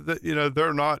 So that,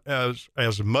 they're not as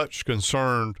much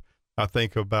concerned, I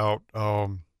think, about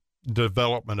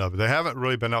development of it. They haven't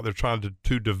really been out there trying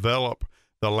to develop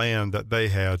the land that they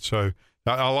had. So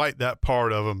I like that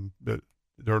part of them, that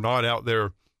they're not out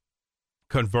there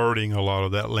converting a lot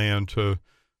of that land to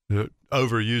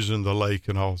overusing the lake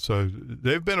and all. So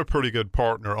they've been a pretty good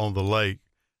partner on the lake,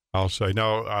 I'll say.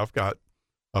 Now, I've got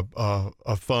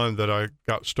a fund that I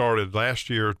got started last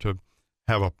year to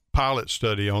have a pilot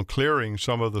study on clearing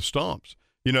some of the stumps.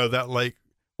 That lake,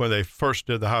 when they first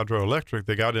did the hydroelectric,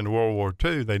 they got into World War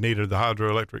II, they needed the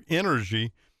hydroelectric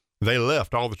energy. They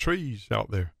left all the trees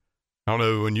out there. I don't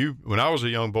know, when I was a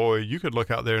young boy, you could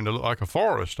look out there and it looked like a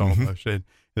forest almost. And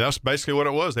that's basically what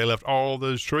it was. They left all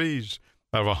those trees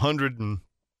out of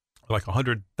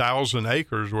 100,000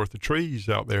 acres worth of trees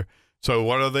out there. So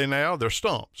what are they now? They're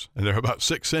stumps, and they're about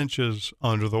 6 inches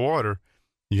under the water.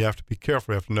 You have to be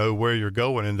careful. You have to know where you're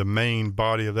going in the main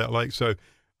body of that lake. So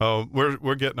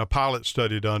we're getting a pilot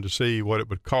study done to see what it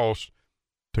would cost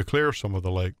to clear some of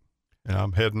the lake, and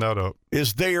I'm heading that up.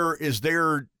 Is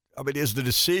the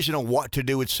decision on what to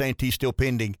do with Santee still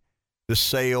pending? The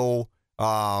sale,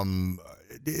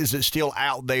 is it still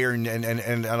out there, and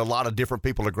a lot of different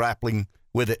people are grappling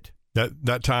with it?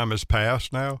 That time has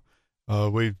passed now.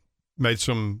 We've made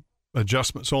some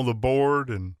adjustments on the board,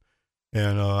 and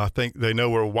I think they know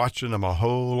we're watching them a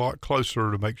whole lot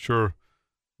closer to make sure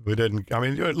we didn't. I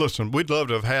mean, listen, we'd love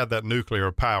to have had that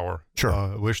nuclear power. Sure.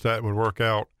 I wish that would work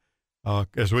out.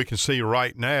 As we can see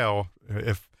right now,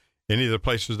 if any of the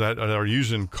places that are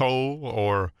using coal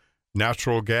or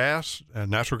natural gas,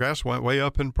 and natural gas went way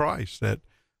up in price, that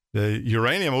the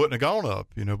uranium wouldn't have gone up.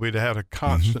 We'd have had a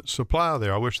constant supply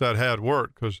there. I wish that had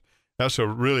worked, because that's a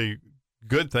really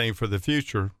good thing for the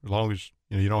future, as long as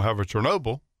you don't have a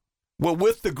Chernobyl. Well,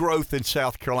 with the growth in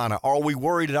South Carolina, are we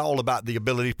worried at all about the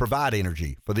ability to provide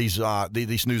energy for these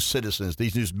new citizens,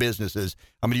 these new businesses?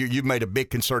 I mean, you've made a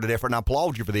big concerted effort, and I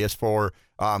applaud you for this, for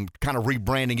kind of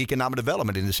rebranding economic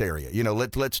development in this area.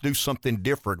 Let's do something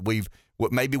different.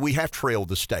 Maybe we have trailed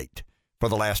the state for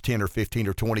the last 10 or 15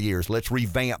 or 20 years. Let's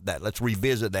revamp that. Let's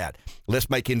revisit that. Let's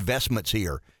make investments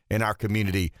here in our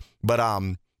community. But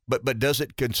does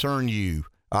it concern you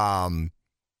that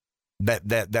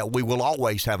we will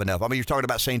always have enough? I mean, you're talking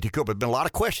about Santee Cooper. There's been a lot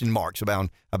of question marks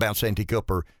about Santee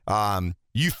Cooper.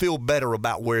 You feel better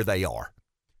about where they are?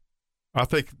 I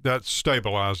think that's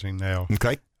stabilizing now.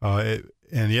 Okay.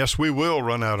 And yes, we will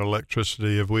run out of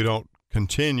electricity if we don't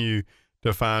continue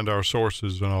to find our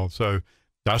sources and all. So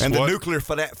the nuclear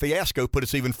fiasco put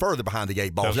us even further behind the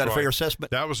 8 ball. Is that a fair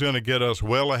assessment? That was going to get us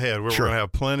well ahead. We're going to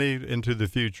have plenty into the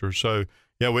future. So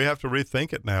yeah, we have to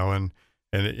rethink it now. And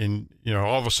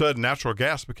all of a sudden, natural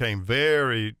gas became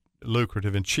very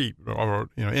lucrative and cheap, or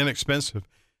inexpensive.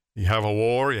 You have a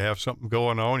war, you have something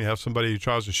going on, you have somebody who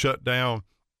tries to shut down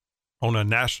on a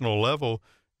national level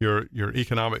your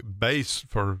economic base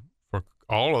for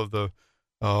all of the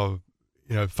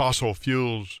fossil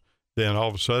fuels. Then all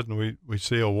of a sudden we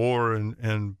see a war,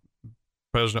 and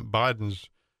President Biden's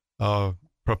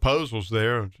proposals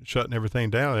there, shutting everything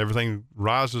down. Everything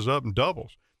rises up and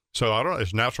doubles. So I don't know,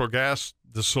 is natural gas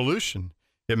the solution?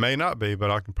 It may not be, but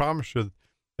I can promise you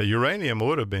that uranium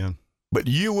would have been. But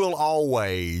you will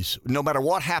always, no matter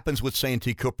what happens with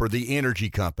Santee Cooper, the energy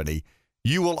company,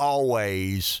 you will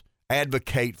always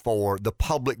advocate for the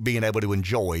public being able to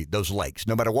enjoy those lakes,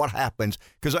 no matter what happens,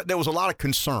 because there was a lot of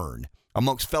concern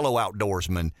amongst fellow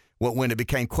outdoorsmen when it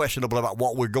became questionable about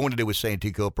what we're going to do with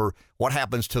Santee Cooper, what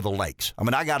happens to the lakes? I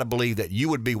mean, I got to believe that you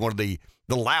would be one of the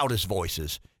loudest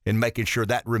voices in making sure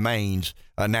that remains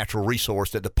a natural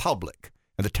resource that the public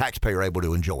and the taxpayer are able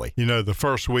to enjoy. You know, the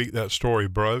first week that story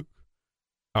broke,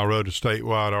 I wrote a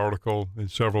statewide article in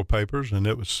several papers, and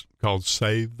it was called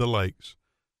Save the Lakes.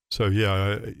 So,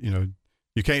 yeah, you know,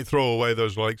 you can't throw away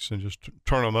those lakes and just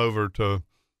turn them over to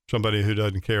somebody who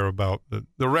doesn't care about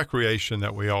the recreation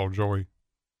that we all enjoy.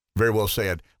 Very well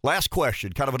said. Last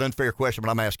question, kind of an unfair question, but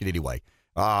I'm asking anyway.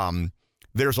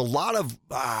 There's a lot of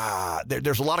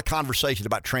conversation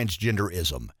about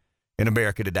transgenderism in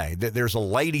America today. There's a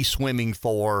lady swimming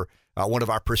for one of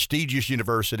our prestigious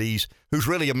universities who's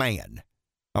really a man.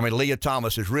 I mean, Leah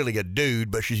Thomas is really a dude,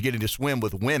 but she's getting to swim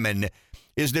with women.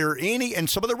 Is there any? And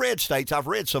some of the red states, I've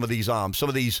read some of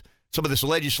this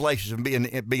legislation being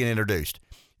introduced.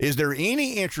 Is there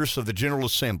any interest of the General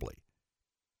Assembly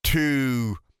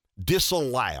to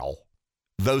disallow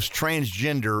those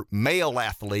transgender male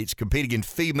athletes competing in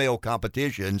female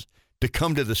competitions to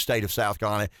come to the state of South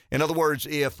Carolina? In other words,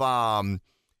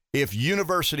 if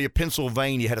University of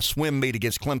Pennsylvania had a swim meet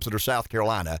against Clemson or South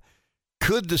Carolina,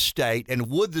 could the state and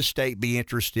would the state be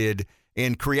interested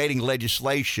in creating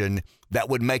legislation that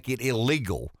would make it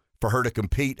illegal for her to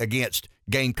compete against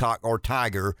Gamecock or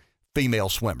Tiger female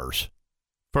swimmers?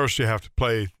 First, you have to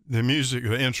play the music,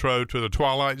 the intro to the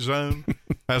Twilight Zone,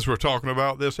 as we're talking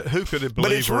about this. Who could have believed?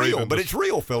 But it's real. But it's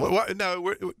real, Phillip. Well,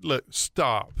 no, look,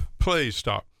 stop. Please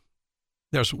stop.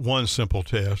 There's one simple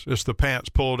test. It's the pants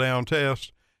pull down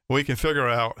test. We can figure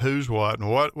out who's what and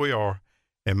what we are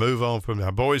and move on from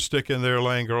that. Boys stick in their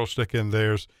lane, girls stick in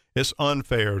theirs. It's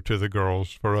unfair to the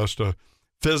girls for us to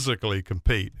physically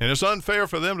compete. And it's unfair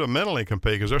for them to mentally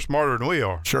compete because they're smarter than we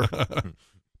are. Sure.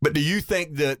 But do you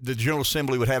think that the General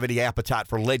Assembly would have any appetite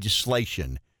for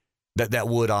legislation that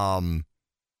would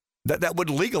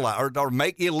legalize or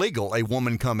make illegal a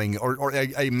woman coming or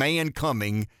a man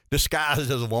coming disguised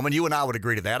as a woman? You and I would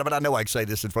agree to that, but I know I can say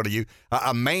this in front of you.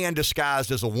 A man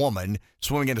disguised as a woman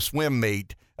swimming in a swim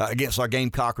meet against our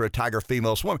Gamecock or a Tiger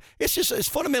female swimmer. It's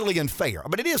fundamentally unfair. I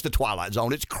mean, it is the Twilight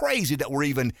Zone. It's crazy that we're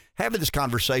even having this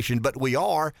conversation, but we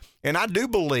are. And I do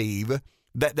believe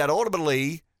that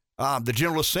ultimately the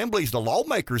General Assembly is the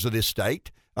lawmakers of this state.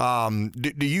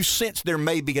 Do you sense there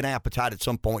may be an appetite at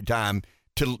some point in time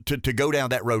to go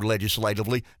down that road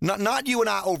legislatively? Not you and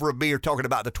I over a beer talking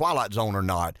about the Twilight Zone or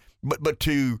not, but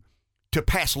to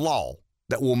pass law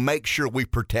that will make sure we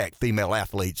protect female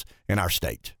athletes in our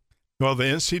state. Well, the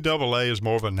NCAA is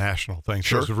more of a national thing.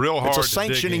 Sure. So it's real hard It's a to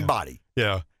sanctioning dig in. body.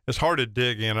 Yeah. It's hard to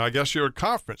dig in. I guess your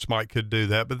conference could do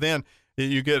that, but then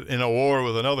you get in a war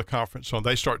with another conference, so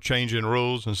they start changing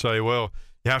rules and say, well,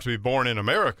 you have to be born in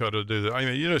America to do that. I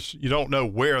mean, you don't know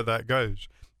where that goes.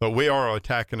 But we are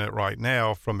attacking it right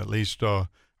now from at least our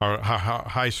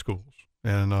high schools.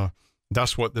 And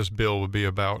that's what this bill would be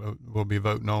about. We'll be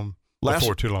voting on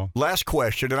before too long. Last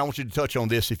question, and I want you to touch on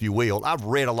this if you will. I've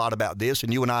read a lot about this,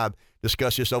 and you and I have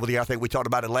discussed this over the year. I think we talked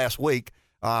about it last week.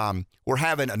 We're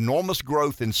having enormous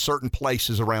growth in certain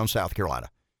places around South Carolina,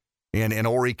 in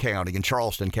Horry County, in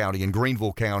Charleston County, in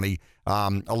Greenville County.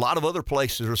 A lot of other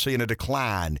places are seeing a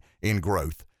decline in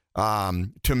growth.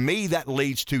 To me, that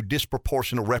leads to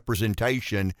disproportionate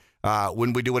representation.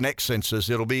 When we do a next census,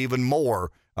 it'll be even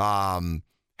more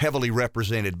heavily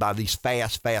represented by these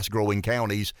fast-growing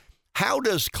counties. How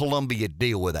does Columbia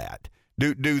deal with that?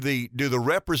 Do the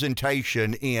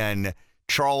representation in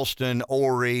Charleston,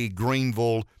 Horry,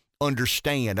 Greenville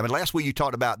understand? I mean, last week you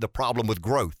talked about the problem with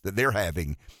growth that they're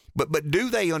having, but do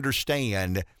they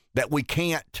understand that we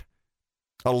can't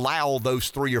allow those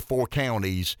 3 or 4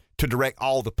 counties to direct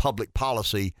all the public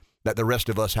policy that the rest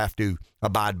of us have to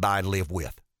abide by and live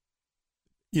with?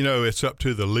 You know, it's up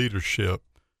to the leadership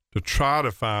to try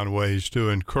to find ways to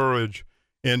encourage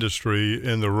industry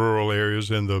in the rural areas,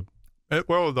 in the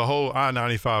whole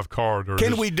I-95 corridor.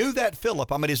 Can we do that,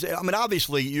 Phillip? I mean,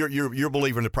 obviously you're a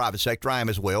believer in the private sector. I am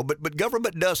as well, but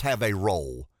government does have a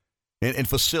role in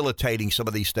facilitating some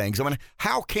of these things. I mean,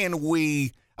 how can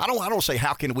we? I don't say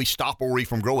how can we stop Horry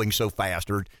from growing so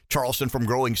fast, or Charleston from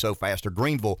growing so fast, or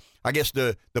Greenville. I guess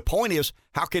the point is,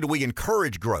 how can we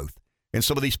encourage growth in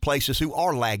some of these places who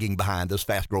are lagging behind those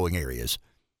fast-growing areas?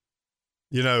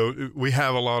 You know, we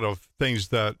have a lot of things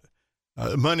that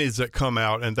monies that come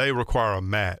out, and they require a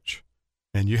match.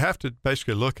 And you have to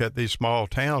basically look at these small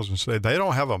towns and say they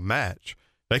don't have a match.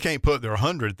 They can't put their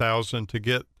 $100,000 to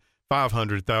get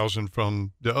 $500,000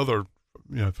 from the other,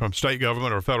 from state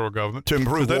government or federal government to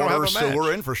improve water,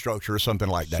 sewer infrastructure or something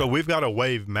like that. So we've got to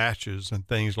waive matches and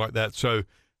things like that, so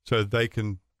they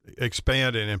can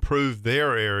expand and improve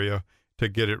their area to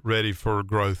get it ready for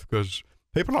growth, because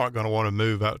people aren't going to want to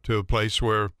move out to a place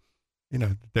where,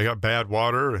 they got bad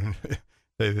water and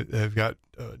they've got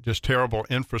just terrible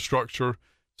infrastructure.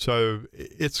 So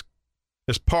it's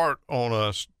part on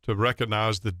us to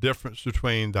recognize the difference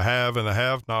between the have and the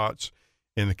have-nots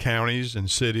in the counties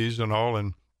and cities and all,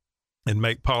 and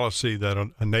make policy that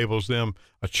enables them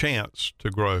a chance to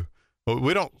grow. But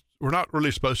we're not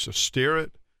really supposed to steer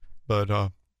it, but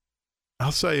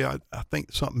I'll say I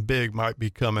think something big might be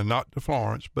coming, not to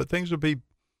Florence, but there's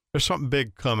something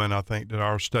big coming, I think, to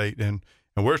our state, and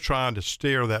we're trying to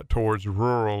steer that towards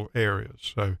rural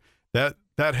areas. So that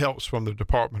helps from the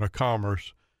Department of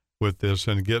Commerce with this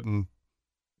and getting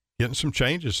some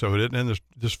changes so it isn't in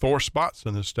just 4 spots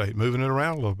in the state, moving it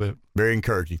around a little bit. Very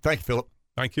encouraging. Thank you, Phillip.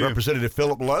 Thank you. Representative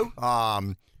Phillip Lowe,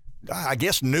 I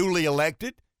guess newly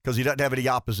elected because he doesn't have any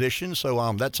opposition,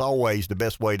 so that's always the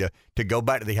best way to go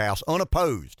back to the House.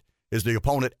 Unopposed is the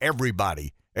opponent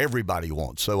everybody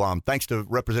wants. So thanks to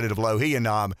Representative Lowe. He and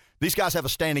these guys have a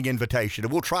standing invitation,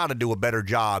 and we'll try to do a better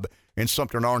job in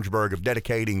Sumter and Orangeburg of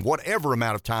dedicating whatever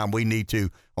amount of time we need to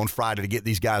on Friday to get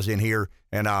these guys in here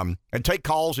and take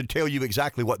calls and tell you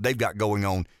exactly what they've got going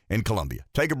on in Columbia.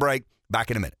 Take a break.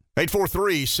 Back in a minute.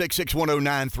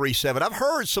 843-661-0937. I've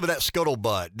heard some of that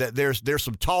scuttlebutt that there's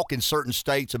some talk in certain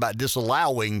states about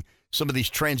disallowing some of these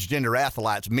transgender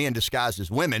athletes, men disguised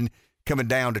as women, coming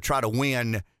down to try to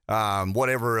win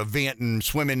whatever event and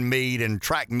swimming meet and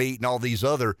track meet and all these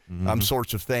other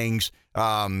sorts of things.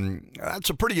 That's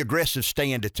a pretty aggressive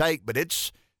stand to take, but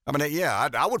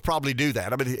I would probably do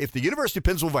that. I mean, if the University of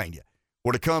Pennsylvania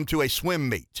were to come to a swim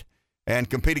meet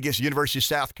and compete against the University of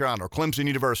South Carolina or Clemson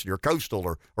University or Coastal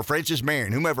or Francis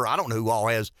Marion, whomever, I don't know who all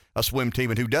has a swim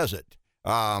team and who doesn't.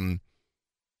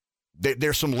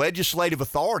 There's some legislative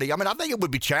authority. I mean, I think it would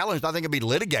be challenged. I think it'd be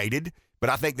litigated, but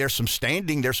I think there's some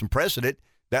standing, there's some precedent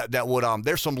that would,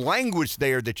 there's some language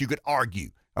there that you could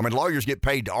argue. I mean, lawyers get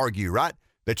paid to argue, right?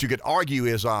 That you could argue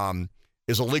is a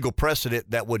legal precedent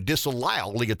that would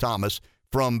disallow Leah Thomas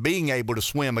from being able to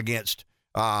swim against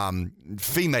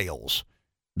females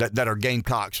that are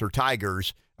Gamecocks or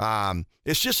Tigers.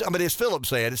 It's just, I mean, as Phillip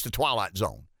said, it's the twilight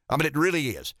zone. I mean, it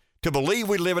really is. To believe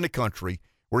we live in a country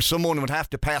where someone would have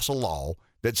to pass a law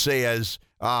that says,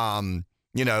 a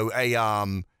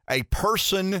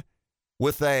person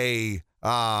with the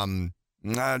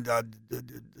male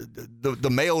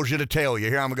genitalia.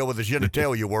 Here I'm gonna go with the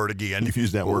genitalia word again. You've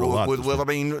used that word a lot. Well, I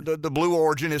mean, the blue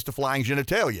origin is the flying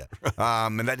genitalia,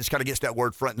 and that just kind of gets that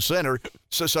word front and center.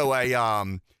 So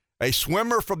a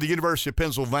swimmer from the University of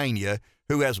Pennsylvania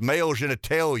who has male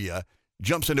genitalia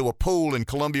jumps into a pool in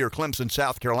Columbia or Clemson,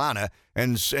 South Carolina,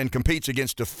 and competes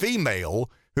against a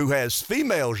female who has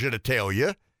female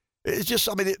genitalia. It's just,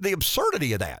 I mean, the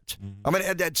absurdity of that. I mean,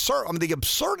 the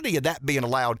absurdity of that being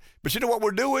allowed. But you know what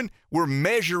we're doing? We're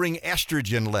measuring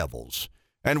estrogen levels,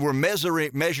 and we're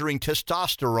measuring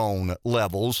testosterone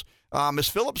levels. As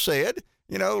Phillip said,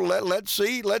 let's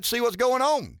see what's going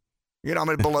on. I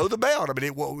mean, below the belt. I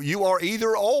mean, you are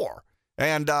either or.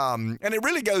 And it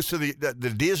really goes to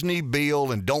the Disney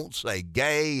bill and don't say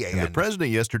gay. And the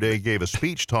president yesterday gave a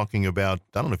speech talking about,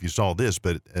 I don't know if you saw this,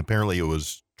 but apparently it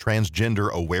was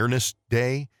Transgender Awareness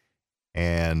Day.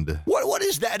 And what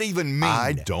does that even mean?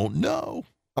 I don't know.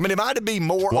 I mean, am I to be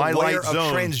more Twilight aware Zone.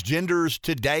 of transgenders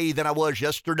today than I was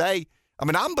yesterday? I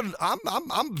mean, I'm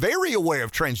very aware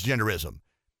of transgenderism.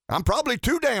 I'm probably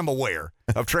too damn aware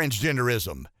of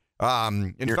transgenderism.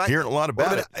 You're hearing a lot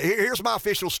about it. Here's my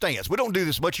official stance. We don't do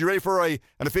this much. You ready for an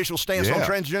official stance on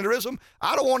transgenderism?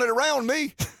 I don't want it around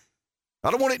me. I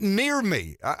don't want it near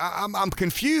me. I'm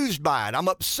confused by it. I'm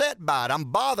upset by it. I'm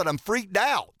bothered. I'm freaked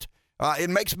out. It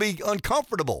makes me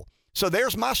uncomfortable. So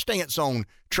there's my stance on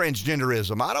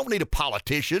transgenderism. I don't need a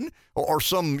politician or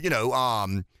some,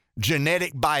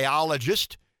 genetic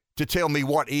biologist to tell me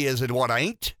what is and what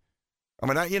ain't. I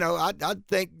mean, I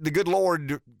think the good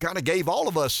Lord kind of gave all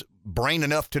of us brain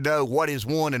enough to know what is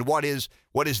one and what is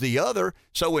the other.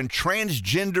 So in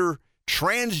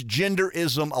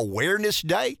Transgenderism Awareness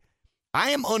Day,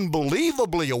 I am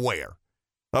unbelievably aware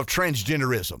of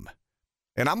transgenderism,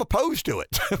 and I'm opposed to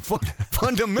it,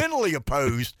 fundamentally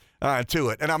opposed to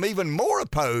it. And I'm even more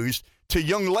opposed to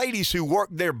young ladies who work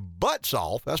their butts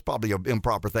off. That's probably an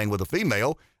improper thing with a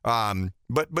female, but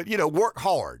work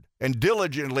hard and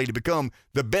diligently to become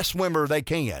the best swimmer they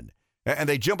can. And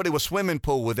they jump into a swimming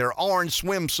pool with their orange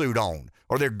swimsuit on,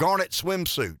 or their garnet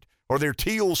swimsuit, or their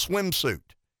teal swimsuit.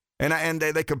 And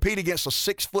they compete against a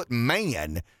 6-foot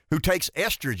man who takes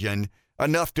estrogen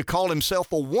enough to call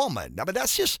himself a woman. I mean,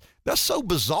 that's so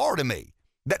bizarre to me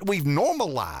that we've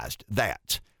normalized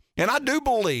that. And I do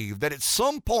believe that at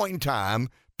some point in time,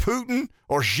 Putin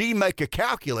or Xi make a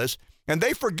calculus, and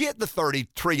they forget the $30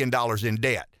 trillion in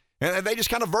debt. And they just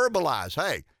kind of verbalize,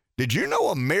 hey, did you know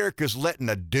America's letting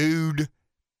a dude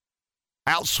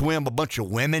outswim a bunch of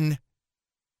women,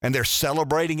 and they're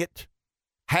celebrating it?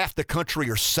 Half the country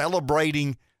are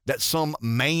celebrating that some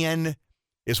man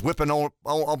is whipping on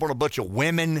a bunch of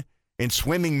women and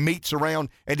swimming meets around.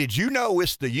 And did you know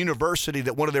it's the university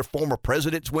that one of their former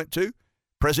presidents went to?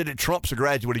 President Trump's a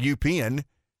graduate of UPenn.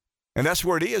 And that's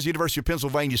where it is, University of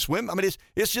Pennsylvania swim. I mean,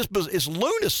 it's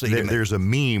lunacy to me. There's a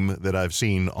meme that I've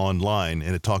seen online,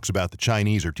 and it talks about the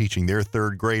Chinese are teaching their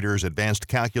third graders advanced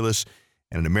calculus,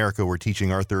 and in America we're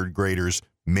teaching our third graders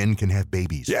men can have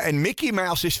babies. Yeah, and Mickey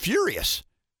Mouse is furious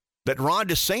that Ron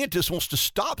DeSantis wants to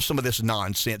stop some of this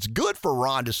nonsense. Good for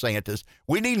Ron DeSantis.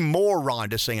 We need more Ron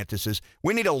DeSantises.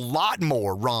 We need a lot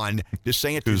more Ron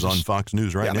DeSantis. Who's on Fox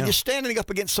News right now. I mean, just standing up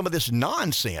against some of this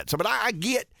nonsense. I mean, I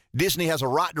get Disney has a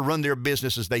right to run their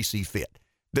business as they see fit.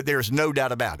 That there's no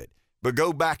doubt about it. But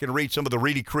go back and read some of the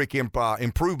Reedy Creek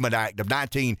Improvement Act of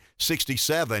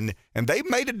 1967, and they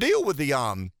made a deal with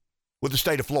the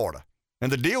state of Florida.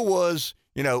 And the deal was,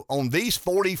 on these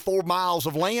 44 miles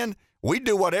of land, we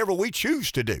do whatever we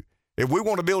choose to do. If we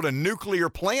want to build a nuclear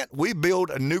plant, we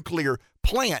build a nuclear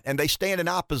plant, and they stand in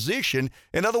opposition.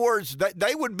 In other words,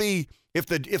 they would be, if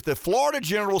the Florida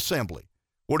General Assembly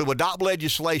were to adopt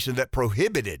legislation that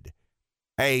prohibited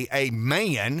a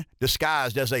man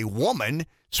disguised as a woman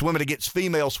swimming against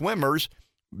female swimmers,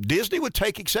 Disney would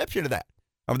take exception to that.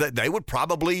 I mean, they would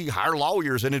probably hire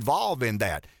lawyers and involve in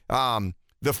that.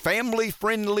 The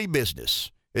family-friendly business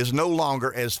is no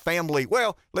longer as family.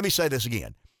 Well, let me say this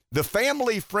again. The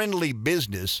family-friendly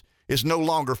business is no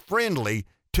longer friendly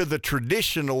to the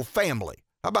traditional family.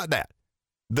 How about that?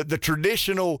 The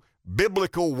traditional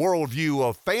biblical worldview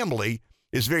of family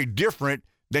is very different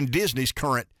than Disney's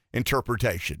current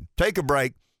interpretation. Take a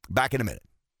break. Back in a minute.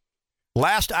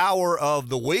 Last hour of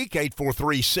the week,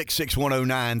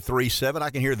 843-661-0937. I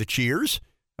can hear the cheers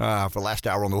for last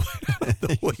hour on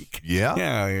the week.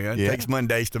 Yeah. It takes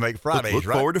Mondays to make Fridays, look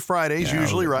right? forward to Fridays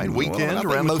usually, right? Weekend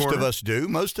around the corner.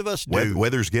 Most of us do.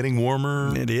 Weather's getting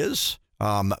warmer. It is.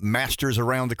 Masters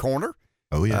around the corner.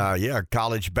 Oh, yeah.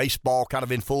 College baseball kind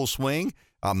of in full swing.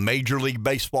 Major League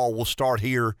Baseball will start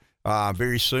here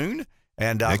very soon.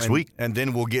 And next week. And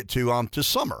then we'll get to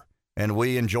summer. And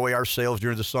we enjoy ourselves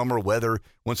during the summer. Weather,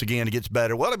 once again, it gets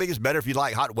better. Well, I think it's better if you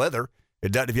like hot weather.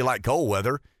 It doesn't if you like cold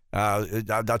weather.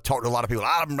 I've talked to a lot of people.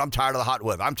 I'm tired of the hot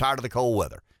weather. I'm tired of the cold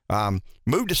weather.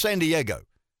 Move to San Diego.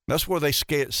 That's where they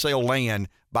sell land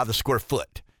by the square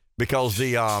foot because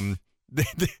the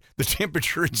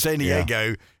temperature in San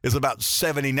Diego is about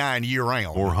 79 year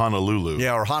round. Or Honolulu.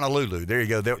 Yeah, or Honolulu. There you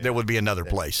go. There would be another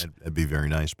place. That'd be very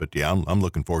nice. But yeah, I'm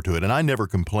looking forward to it. And I never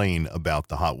complain about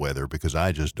the hot weather because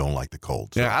I just don't like the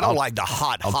cold. So I don't like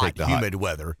the humid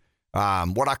weather.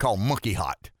 What I call monkey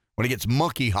hot. When it gets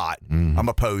monkey hot, I'm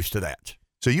opposed to that.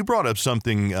 So you brought up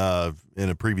something in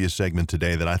a previous segment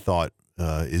today that I thought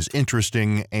is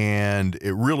interesting, and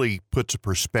it really puts a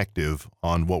perspective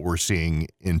on what we're seeing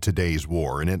in today's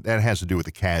war, and that has to do with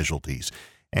the casualties.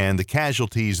 And the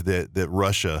casualties that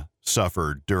Russia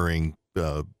suffered during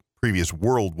previous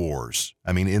world wars.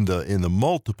 I mean, in the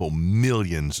multiple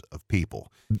millions of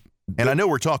people. And I know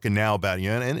we're talking now about,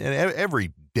 and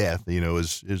every death,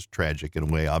 is tragic in a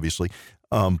way, obviously.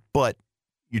 But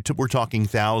we're talking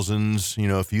thousands,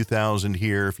 a few thousand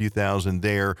here, a few thousand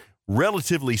there.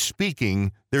 Relatively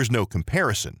speaking, there's no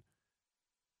comparison.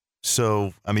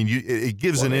 So, I mean, it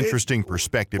gives an interesting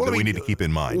perspective that we need to keep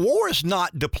in mind. War is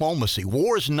not diplomacy.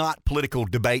 War is not political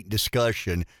debate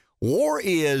discussion. War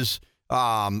is,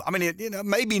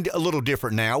 maybe a little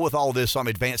different now with all this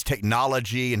advanced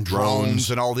technology and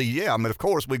drones and all the. Yeah, I mean, of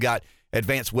course, we've got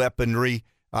advanced weaponry.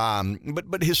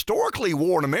 But historically,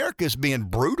 war in America has been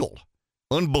brutal,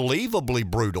 unbelievably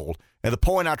brutal. And the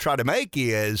point I try to make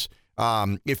is,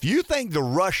 if you think the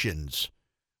Russians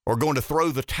are going to throw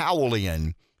the towel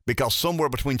in because somewhere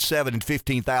between 7,000 and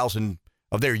 15,000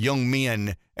 of their young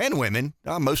men and women,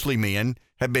 mostly men,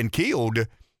 have been killed,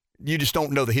 you just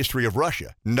don't know the history of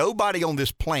Russia. Nobody on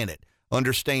this planet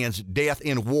understands death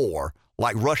in war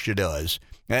like Russia does.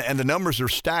 And the numbers are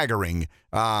staggering.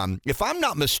 If I'm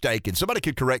not mistaken, somebody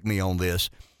could correct me on this,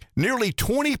 nearly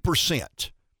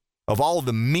 20% of all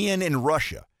the men in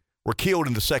Russia were killed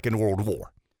in the Second World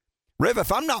War. Rev,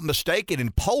 if I'm not mistaken, in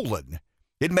Poland,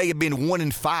 it may have been 1 in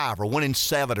 5 or 1 in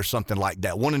 7 or something like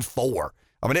that, 1 in 4.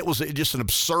 I mean, it was just an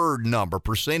absurd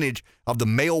percentage of the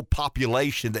male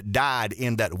population that died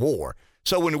in that war.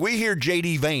 So when we hear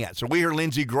J.D. Vance or we hear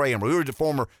Lindsey Graham or we hear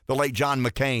the late John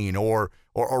McCain or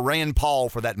Rand Paul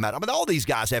for that matter, I mean, all these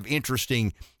guys have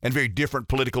interesting and very different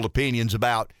political opinions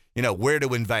about, where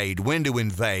to invade, when to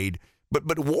invade.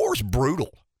 But war's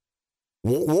brutal.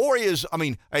 War is,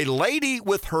 a lady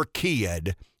with her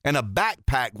kid and a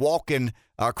backpack walking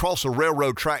across a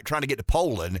railroad track trying to get to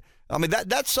Poland. I mean,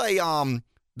 that's a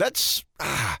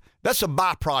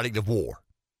byproduct of war.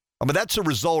 I mean, that's a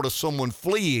result of someone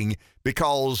fleeing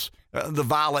because the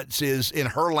violence is in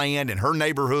her land, in her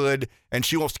neighborhood, and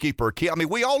she wants to keep her kid. I mean,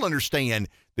 we all understand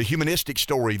the humanistic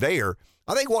story there.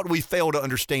 I think what we fail to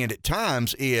understand at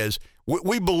times is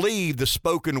we believe the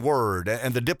spoken word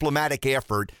and the diplomatic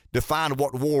effort define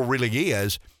what war really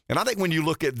is. And I think when you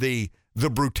look at the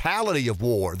brutality of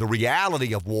war, the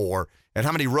reality of war, and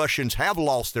how many Russians have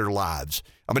lost their lives,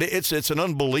 I mean, it's an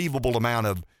unbelievable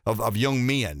amount of young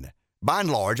men. By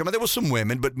and large, I mean, there was some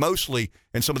women, but mostly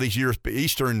in some of these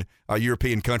Eastern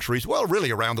European countries, well, really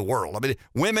around the world. I mean,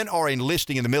 women are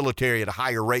enlisting in the military at a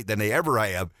higher rate than they ever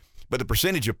have, but the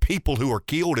percentage of people who are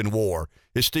killed in war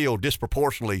is still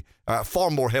disproportionately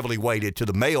far more heavily weighted to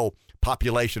the male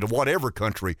population of whatever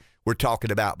country we're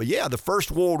talking about. But yeah, the First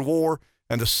World War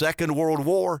and the Second World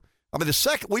War, I mean, we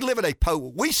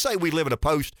say we live in a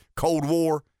post-Cold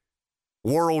War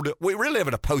world. We really live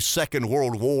in a post-Second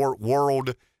World War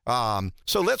world.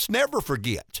 So let's never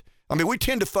forget. I mean, we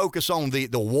tend to focus on the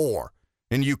war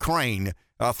in Ukraine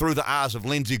through the eyes of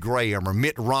Lindsey Graham or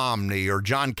Mitt Romney or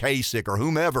John Kasich or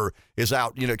whomever is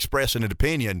out, expressing an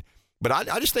opinion. But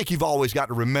I just think you've always got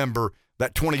to remember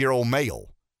that 20-year-old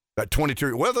male, that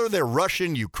 22, whether they're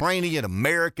Russian, Ukrainian,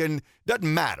 American,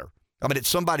 doesn't matter. I mean, it's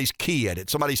somebody's kid,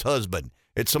 it's somebody's husband,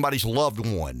 it's somebody's loved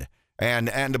one.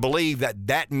 And to believe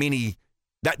that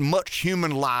much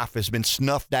human life has been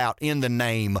snuffed out in the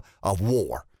name of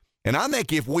war. And I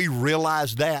think if we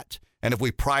realize that and if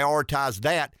we prioritize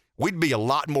that, we'd be a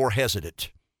lot more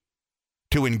hesitant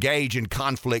to engage in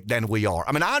conflict than we are.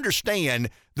 I mean, I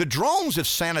understand the drones have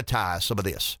sanitized some of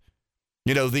this.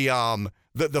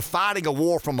 The fighting a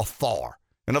war from afar.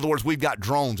 In other words, we've got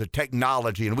drones and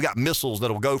technology and we got missiles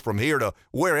that'll go from here to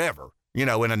wherever, in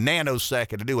a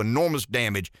nanosecond to do enormous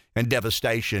damage and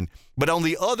devastation. But on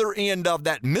the other end of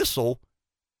that missile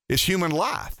is human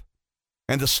life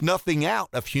and the snuffing out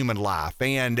of human life.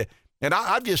 And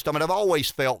I've always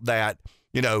felt that,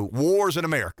 wars in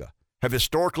America have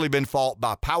historically been fought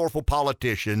by powerful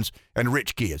politicians and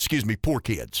poor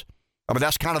kids. I mean,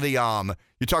 that's kind of you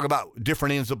talk about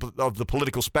different ends of the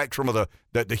political spectrum, of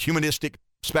the humanistic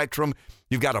spectrum.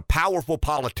 You've got a powerful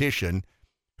politician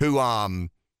who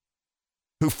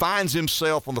finds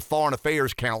himself on the Foreign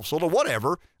Affairs Council or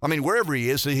whatever. I mean, wherever he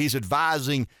is, he's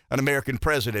advising an American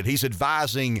president. He's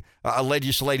advising a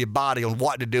legislative body on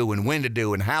what to do and when to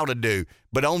do and how to do.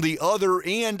 But on the other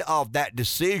end of that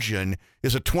decision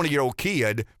is a 20-year-old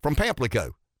kid from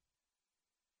Pamplico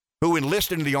who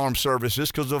enlisted in the armed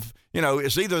services because of,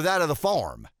 it's either that or the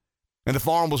farm. And the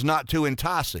farm was not too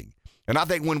enticing. And I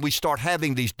think when we start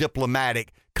having these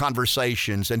diplomatic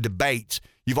conversations and debates,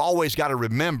 you've always got to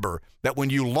remember that when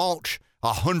you launch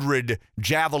 100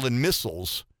 Javelin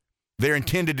missiles, they're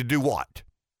intended to do what?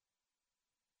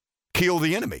 Kill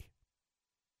the enemy.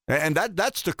 And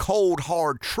that's the cold,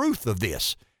 hard truth of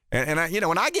this. And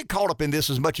I get caught up in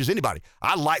this as much as anybody.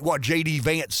 I like what J.D.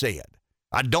 Vance said.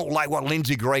 I don't like what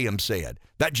Lindsey Graham said.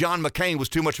 That John McCain was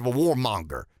too much of a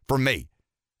warmonger for me.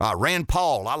 Rand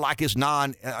Paul, I like his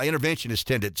non-interventionist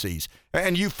tendencies.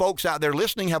 And you folks out there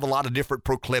listening have a lot of different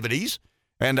proclivities,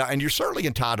 and you're certainly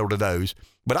entitled to those.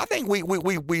 But I think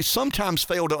we sometimes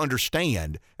fail to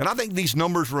understand, and I think these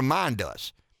numbers remind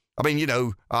us. I mean,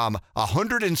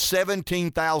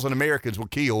 117,000 Americans were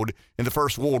killed in the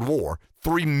First World War.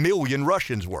 3 million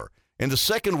Russians were. In the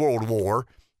Second World War,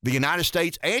 the United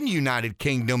States and United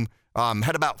Kingdom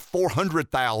had about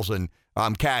 400,000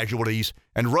 casualties,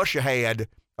 and Russia had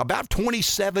about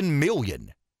 27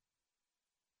 million.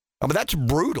 I mean, that's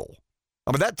brutal.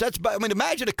 I mean,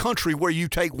 imagine a country where you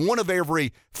take one of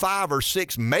every 5 or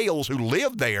 6 males who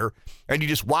live there and you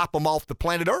just wipe them off the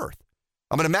planet Earth.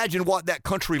 I mean, imagine what that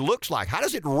country looks like. How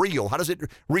does it How does it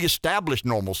reestablish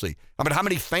normalcy? I mean, how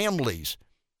many families,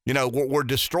 were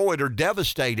destroyed or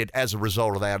devastated as a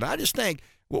result of that? And I just think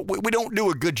we don't do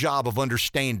a good job of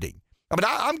understanding. I mean,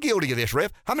 I'm guilty of this,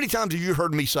 Riff. How many times have you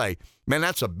heard me say, man,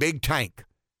 that's a big tank.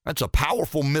 That's a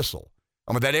powerful missile.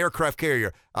 I mean, that aircraft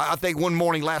carrier. I think one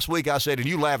morning last week I said, and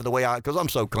you laugh at the way because I'm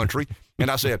so country,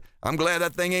 and I said, I'm glad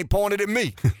that thing ain't pointed at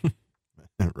me.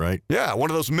 Right. Yeah,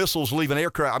 one of those missiles leaving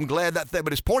aircraft. I'm glad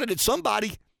but it's pointed at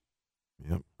somebody.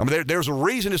 Yep. I mean, there's a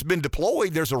reason it's been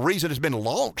deployed. There's a reason it's been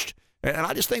launched. And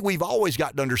I just think we've always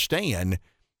got to understand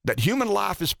that human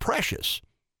life is precious.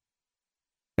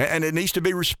 And it needs to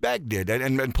be respected.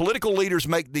 And political leaders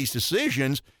make these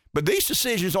decisions, but these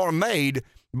decisions aren't made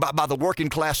by the working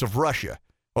class of Russia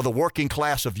or the working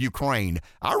class of Ukraine.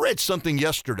 I read something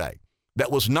yesterday that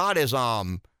was not as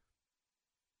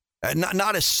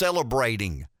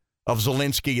celebrating of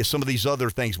Zelensky as some of these other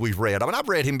things we've read. I mean, I've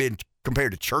read him being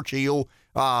compared to Churchill.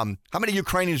 How many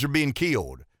Ukrainians are being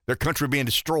killed? Their country being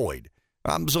destroyed.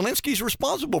 Zelensky's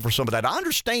responsible for some of that. I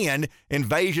understand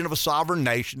invasion of a sovereign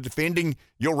nation, defending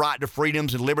your right to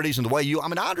freedoms and liberties and the way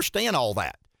I understand all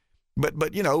that.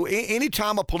 But you know,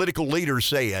 anytime a political leader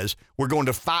says we're going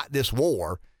to fight this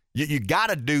war, you got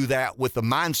to do that with the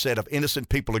mindset of innocent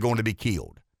people are going to be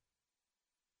killed.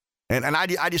 And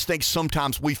I just think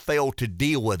sometimes we fail to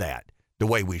deal with that the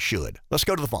way we should. Let's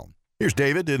go to the phone. Here's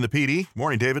David in the PD.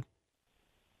 Morning, David.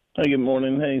 Hey, good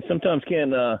morning. Hey, sometimes,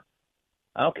 Ken,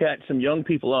 I'll catch some young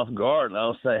people off guard, and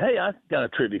I'll say, hey, I got a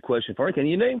trivia question for you. Can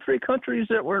you name 3 countries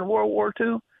that were in World War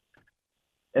II?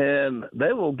 And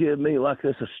they will give me like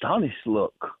this astonished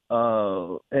look.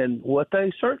 And what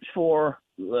they search for,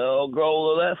 they'll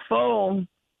go to that phone,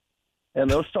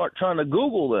 and they'll start trying to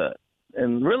Google that.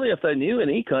 And really, if they knew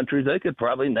any countries, they could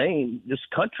probably name just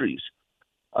countries.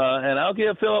 And I'll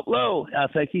give Phillip Lowe. I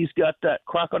think he's got that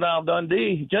Crocodile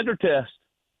Dundee gender test.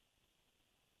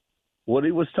 What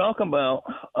he was talking about,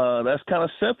 that's kind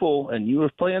of simple. And you were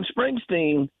playing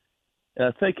Springsteen.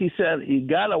 I think he said he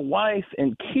got a wife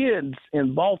and kids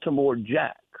in Baltimore,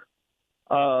 Jack.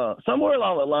 Somewhere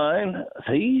along the line,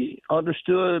 he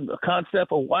understood the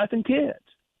concept of wife and kids.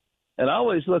 And I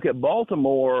always look at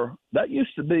Baltimore. That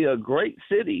used to be a great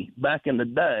city back in the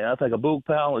day. I think of Boog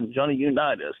Powell and Johnny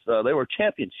Unitas. They were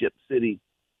championship city.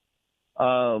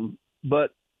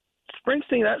 But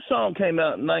Springsteen, that song came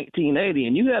out in 1980,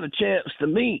 and you had a chance to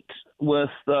meet with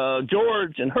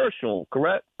George and Herschel,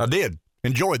 correct? I did.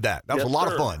 Enjoyed that. That was a lot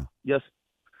of fun. Yes,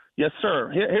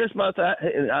 sir. Here's my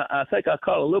I think I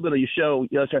caught a little bit of your show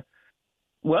yesterday.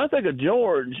 When I think of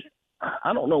George,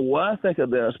 I don't know why I think of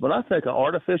this, but I think of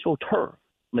artificial turf.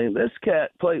 I mean, this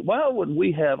cat played. Why would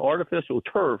we have artificial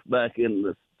turf back in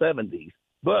the 70s?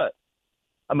 But,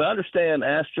 I mean, I understand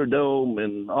Astrodome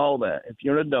and all that if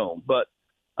you're in a dome. But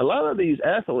a lot of these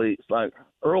athletes like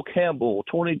Earl Campbell,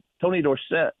 Tony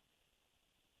Dorsett,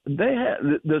 they have.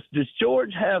 Does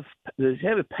George have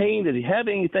a pain? Did he have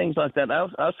any things like that?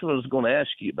 That's what I was going to ask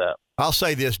you about. I'll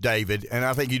say this, David, and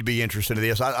I think you'd be interested in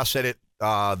this. I said it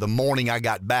the morning I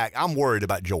got back. I'm worried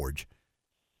about George.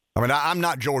 I mean, I'm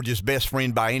not George's best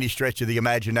friend by any stretch of the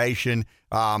imagination.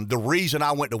 The reason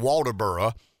I went to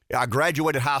Walterboro, I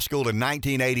graduated high school in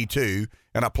 1982,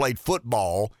 and I played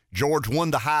football. George won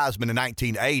the Heisman in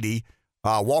 1980.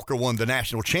 Walker won the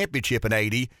national championship in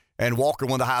 80, and Walker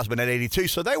won the Heisman in 82.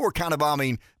 So they were kind of,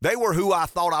 they were who I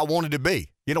thought I wanted to be.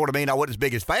 You know what I mean? I wasn't as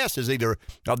big as fast as either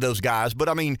of those guys, but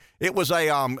I mean, it was I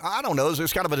don't know, it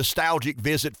was kind of a nostalgic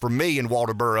visit for me in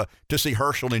Walterboro to see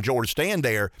Herschel and George stand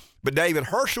there. But David,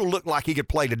 Herschel looked like he could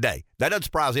play today. That doesn't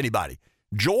surprise anybody.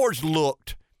 George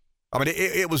looked,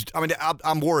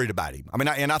 I'm worried about him.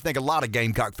 I think a lot of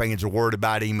Gamecock fans are worried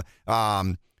about him.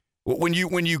 When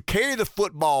you carry the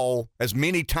football as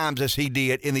many times as he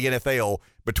did in the NFL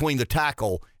between the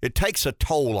tackle, it takes a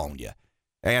toll on you.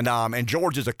 And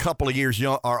George is a couple of years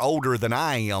older than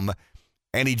I am,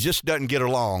 and he just doesn't get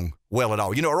along well at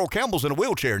all. You know, Earl Campbell's in a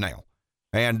wheelchair now,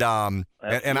 and I'm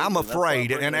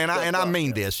afraid, and I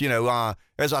mean this. You know,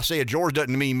 as I said, George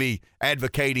doesn't mean me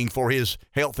advocating for his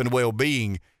health and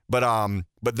well-being, but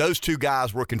those two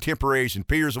guys were contemporaries and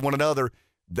peers of one another.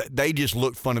 They just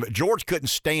looked fundamental. George couldn't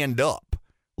stand up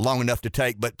long enough to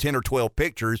take but 10 or 12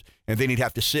 pictures, and then he'd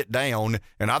have to sit down,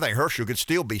 and I think Herschel could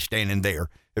still be standing there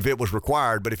if it was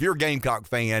required. But if you're a Gamecock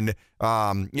fan,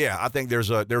 I think there's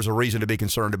a reason to be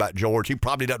concerned about George. He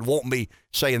probably doesn't want me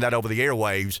saying that over the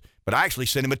airwaves, but I actually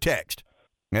sent him a text.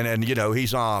 And you know, he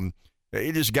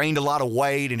just gained a lot of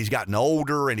weight, and he's gotten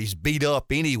older, and he's beat up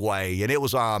anyway. And it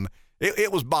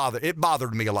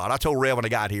bothered me a lot. I told Rev when I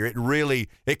got here,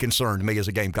 it concerned me as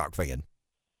a Gamecock fan.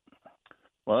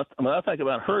 Well, I think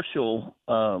about Herschel.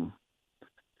 Let's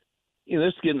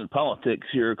get into politics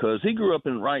here because he grew up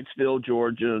in Wrightsville,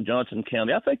 Georgia, Johnson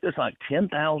County. I think there's like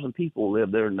 10,000 people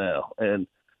live there now. And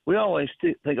we always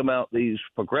think about these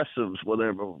progressives,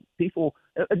 whatever, people,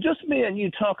 just me and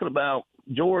you talking about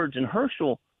George and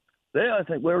Herschel. I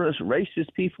think we're just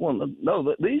racist people.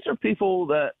 No, these are people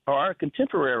that are our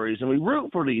contemporaries, and we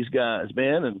root for these guys,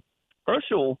 man. And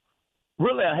Herschel,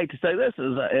 really, I hate to say this,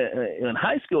 in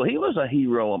high school, he was a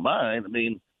hero of mine. I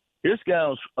mean, this guy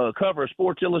was cover of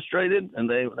Sports Illustrated, and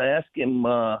they asked him,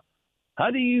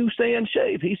 How do you stay in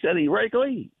shape? He said he rake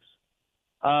leaves.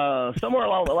 Somewhere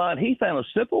along the line, he found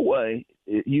a simple way.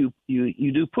 You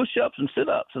do push-ups and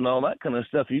sit-ups and all that kind of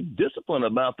stuff. You discipline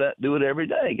about that. Do it every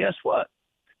day. Guess what?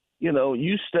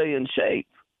 You stay in shape.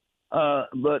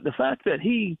 But the fact that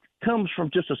he comes from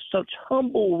just such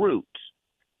humble roots,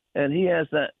 and he has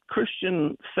that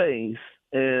Christian faith,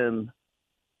 and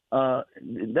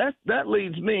that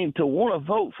leads me to want to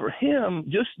vote for him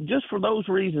just for those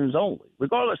reasons only.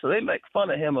 Regardless if they make fun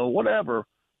of him or whatever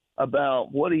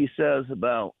about what he says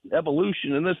about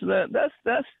evolution and this and that,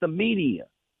 that's the media.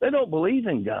 They don't believe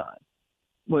in God.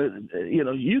 But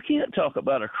you can't talk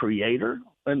about a creator,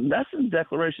 and that's in the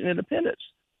Declaration of Independence.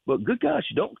 But good gosh,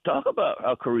 you don't talk about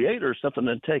a creator, something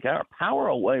to take our power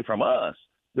away from us.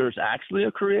 There's actually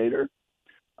a creator.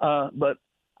 But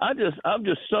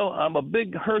I'm a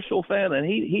big Herschel fan, and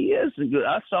he is good.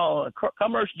 I saw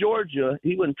Commerce, Georgia.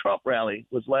 He went Trump rally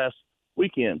was last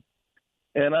weekend,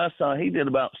 and I saw he did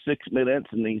about 6 minutes,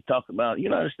 and he talked about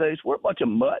United States. We're a bunch of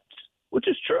mutts, which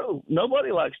is true.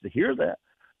 Nobody likes to hear that,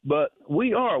 but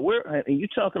we are. And you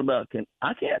talking about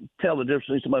I can't tell the difference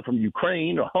between somebody from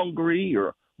Ukraine or Hungary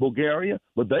or Bulgaria,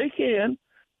 but they can.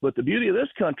 But the beauty of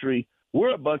this country,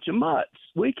 we're a bunch of mutts.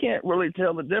 We can't really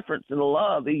tell the difference in a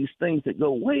lot of these things that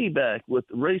go way back with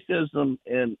racism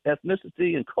and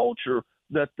ethnicity and culture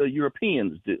that the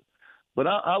Europeans do. But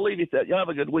I'll leave you at that. Y'all have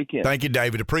a good weekend. Thank you,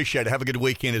 David. Appreciate it. Have a good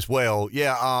weekend as well.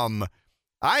 Yeah,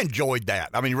 I enjoyed that.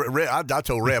 I mean, I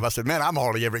told Rev, I said, man, I'm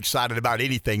hardly ever excited about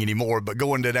anything anymore but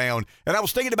going down. And I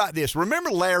was thinking about this. Remember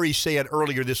Larry said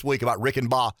earlier this week about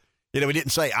Rickenbaugh? He didn't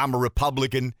say, I'm a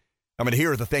Republican. I mean,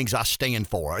 here are the things I stand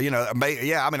for. I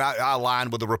align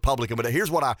with the Republican, but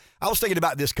here's what I was thinking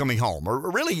about this coming home,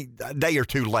 or really a day or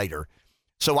two later.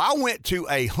 So I went to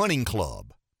a hunting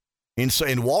club in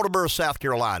Walterboro, South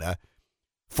Carolina,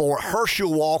 for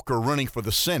Herschel Walker running for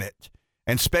the Senate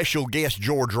and special guest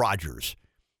George Rogers.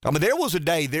 I mean, there was a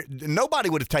day nobody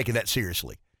would have taken that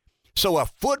seriously. So a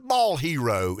football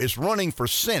hero is running for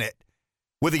Senate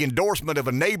with the endorsement of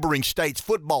a neighboring state's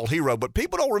football hero. But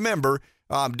people don't remember,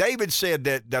 David said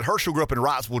that Herschel grew up in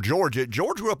Wrightsville, Georgia.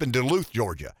 George grew up in Duluth,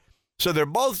 Georgia. So they're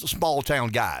both small-town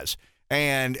guys.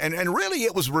 And really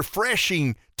it was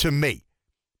refreshing to me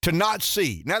to not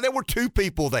see. Now, there were two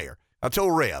people there. I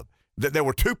told Rev that there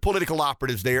were two political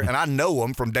operatives there, and I know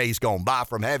them from days gone by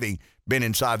from having been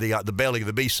inside the belly of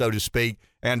the beast, so to speak.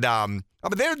 And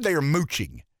they're there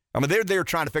mooching. I mean, they're there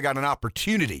trying to figure out an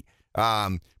opportunity.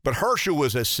 But Herschel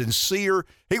was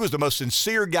he was the most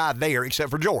sincere guy there, except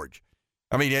for George.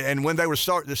 I mean, and when they were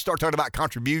start talking about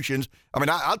contributions, I mean,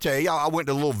 I'll tell you, I went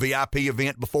to a little VIP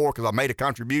event before because I made a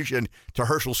contribution to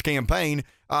Herschel's campaign.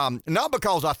 Not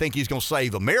because I think he's going to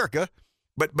save America,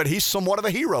 but he's somewhat of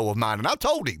a hero of mine. And I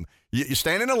told him, you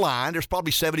stand in a line, there's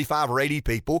probably 75 or 80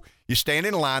 people. You stand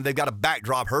in a line, they've got a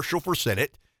backdrop, Herschel for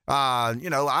Senate. I'm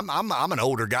an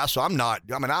older guy, so I'm not.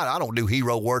 I mean, I don't do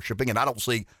hero worshiping, and I don't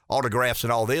see autographs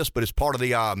and all this. But it's part of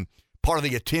the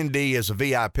attendee as a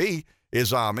VIP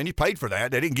is and you paid for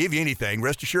that. They didn't give you anything.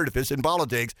 Rest assured, if it's in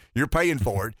politics, you're paying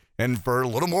for it, and for a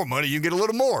little more money, you get a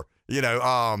little more.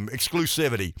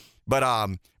 Exclusivity. But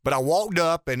I walked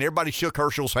up, and everybody shook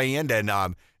Herschel's hand,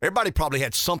 and everybody probably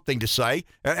had something to say.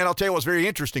 And I'll tell you what's very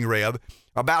interesting, Rev.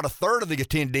 About a third of the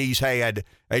attendees had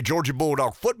a Georgia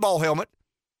Bulldog football helmet,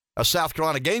 a South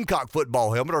Carolina Gamecock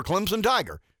football helmet, or Clemson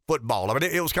Tiger football. I mean,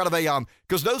 it was kind of a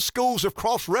because those schools have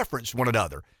cross-referenced one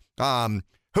another.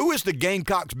 Who is the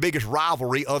Gamecocks' biggest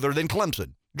rivalry other than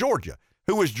Clemson? Georgia.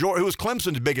 Who is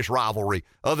Clemson's biggest rivalry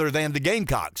other than the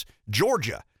Gamecocks?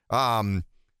 Georgia. And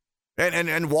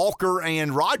Walker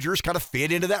and Rogers kind of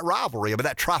fit into that rivalry,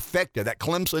 that trifecta, that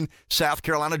Clemson, South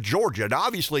Carolina, Georgia. Now,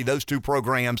 obviously, those two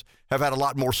programs have had a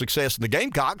lot more success than the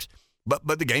Gamecocks, but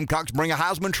the Gamecocks bring a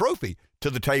Heisman Trophy to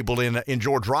the table in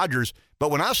George Rogers.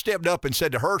 But when I stepped up and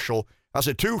said to Herschel, I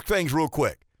said two things real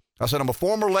quick. I said, I'm a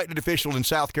former elected official in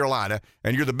South Carolina,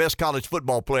 and you're the best college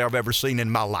football player I've ever seen in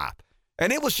my life.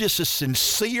 And it was just a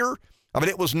sincere,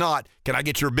 it was not, can I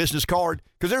get your business card?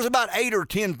 Because there's about 8 or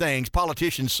 10 things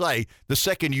politicians say the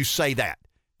second you say that.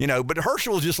 But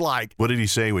Herschel was just like. What did he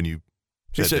say when you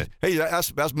said that? Hey,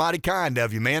 that's mighty kind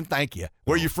of you, man. Thank you.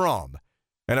 Where you from?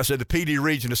 And I said, the PD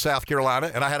region of South Carolina.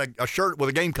 And I had a shirt with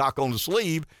a Gamecock on the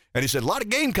sleeve. And he said, a lot of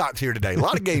Gamecocks here today. A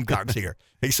lot of Gamecocks here.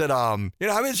 He said,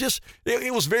 it's just,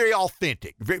 it was very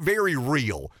authentic, very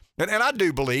real. And I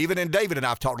do believe, and David and I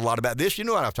have talked a lot about this.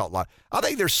 I've talked a lot. I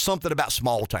think there's something about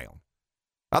small town.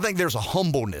 I think there's a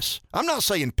humbleness. I'm not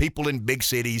saying people in big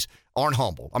cities aren't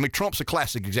humble. I mean, Trump's a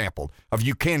classic example of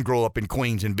you can grow up in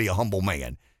Queens and be a humble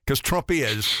man. Because Trump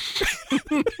is.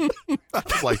 I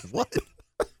was like, what?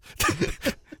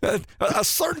 a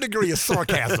certain degree of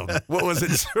sarcasm. What was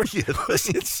it?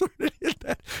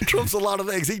 Trump's a lot of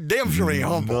things. He damn sure ain't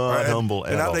humble. Not humble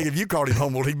at all. And I think if you called him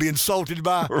humble, he'd be insulted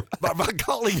by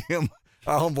calling him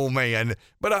a humble man.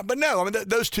 But no, I mean,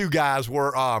 those two guys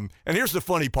were, and here's the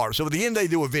funny part. So at the end, they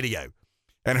do a video.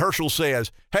 And Herschel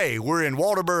says, hey, we're in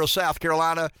Walterboro, South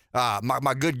Carolina.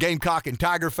 My good Gamecock and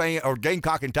Tiger friends are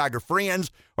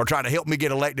trying to help me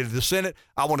get elected to the Senate.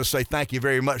 I want to say thank you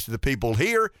very much to the people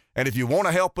here. And if you want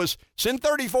to help us, send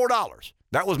 $34.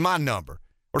 That was my number.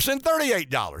 Or send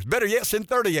 $38. Better yet, send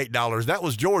 $38. That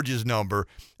was George's number.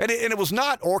 And it was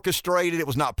not orchestrated. It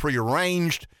was not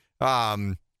prearranged. There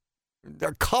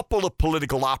are a couple of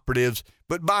political operatives,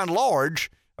 but by and large,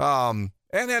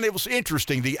 and then it was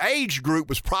interesting. The age group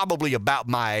was probably about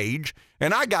my age,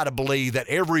 and I got to believe that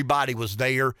everybody was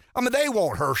there. I mean, they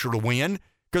want Herschel to win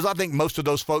because I think most of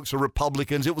those folks are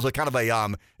Republicans. It was a kind of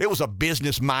it was a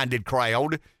business-minded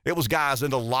crowd. It was guys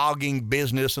in the logging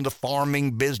business and the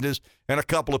farming business, and a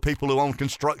couple of people who own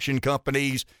construction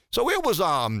companies. So it was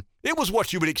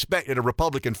what you would expect at a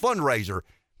Republican fundraiser,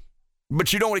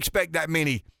 but you don't expect that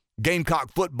many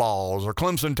Gamecock footballs or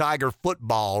Clemson Tiger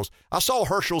footballs. I saw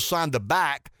Herschel sign the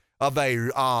back of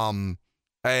a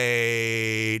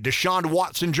Deshaun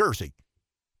Watson jersey.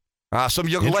 Some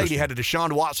young lady had a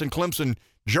Deshaun Watson Clemson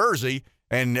jersey,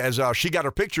 and as she got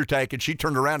her picture taken, she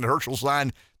turned around and Herschel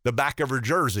signed the back of her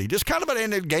jersey. Just kind of an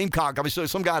ended Gamecock. I mean, so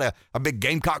some guy had a big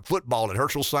Gamecock football, and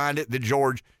Herschel signed it, then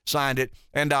George signed it.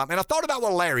 And I thought about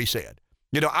what Larry said.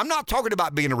 You know, I'm not talking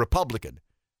about being a Republican.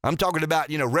 I'm talking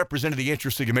about, representing the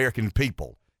interests of the American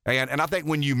people. And I think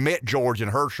when you met George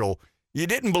and Herschel, you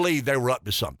didn't believe they were up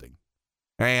to something.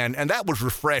 And that was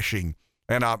refreshing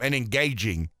and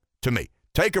engaging to me.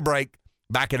 Take a break.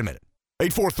 Back in a minute.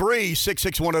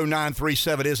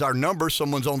 843-661-0937 is our number.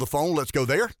 Someone's on the phone. Let's go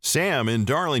there. Sam in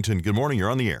Darlington. Good morning. You're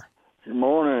on the air. Good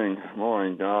morning.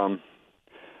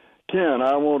 Ken,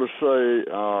 I want to say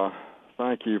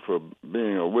thank you for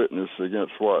being a witness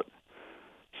against what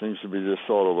seems to be just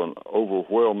sort of an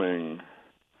overwhelming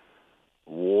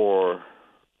war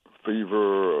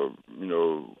fever,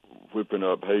 whipping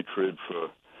up hatred for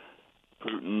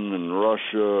Putin and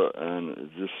Russia, and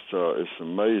it's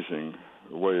amazing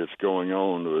the way it's going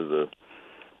on with the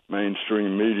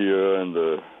mainstream media and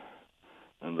the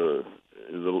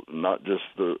not just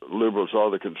the liberals or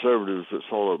the conservatives, it's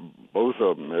sort of both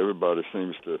of them. Everybody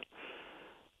seems to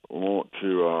want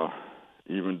to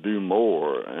even do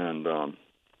more, and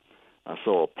I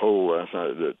saw a poll last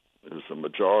night that there's a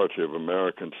majority of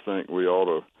Americans think we ought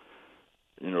to,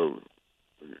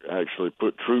 actually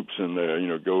put troops in there,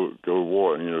 go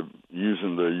war.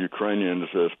 Using the Ukrainians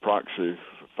as proxy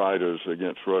fighters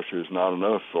against Russia is not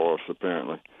enough for us,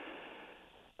 apparently.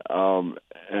 And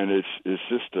it's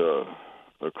just a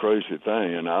crazy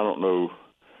thing, and I don't know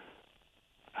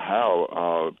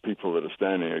how people that are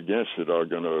standing against it are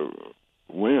going to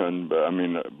win, but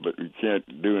you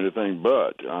can't do anything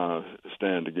but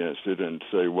stand against it and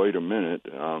say, wait a minute.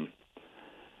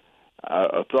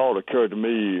 A thought occurred to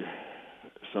me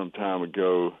some time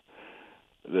ago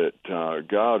that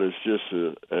God is just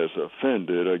as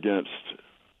offended against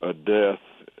a death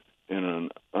in an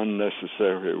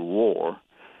unnecessary war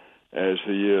as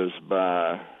he is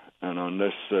by an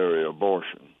unnecessary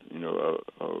abortion.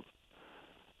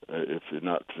 If you're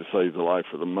not to save the life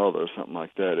of the mother or something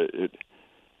like that,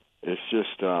 it's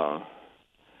just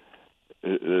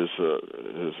it is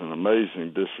an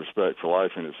amazing disrespect for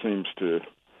life, and it seems to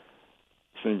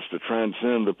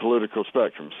transcend the political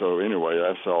spectrum. So anyway,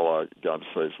 that's all I got to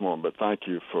say this morning. But thank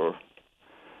you for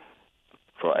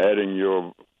adding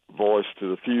your voice to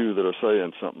the few that are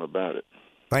saying something about it.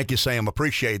 Thank you, Sam.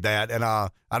 Appreciate that. And I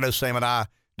know Sam and I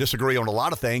disagree on a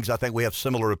lot of things. I think we have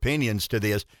similar opinions to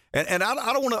this. And I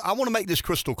want to make this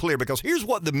crystal clear, because here's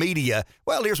what the media,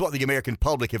 here's what the American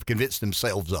public have convinced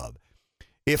themselves of.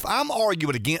 If I'm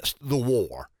arguing against the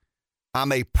war,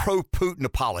 I'm a pro-Putin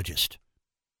apologist.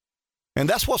 And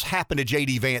that's what's happened to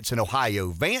J.D. Vance in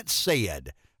Ohio. Vance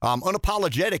said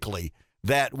unapologetically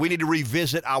that we need to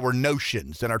revisit our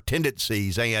notions and our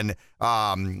tendencies. And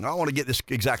I want to get this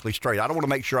exactly straight. I don't want to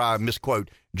make sure I misquote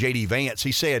J.D. Vance.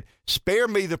 He said, spare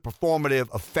me the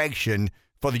performative affection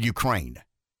for the Ukraine.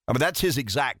 That's his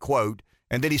exact quote.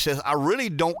 And then he says, I really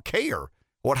don't care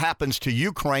what happens to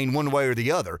Ukraine one way or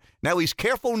the other. Now, he's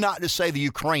careful not to say the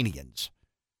Ukrainians.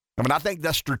 I think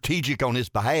that's strategic on his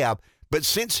behalf. But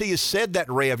since he has said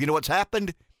that, Rev, you know what's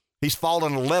happened? He's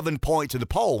fallen 11 points in the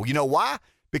poll. You know why?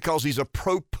 Because he's a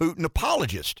pro-Putin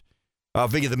apologist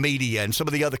via the media and some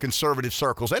of the other conservative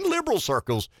circles and liberal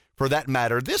circles, for that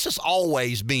matter. This has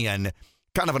always been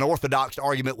kind of an orthodox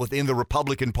argument within the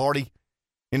Republican Party.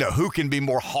 who can be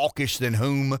more hawkish than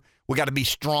whom. We got to be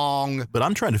strong. But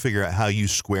I'm trying to figure out how you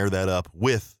square that up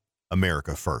with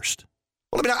America First.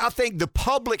 Well, I think the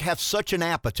public have such an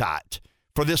appetite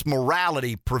for this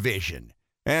morality provision.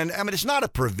 And it's not a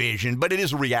provision, but it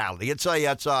is a reality. It's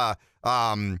a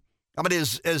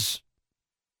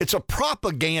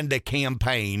propaganda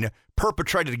campaign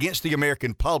perpetrated against the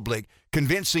American public,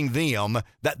 convincing them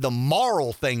that the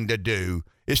moral thing to do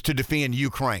is to defend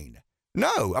Ukraine.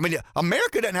 No,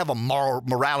 America doesn't have a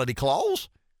morality clause.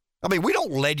 We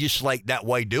don't legislate that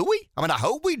way, do we? I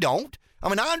hope we don't. I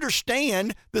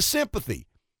understand the sympathy.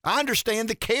 I understand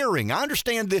the caring. I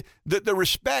understand the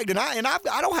respect, and I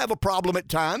don't have a problem at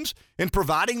times in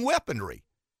providing weaponry.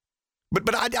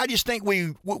 But I just think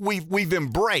we've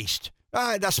embraced.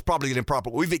 That's probably an improper.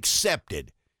 We've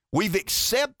accepted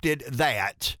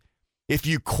that if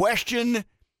you question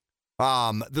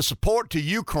the support to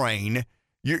Ukraine,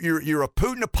 you're a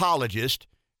Putin apologist,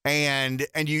 and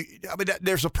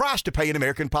there's a price to pay in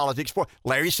American politics for.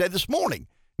 Larry said this morning,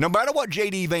 no matter what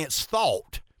J.D. Vance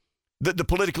thought, that the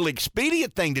political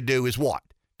expedient thing to do is what?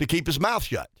 To keep his mouth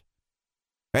shut.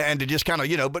 And to just kind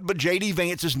of, but J.D.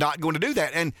 Vance is not going to do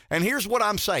that. And here's what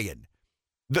I'm saying.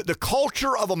 The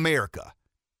culture of America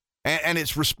and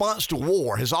its response to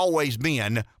war has always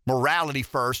been morality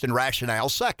first and rationale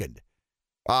second.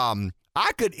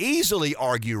 I could easily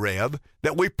argue, Rev,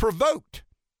 that we provoked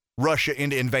Russia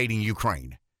into invading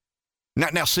Ukraine. Now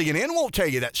CNN won't tell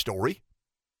you that story.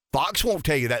 Fox won't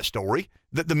tell you that story.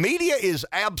 That the media is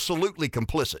absolutely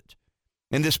complicit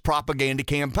in this propaganda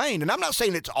campaign. And I'm not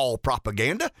saying it's all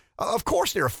propaganda. Of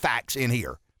course there are facts in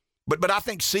here. But I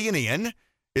think CNN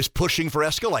is pushing for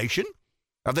escalation.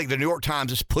 I think the New York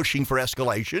Times is pushing for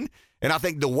escalation. And I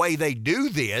think the way they do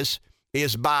this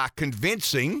is by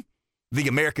convincing the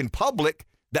American public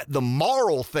that the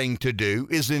moral thing to do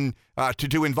is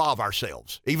to involve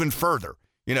ourselves even further.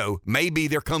 Maybe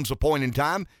there comes a point in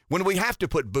time when we have to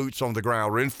put boots on the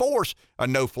ground or enforce a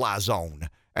no-fly zone.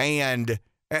 And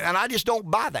I just don't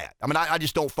buy that. I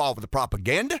just don't fall for the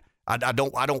propaganda. I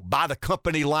don't buy the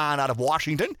company line out of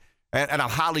Washington. And I'm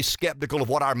highly skeptical of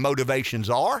what our motivations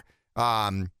are.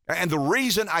 And the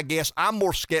reason, I guess, I'm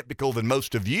more skeptical than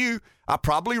most of you, I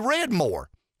probably read more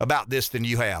about this than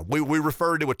you have. We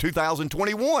referred to a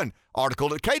 2021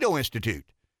 article at Cato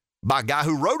Institute by a guy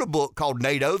who wrote a book called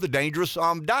NATO, the Dangerous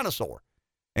Dinosaur.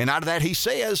 And out of that, he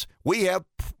says, we have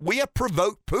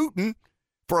provoked Putin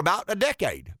for about a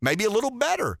decade, maybe a little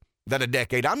better than a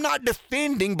decade. I'm not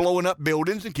defending blowing up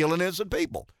buildings and killing innocent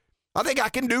people. I think I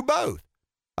can do both.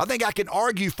 I think I can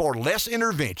argue for less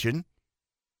intervention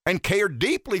and care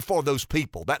deeply for those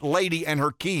people, that lady and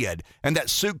her kid and that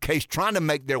suitcase trying to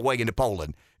make their way into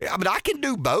Poland. I can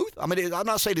do both. I'm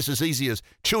not saying it's as easy as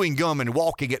chewing gum and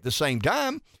walking at the same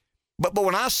time. But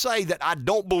when I say that I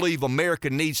don't believe America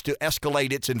needs to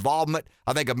escalate its involvement,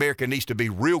 I think America needs to be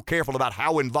real careful about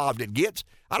how involved it gets.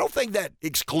 I don't think that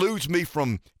excludes me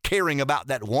from caring about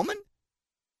that woman.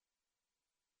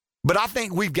 But I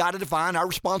think we've got to define our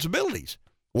responsibilities.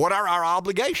 What are our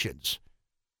obligations?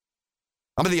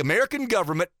 The American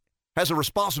government has a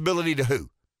responsibility to who?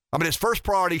 Its first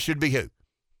priority should be who?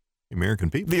 The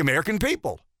American people. The American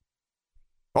people.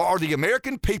 Are the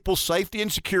American people's safety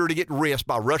and security at risk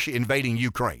by Russia invading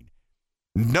Ukraine?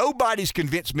 Nobody's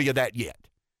convinced me of that yet.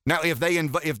 Now, if they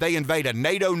invade a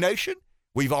NATO nation,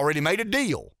 we've already made a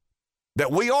deal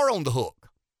that we are on the hook.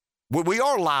 We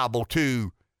are liable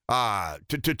to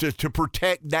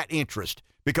protect that interest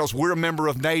because we're a member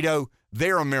of NATO.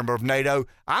 They're a member of NATO.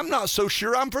 I'm not so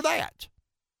sure I'm for that.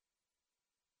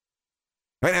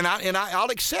 And I'll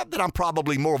accept that I'm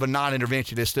probably more of a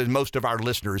non-interventionist than most of our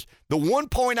listeners. The one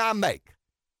point I make,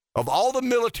 of all the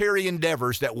military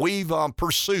endeavors that we've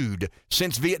pursued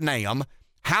since Vietnam,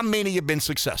 how many have been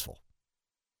successful?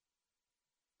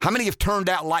 How many have turned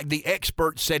out like the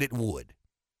experts said it would?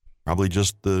 Probably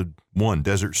just the one,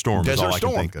 Desert Storm, is all I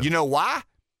can think of. You know why?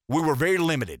 We were very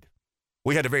limited.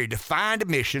 We had a very defined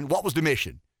mission. What was the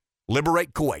mission?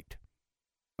 Liberate Kuwait.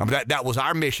 That was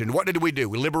our mission. What did we do?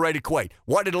 We liberated Kuwait.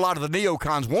 What did a lot of the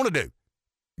neocons want to do?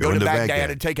 Go to Baghdad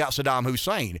and take out Saddam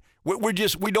Hussein.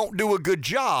 We don't do a good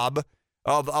job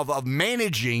of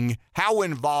managing how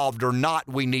involved or not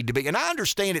we need to be. And I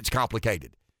understand it's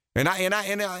complicated. And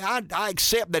I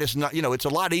accept that it's not, it's a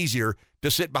lot easier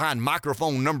to sit behind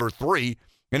microphone number 3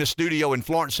 in a studio in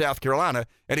Florence, South Carolina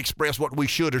and express what we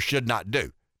should or should not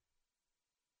do.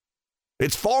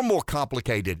 It's far more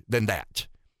complicated than that.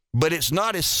 But it's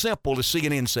not as simple as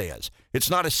CNN says. It's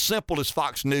not as simple as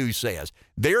Fox News says.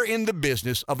 They're in the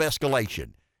business of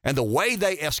escalation. And the way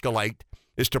they escalate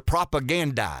is to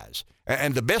propagandize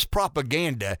And the best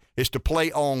propaganda is to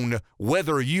play on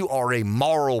whether you are a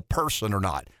moral person or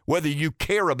not, whether you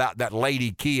care about that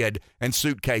lady, kid, and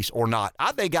suitcase or not.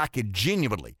 I think I could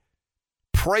genuinely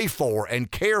pray for and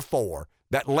care for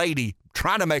that lady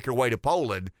trying to make her way to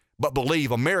Poland, but believe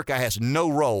America has no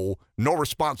role nor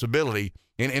responsibility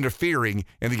in interfering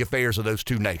in the affairs of those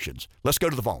two nations. Let's go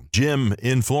to the phone. Jim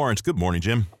in Florence. Good morning,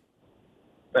 Jim.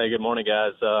 Hey, good morning,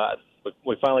 guys.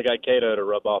 We finally got Cato to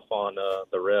rub off on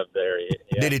the Rev there.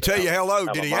 Did he tell you hello?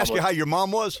 Did he ask you how your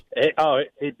mom was?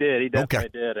 He did. He definitely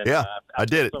did. And, yeah, I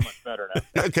did it. So much better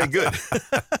now. Okay, good.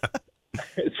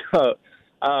 So,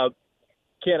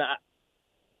 Ken,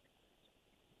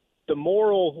 the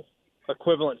moral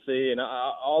equivalency and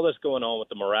all this going on with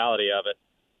the morality of it,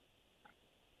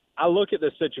 I look at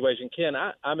this situation. Ken,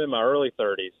 I'm in my early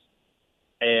 30s,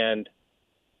 and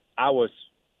I was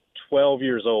 12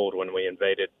 years old when we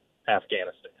invaded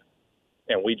Afghanistan,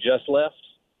 and we just left,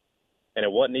 and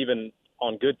it wasn't even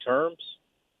on good terms.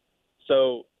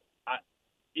 So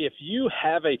if you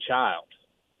have a child,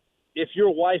 if your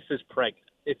wife is pregnant,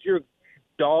 if your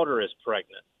daughter is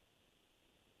pregnant,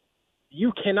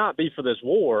 you cannot be for this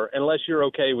war unless you're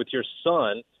okay with your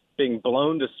son being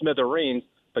blown to smithereens,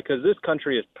 because this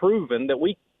country has proven that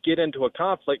we get into a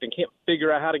conflict and can't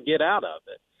figure out how to get out of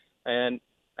it.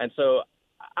 And so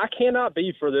I cannot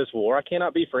be for this war. I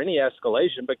cannot be for any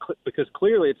escalation, but because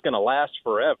clearly it's going to last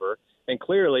forever. And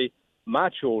clearly my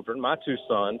children, my two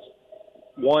sons,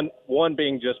 one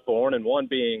being just born and one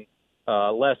being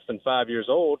less than 5 years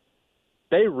old,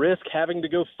 they risk having to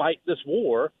go fight this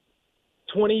war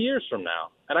 20 years from now.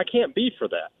 And I can't be for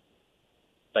that.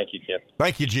 Thank you, Ken.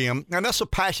 Thank you, Jim. And that's a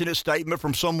passionate statement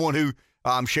from someone who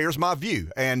shares my view.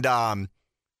 And I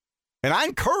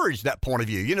encourage that point of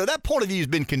view. You know, that point of view has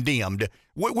been condemned.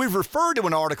 We've referred to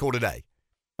an article today,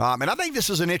 and I think this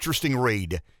is an interesting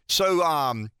read. So,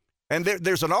 and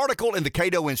there's an article in the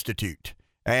Cato Institute,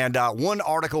 and one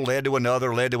article led to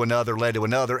another,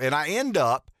 and I end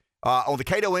up on the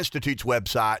Cato Institute's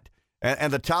website,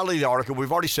 and the title of the article,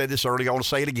 we've already said this earlier, I want to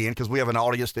say it again because we have an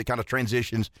audience that kind of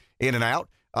transitions in and out.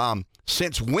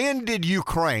 Since when did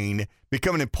Ukraine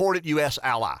become an important U.S.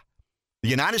 ally? The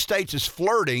United States is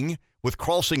flirting with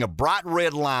crossing a bright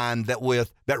red line that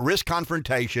risks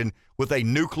confrontation with a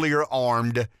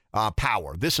nuclear-armed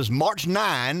power. This is March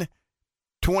 9,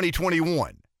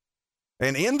 2021.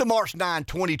 And in the March 9,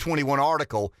 2021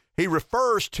 article, he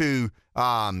refers to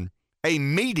a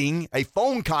meeting, a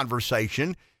phone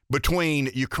conversation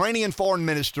between Ukrainian Foreign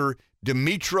Minister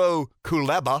Dmytro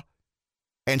Kuleba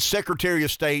and Secretary of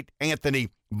State Anthony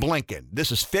Blinken.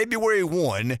 This is February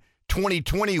 1,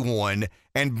 2021,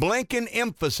 and Blinken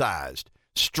emphasized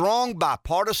strong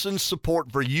bipartisan support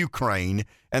for Ukraine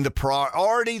and the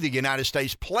priority the United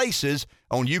States places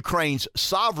on Ukraine's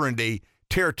sovereignty,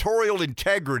 territorial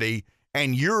integrity,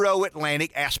 and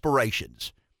Euro-Atlantic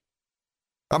aspirations.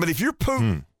 I mean, if you're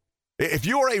Putin, if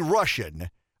you're a Russian,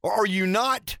 are you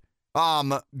not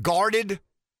guarded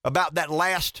about that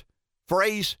last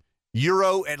phrase,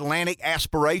 Euro-Atlantic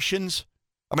aspirations?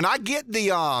 I mean, I get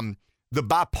the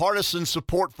bipartisan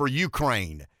support for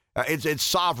Ukraine, its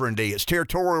sovereignty, its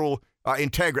territorial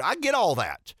integrity. I get all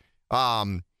that.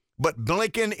 But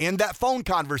Blinken, in that phone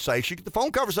conversation, the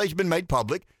phone conversation has been made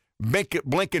public,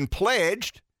 Blinken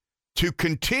pledged to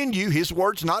continue, his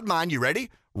words, not mine, you ready?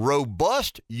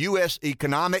 Robust U.S.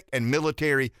 economic and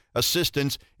military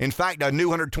assistance. In fact, a new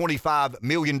 $125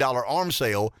 million arms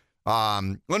sale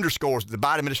underscores the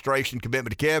Biden administration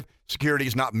commitment to Kiev. Security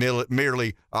is not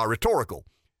merely rhetorical.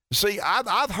 See,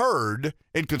 I've heard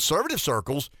in conservative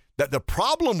circles that the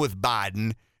problem with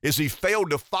Biden is he failed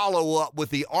to follow up with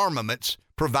the armaments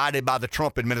provided by the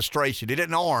Trump administration. He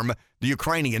didn't arm the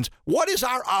Ukrainians. What is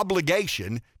our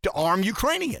obligation to arm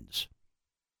Ukrainians?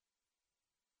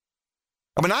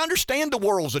 I mean, I understand the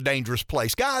world's a dangerous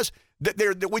place. Guys,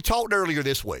 we talked earlier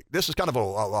this week. This is kind of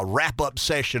a wrap-up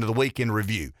session of the Weekend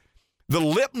Review. The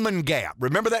Lippman Gap.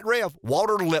 Remember that, Rev?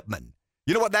 Walter Lippmann.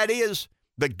 You know what that is?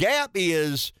 The gap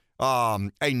is a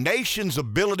nation's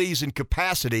abilities and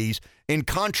capacities in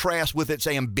contrast with its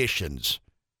ambitions.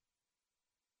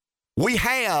 We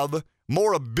have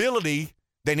more ability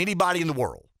than anybody in the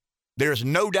world. There's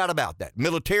no doubt about that.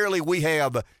 Militarily, we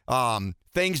have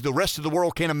things the rest of the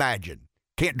world can't imagine,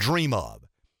 can't dream of.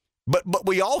 But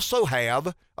we also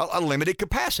have a limited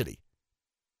capacity.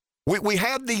 We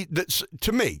have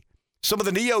to me, some of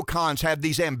the neocons have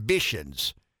these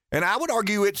ambitions. And I would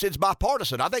argue it's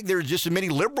bipartisan. I think there's just as many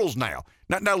liberals now.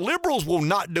 Now, liberals will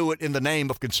not do it in the name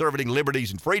of conserving liberties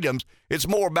and freedoms. It's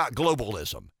more about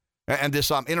globalism and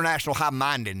this international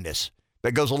high-mindedness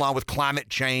that goes along with climate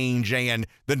change and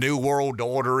the New World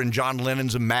Order and John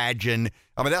Lennon's Imagine.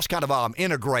 I mean, that's kind of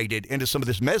integrated into some of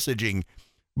this messaging.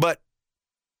 But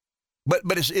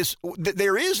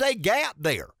there is a gap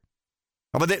there.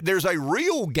 I mean, there's a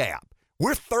real gap.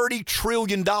 We're $30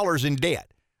 trillion in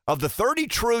debt. Of the $30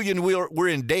 trillion we're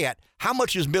in debt, how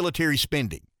much is military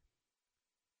spending?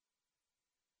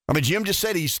 I mean, Jim just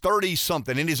said he's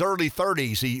 30-something, in his early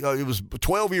 30s. He was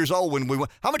 12 years old when we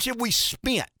went. How much have we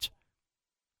spent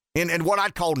in what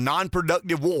I'd call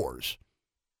non-productive wars,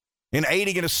 in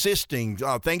aiding and assisting,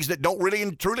 things that don't really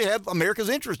and truly have America's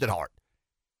interest at heart?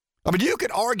 I mean, you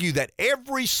could argue that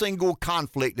every single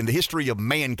conflict in the history of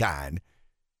mankind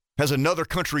has another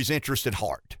country's interest at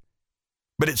heart.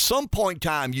 But at some point in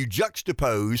time, you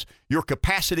juxtapose your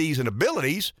capacities and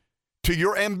abilities to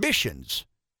your ambitions.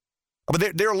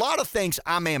 But there are a lot of things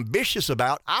I'm ambitious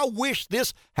about. I wish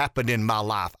this happened in my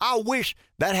life. I wish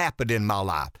that happened in my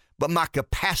life. But my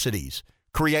capacities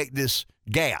create this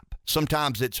gap.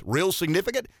 Sometimes it's real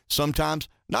significant, sometimes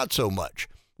not so much.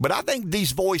 But I think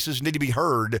these voices need to be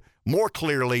heard more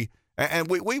clearly, and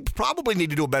we probably need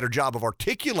to do a better job of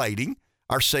articulating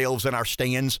ourselves and our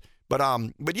stands. But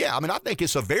yeah, I mean, I think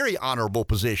it's a very honorable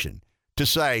position to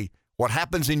say what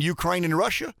happens in Ukraine and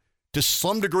Russia, to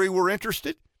some degree we're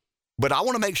interested. But I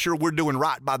want to make sure we're doing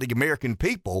right by the American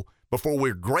people before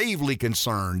we're gravely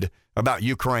concerned about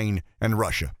Ukraine and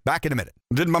Russia. Back in a minute.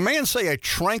 Did my man say a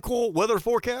tranquil weather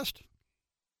forecast?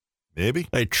 Maybe.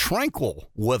 A tranquil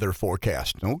weather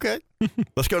forecast. Okay.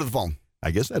 Let's go to the phone.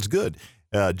 I guess that's good.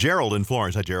 Gerald in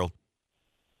Florence. Hi, Gerald.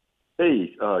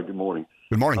 Hey, good morning.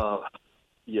 Good morning.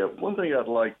 Yeah, one thing I'd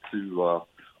like to,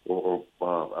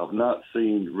 I've not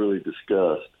seen really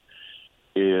discussed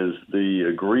is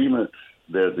the agreement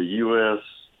that the U.S.,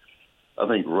 I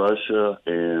think Russia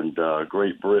and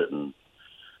Great Britain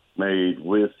made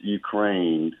with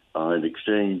Ukraine in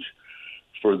exchange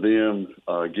for them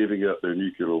giving up their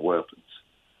nuclear weapons.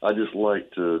 I'd just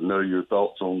like to know your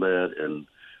thoughts on that and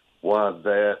why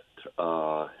that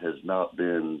has not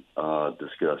been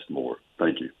discussed more.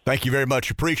 Thank you. Thank you very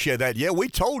much. Appreciate that. Yeah, we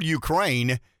told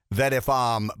Ukraine that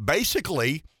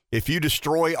if you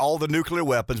destroy all the nuclear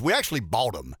weapons, we actually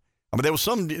bought them. I mean, there was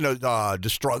some,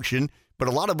 destruction, but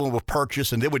a lot of them were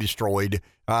purchased and then were destroyed.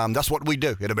 That's what we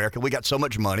do in America. We got so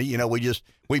much money,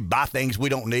 we buy things we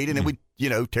don't need, and then we,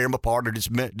 tear them apart or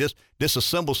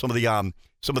disassemble some of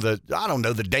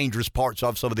the the dangerous parts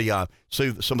of some of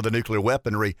the nuclear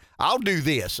weaponry. I'll do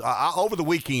this over the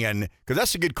weekend because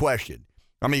that's a good question.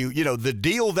 I mean, the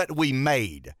deal that we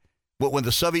made when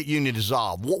the Soviet Union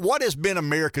dissolved. What has been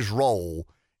America's role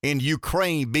in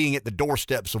Ukraine being at the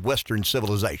doorsteps of Western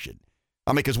civilization?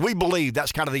 I mean, because we believe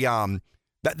that's kind of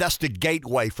that's the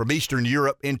gateway from Eastern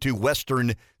Europe into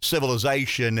Western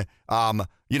civilization.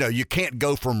 You can't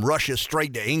go from Russia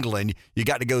straight to England. You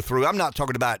got to go through. I'm not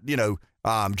talking about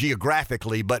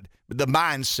geographically, but the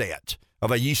mindset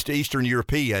of a Eastern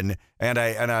European and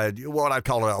what I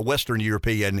call a Western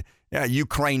European.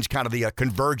 Ukraine's kind of the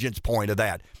convergence point of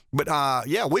that. But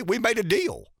we made a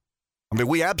deal. I mean,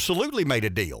 we absolutely made a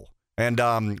deal.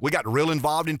 And we got real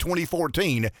involved in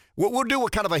 2014. We'll do a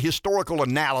kind of a historical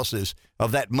analysis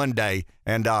of that Monday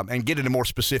and get into more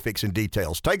specifics and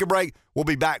details. Take a break. We'll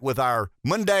be back with our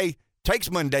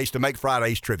Takes Mondays to Make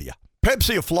Fridays trivia.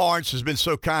 Pepsi of Florence has been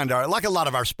so kind to like a lot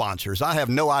of our sponsors. I have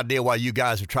no idea why you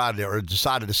guys have tried to or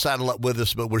decided to saddle up with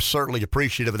us, but we're certainly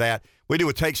appreciative of that. We do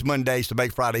a Takes Mondays to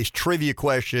Make Fridays trivia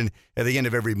question at the end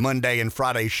of every Monday and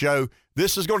Friday show.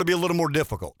 This is going to be a little more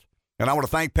difficult. And I want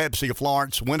to thank Pepsi of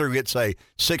Florence. Winner gets a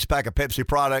 6-pack of Pepsi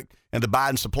product, and the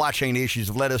Biden supply chain issues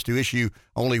have led us to issue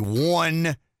only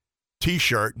one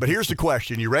T-shirt. But here's the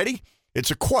question. You ready? It's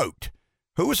a quote.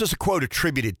 Who is this a quote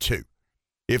attributed to?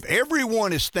 If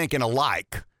everyone is thinking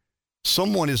alike,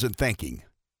 someone isn't thinking.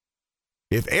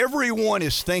 If everyone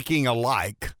is thinking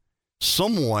alike,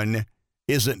 someone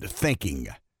isn't thinking.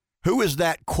 Who is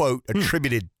that quote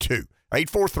attributed to?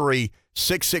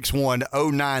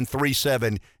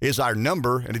 843-661-0937 is our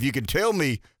number. And if you can tell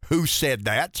me who said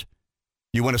that,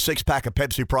 you win a 6-pack of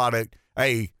Pepsi product,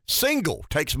 a single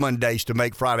Takes Mondays to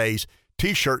Make Fridays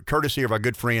T-shirt, courtesy of our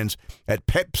good friends at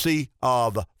Pepsi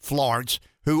of Florence,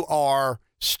 who are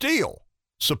still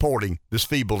supporting this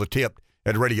feeble attempt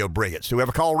at Radio Brilliance. Do we have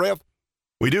a call, Rev?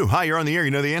 We do. Hi, you're on the air.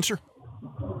 You know the answer?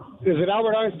 Is it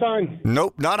Albert Einstein?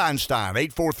 Nope, not Einstein.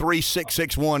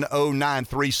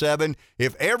 843-661-0937.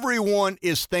 If everyone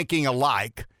is thinking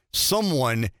alike,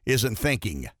 someone isn't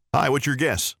thinking. Hi, what's your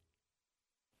guess?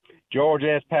 George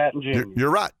S. Patton Jr.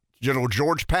 You're right. General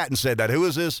George Patton said that. Who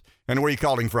is this, and where are you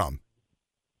calling from?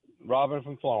 Robin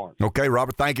from Florence. Okay,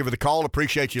 Robert, thank you for the call.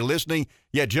 Appreciate you listening.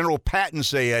 Yeah, General Patton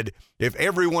said, if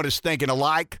everyone is thinking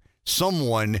alike,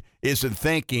 someone isn't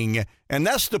thinking. And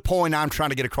that's the point I'm trying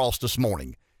to get across this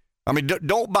morning. I mean,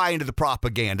 don't buy into the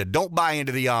propaganda. Don't buy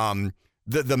into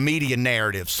the media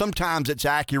narrative. Sometimes it's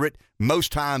accurate.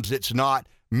 Most times it's not.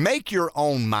 Make your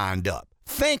own mind up.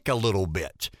 Think a little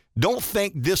bit. Don't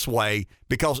think this way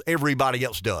because everybody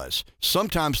else does.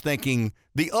 Sometimes thinking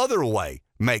the other way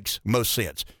makes most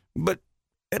sense. But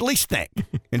at least think.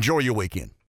 Enjoy your weekend.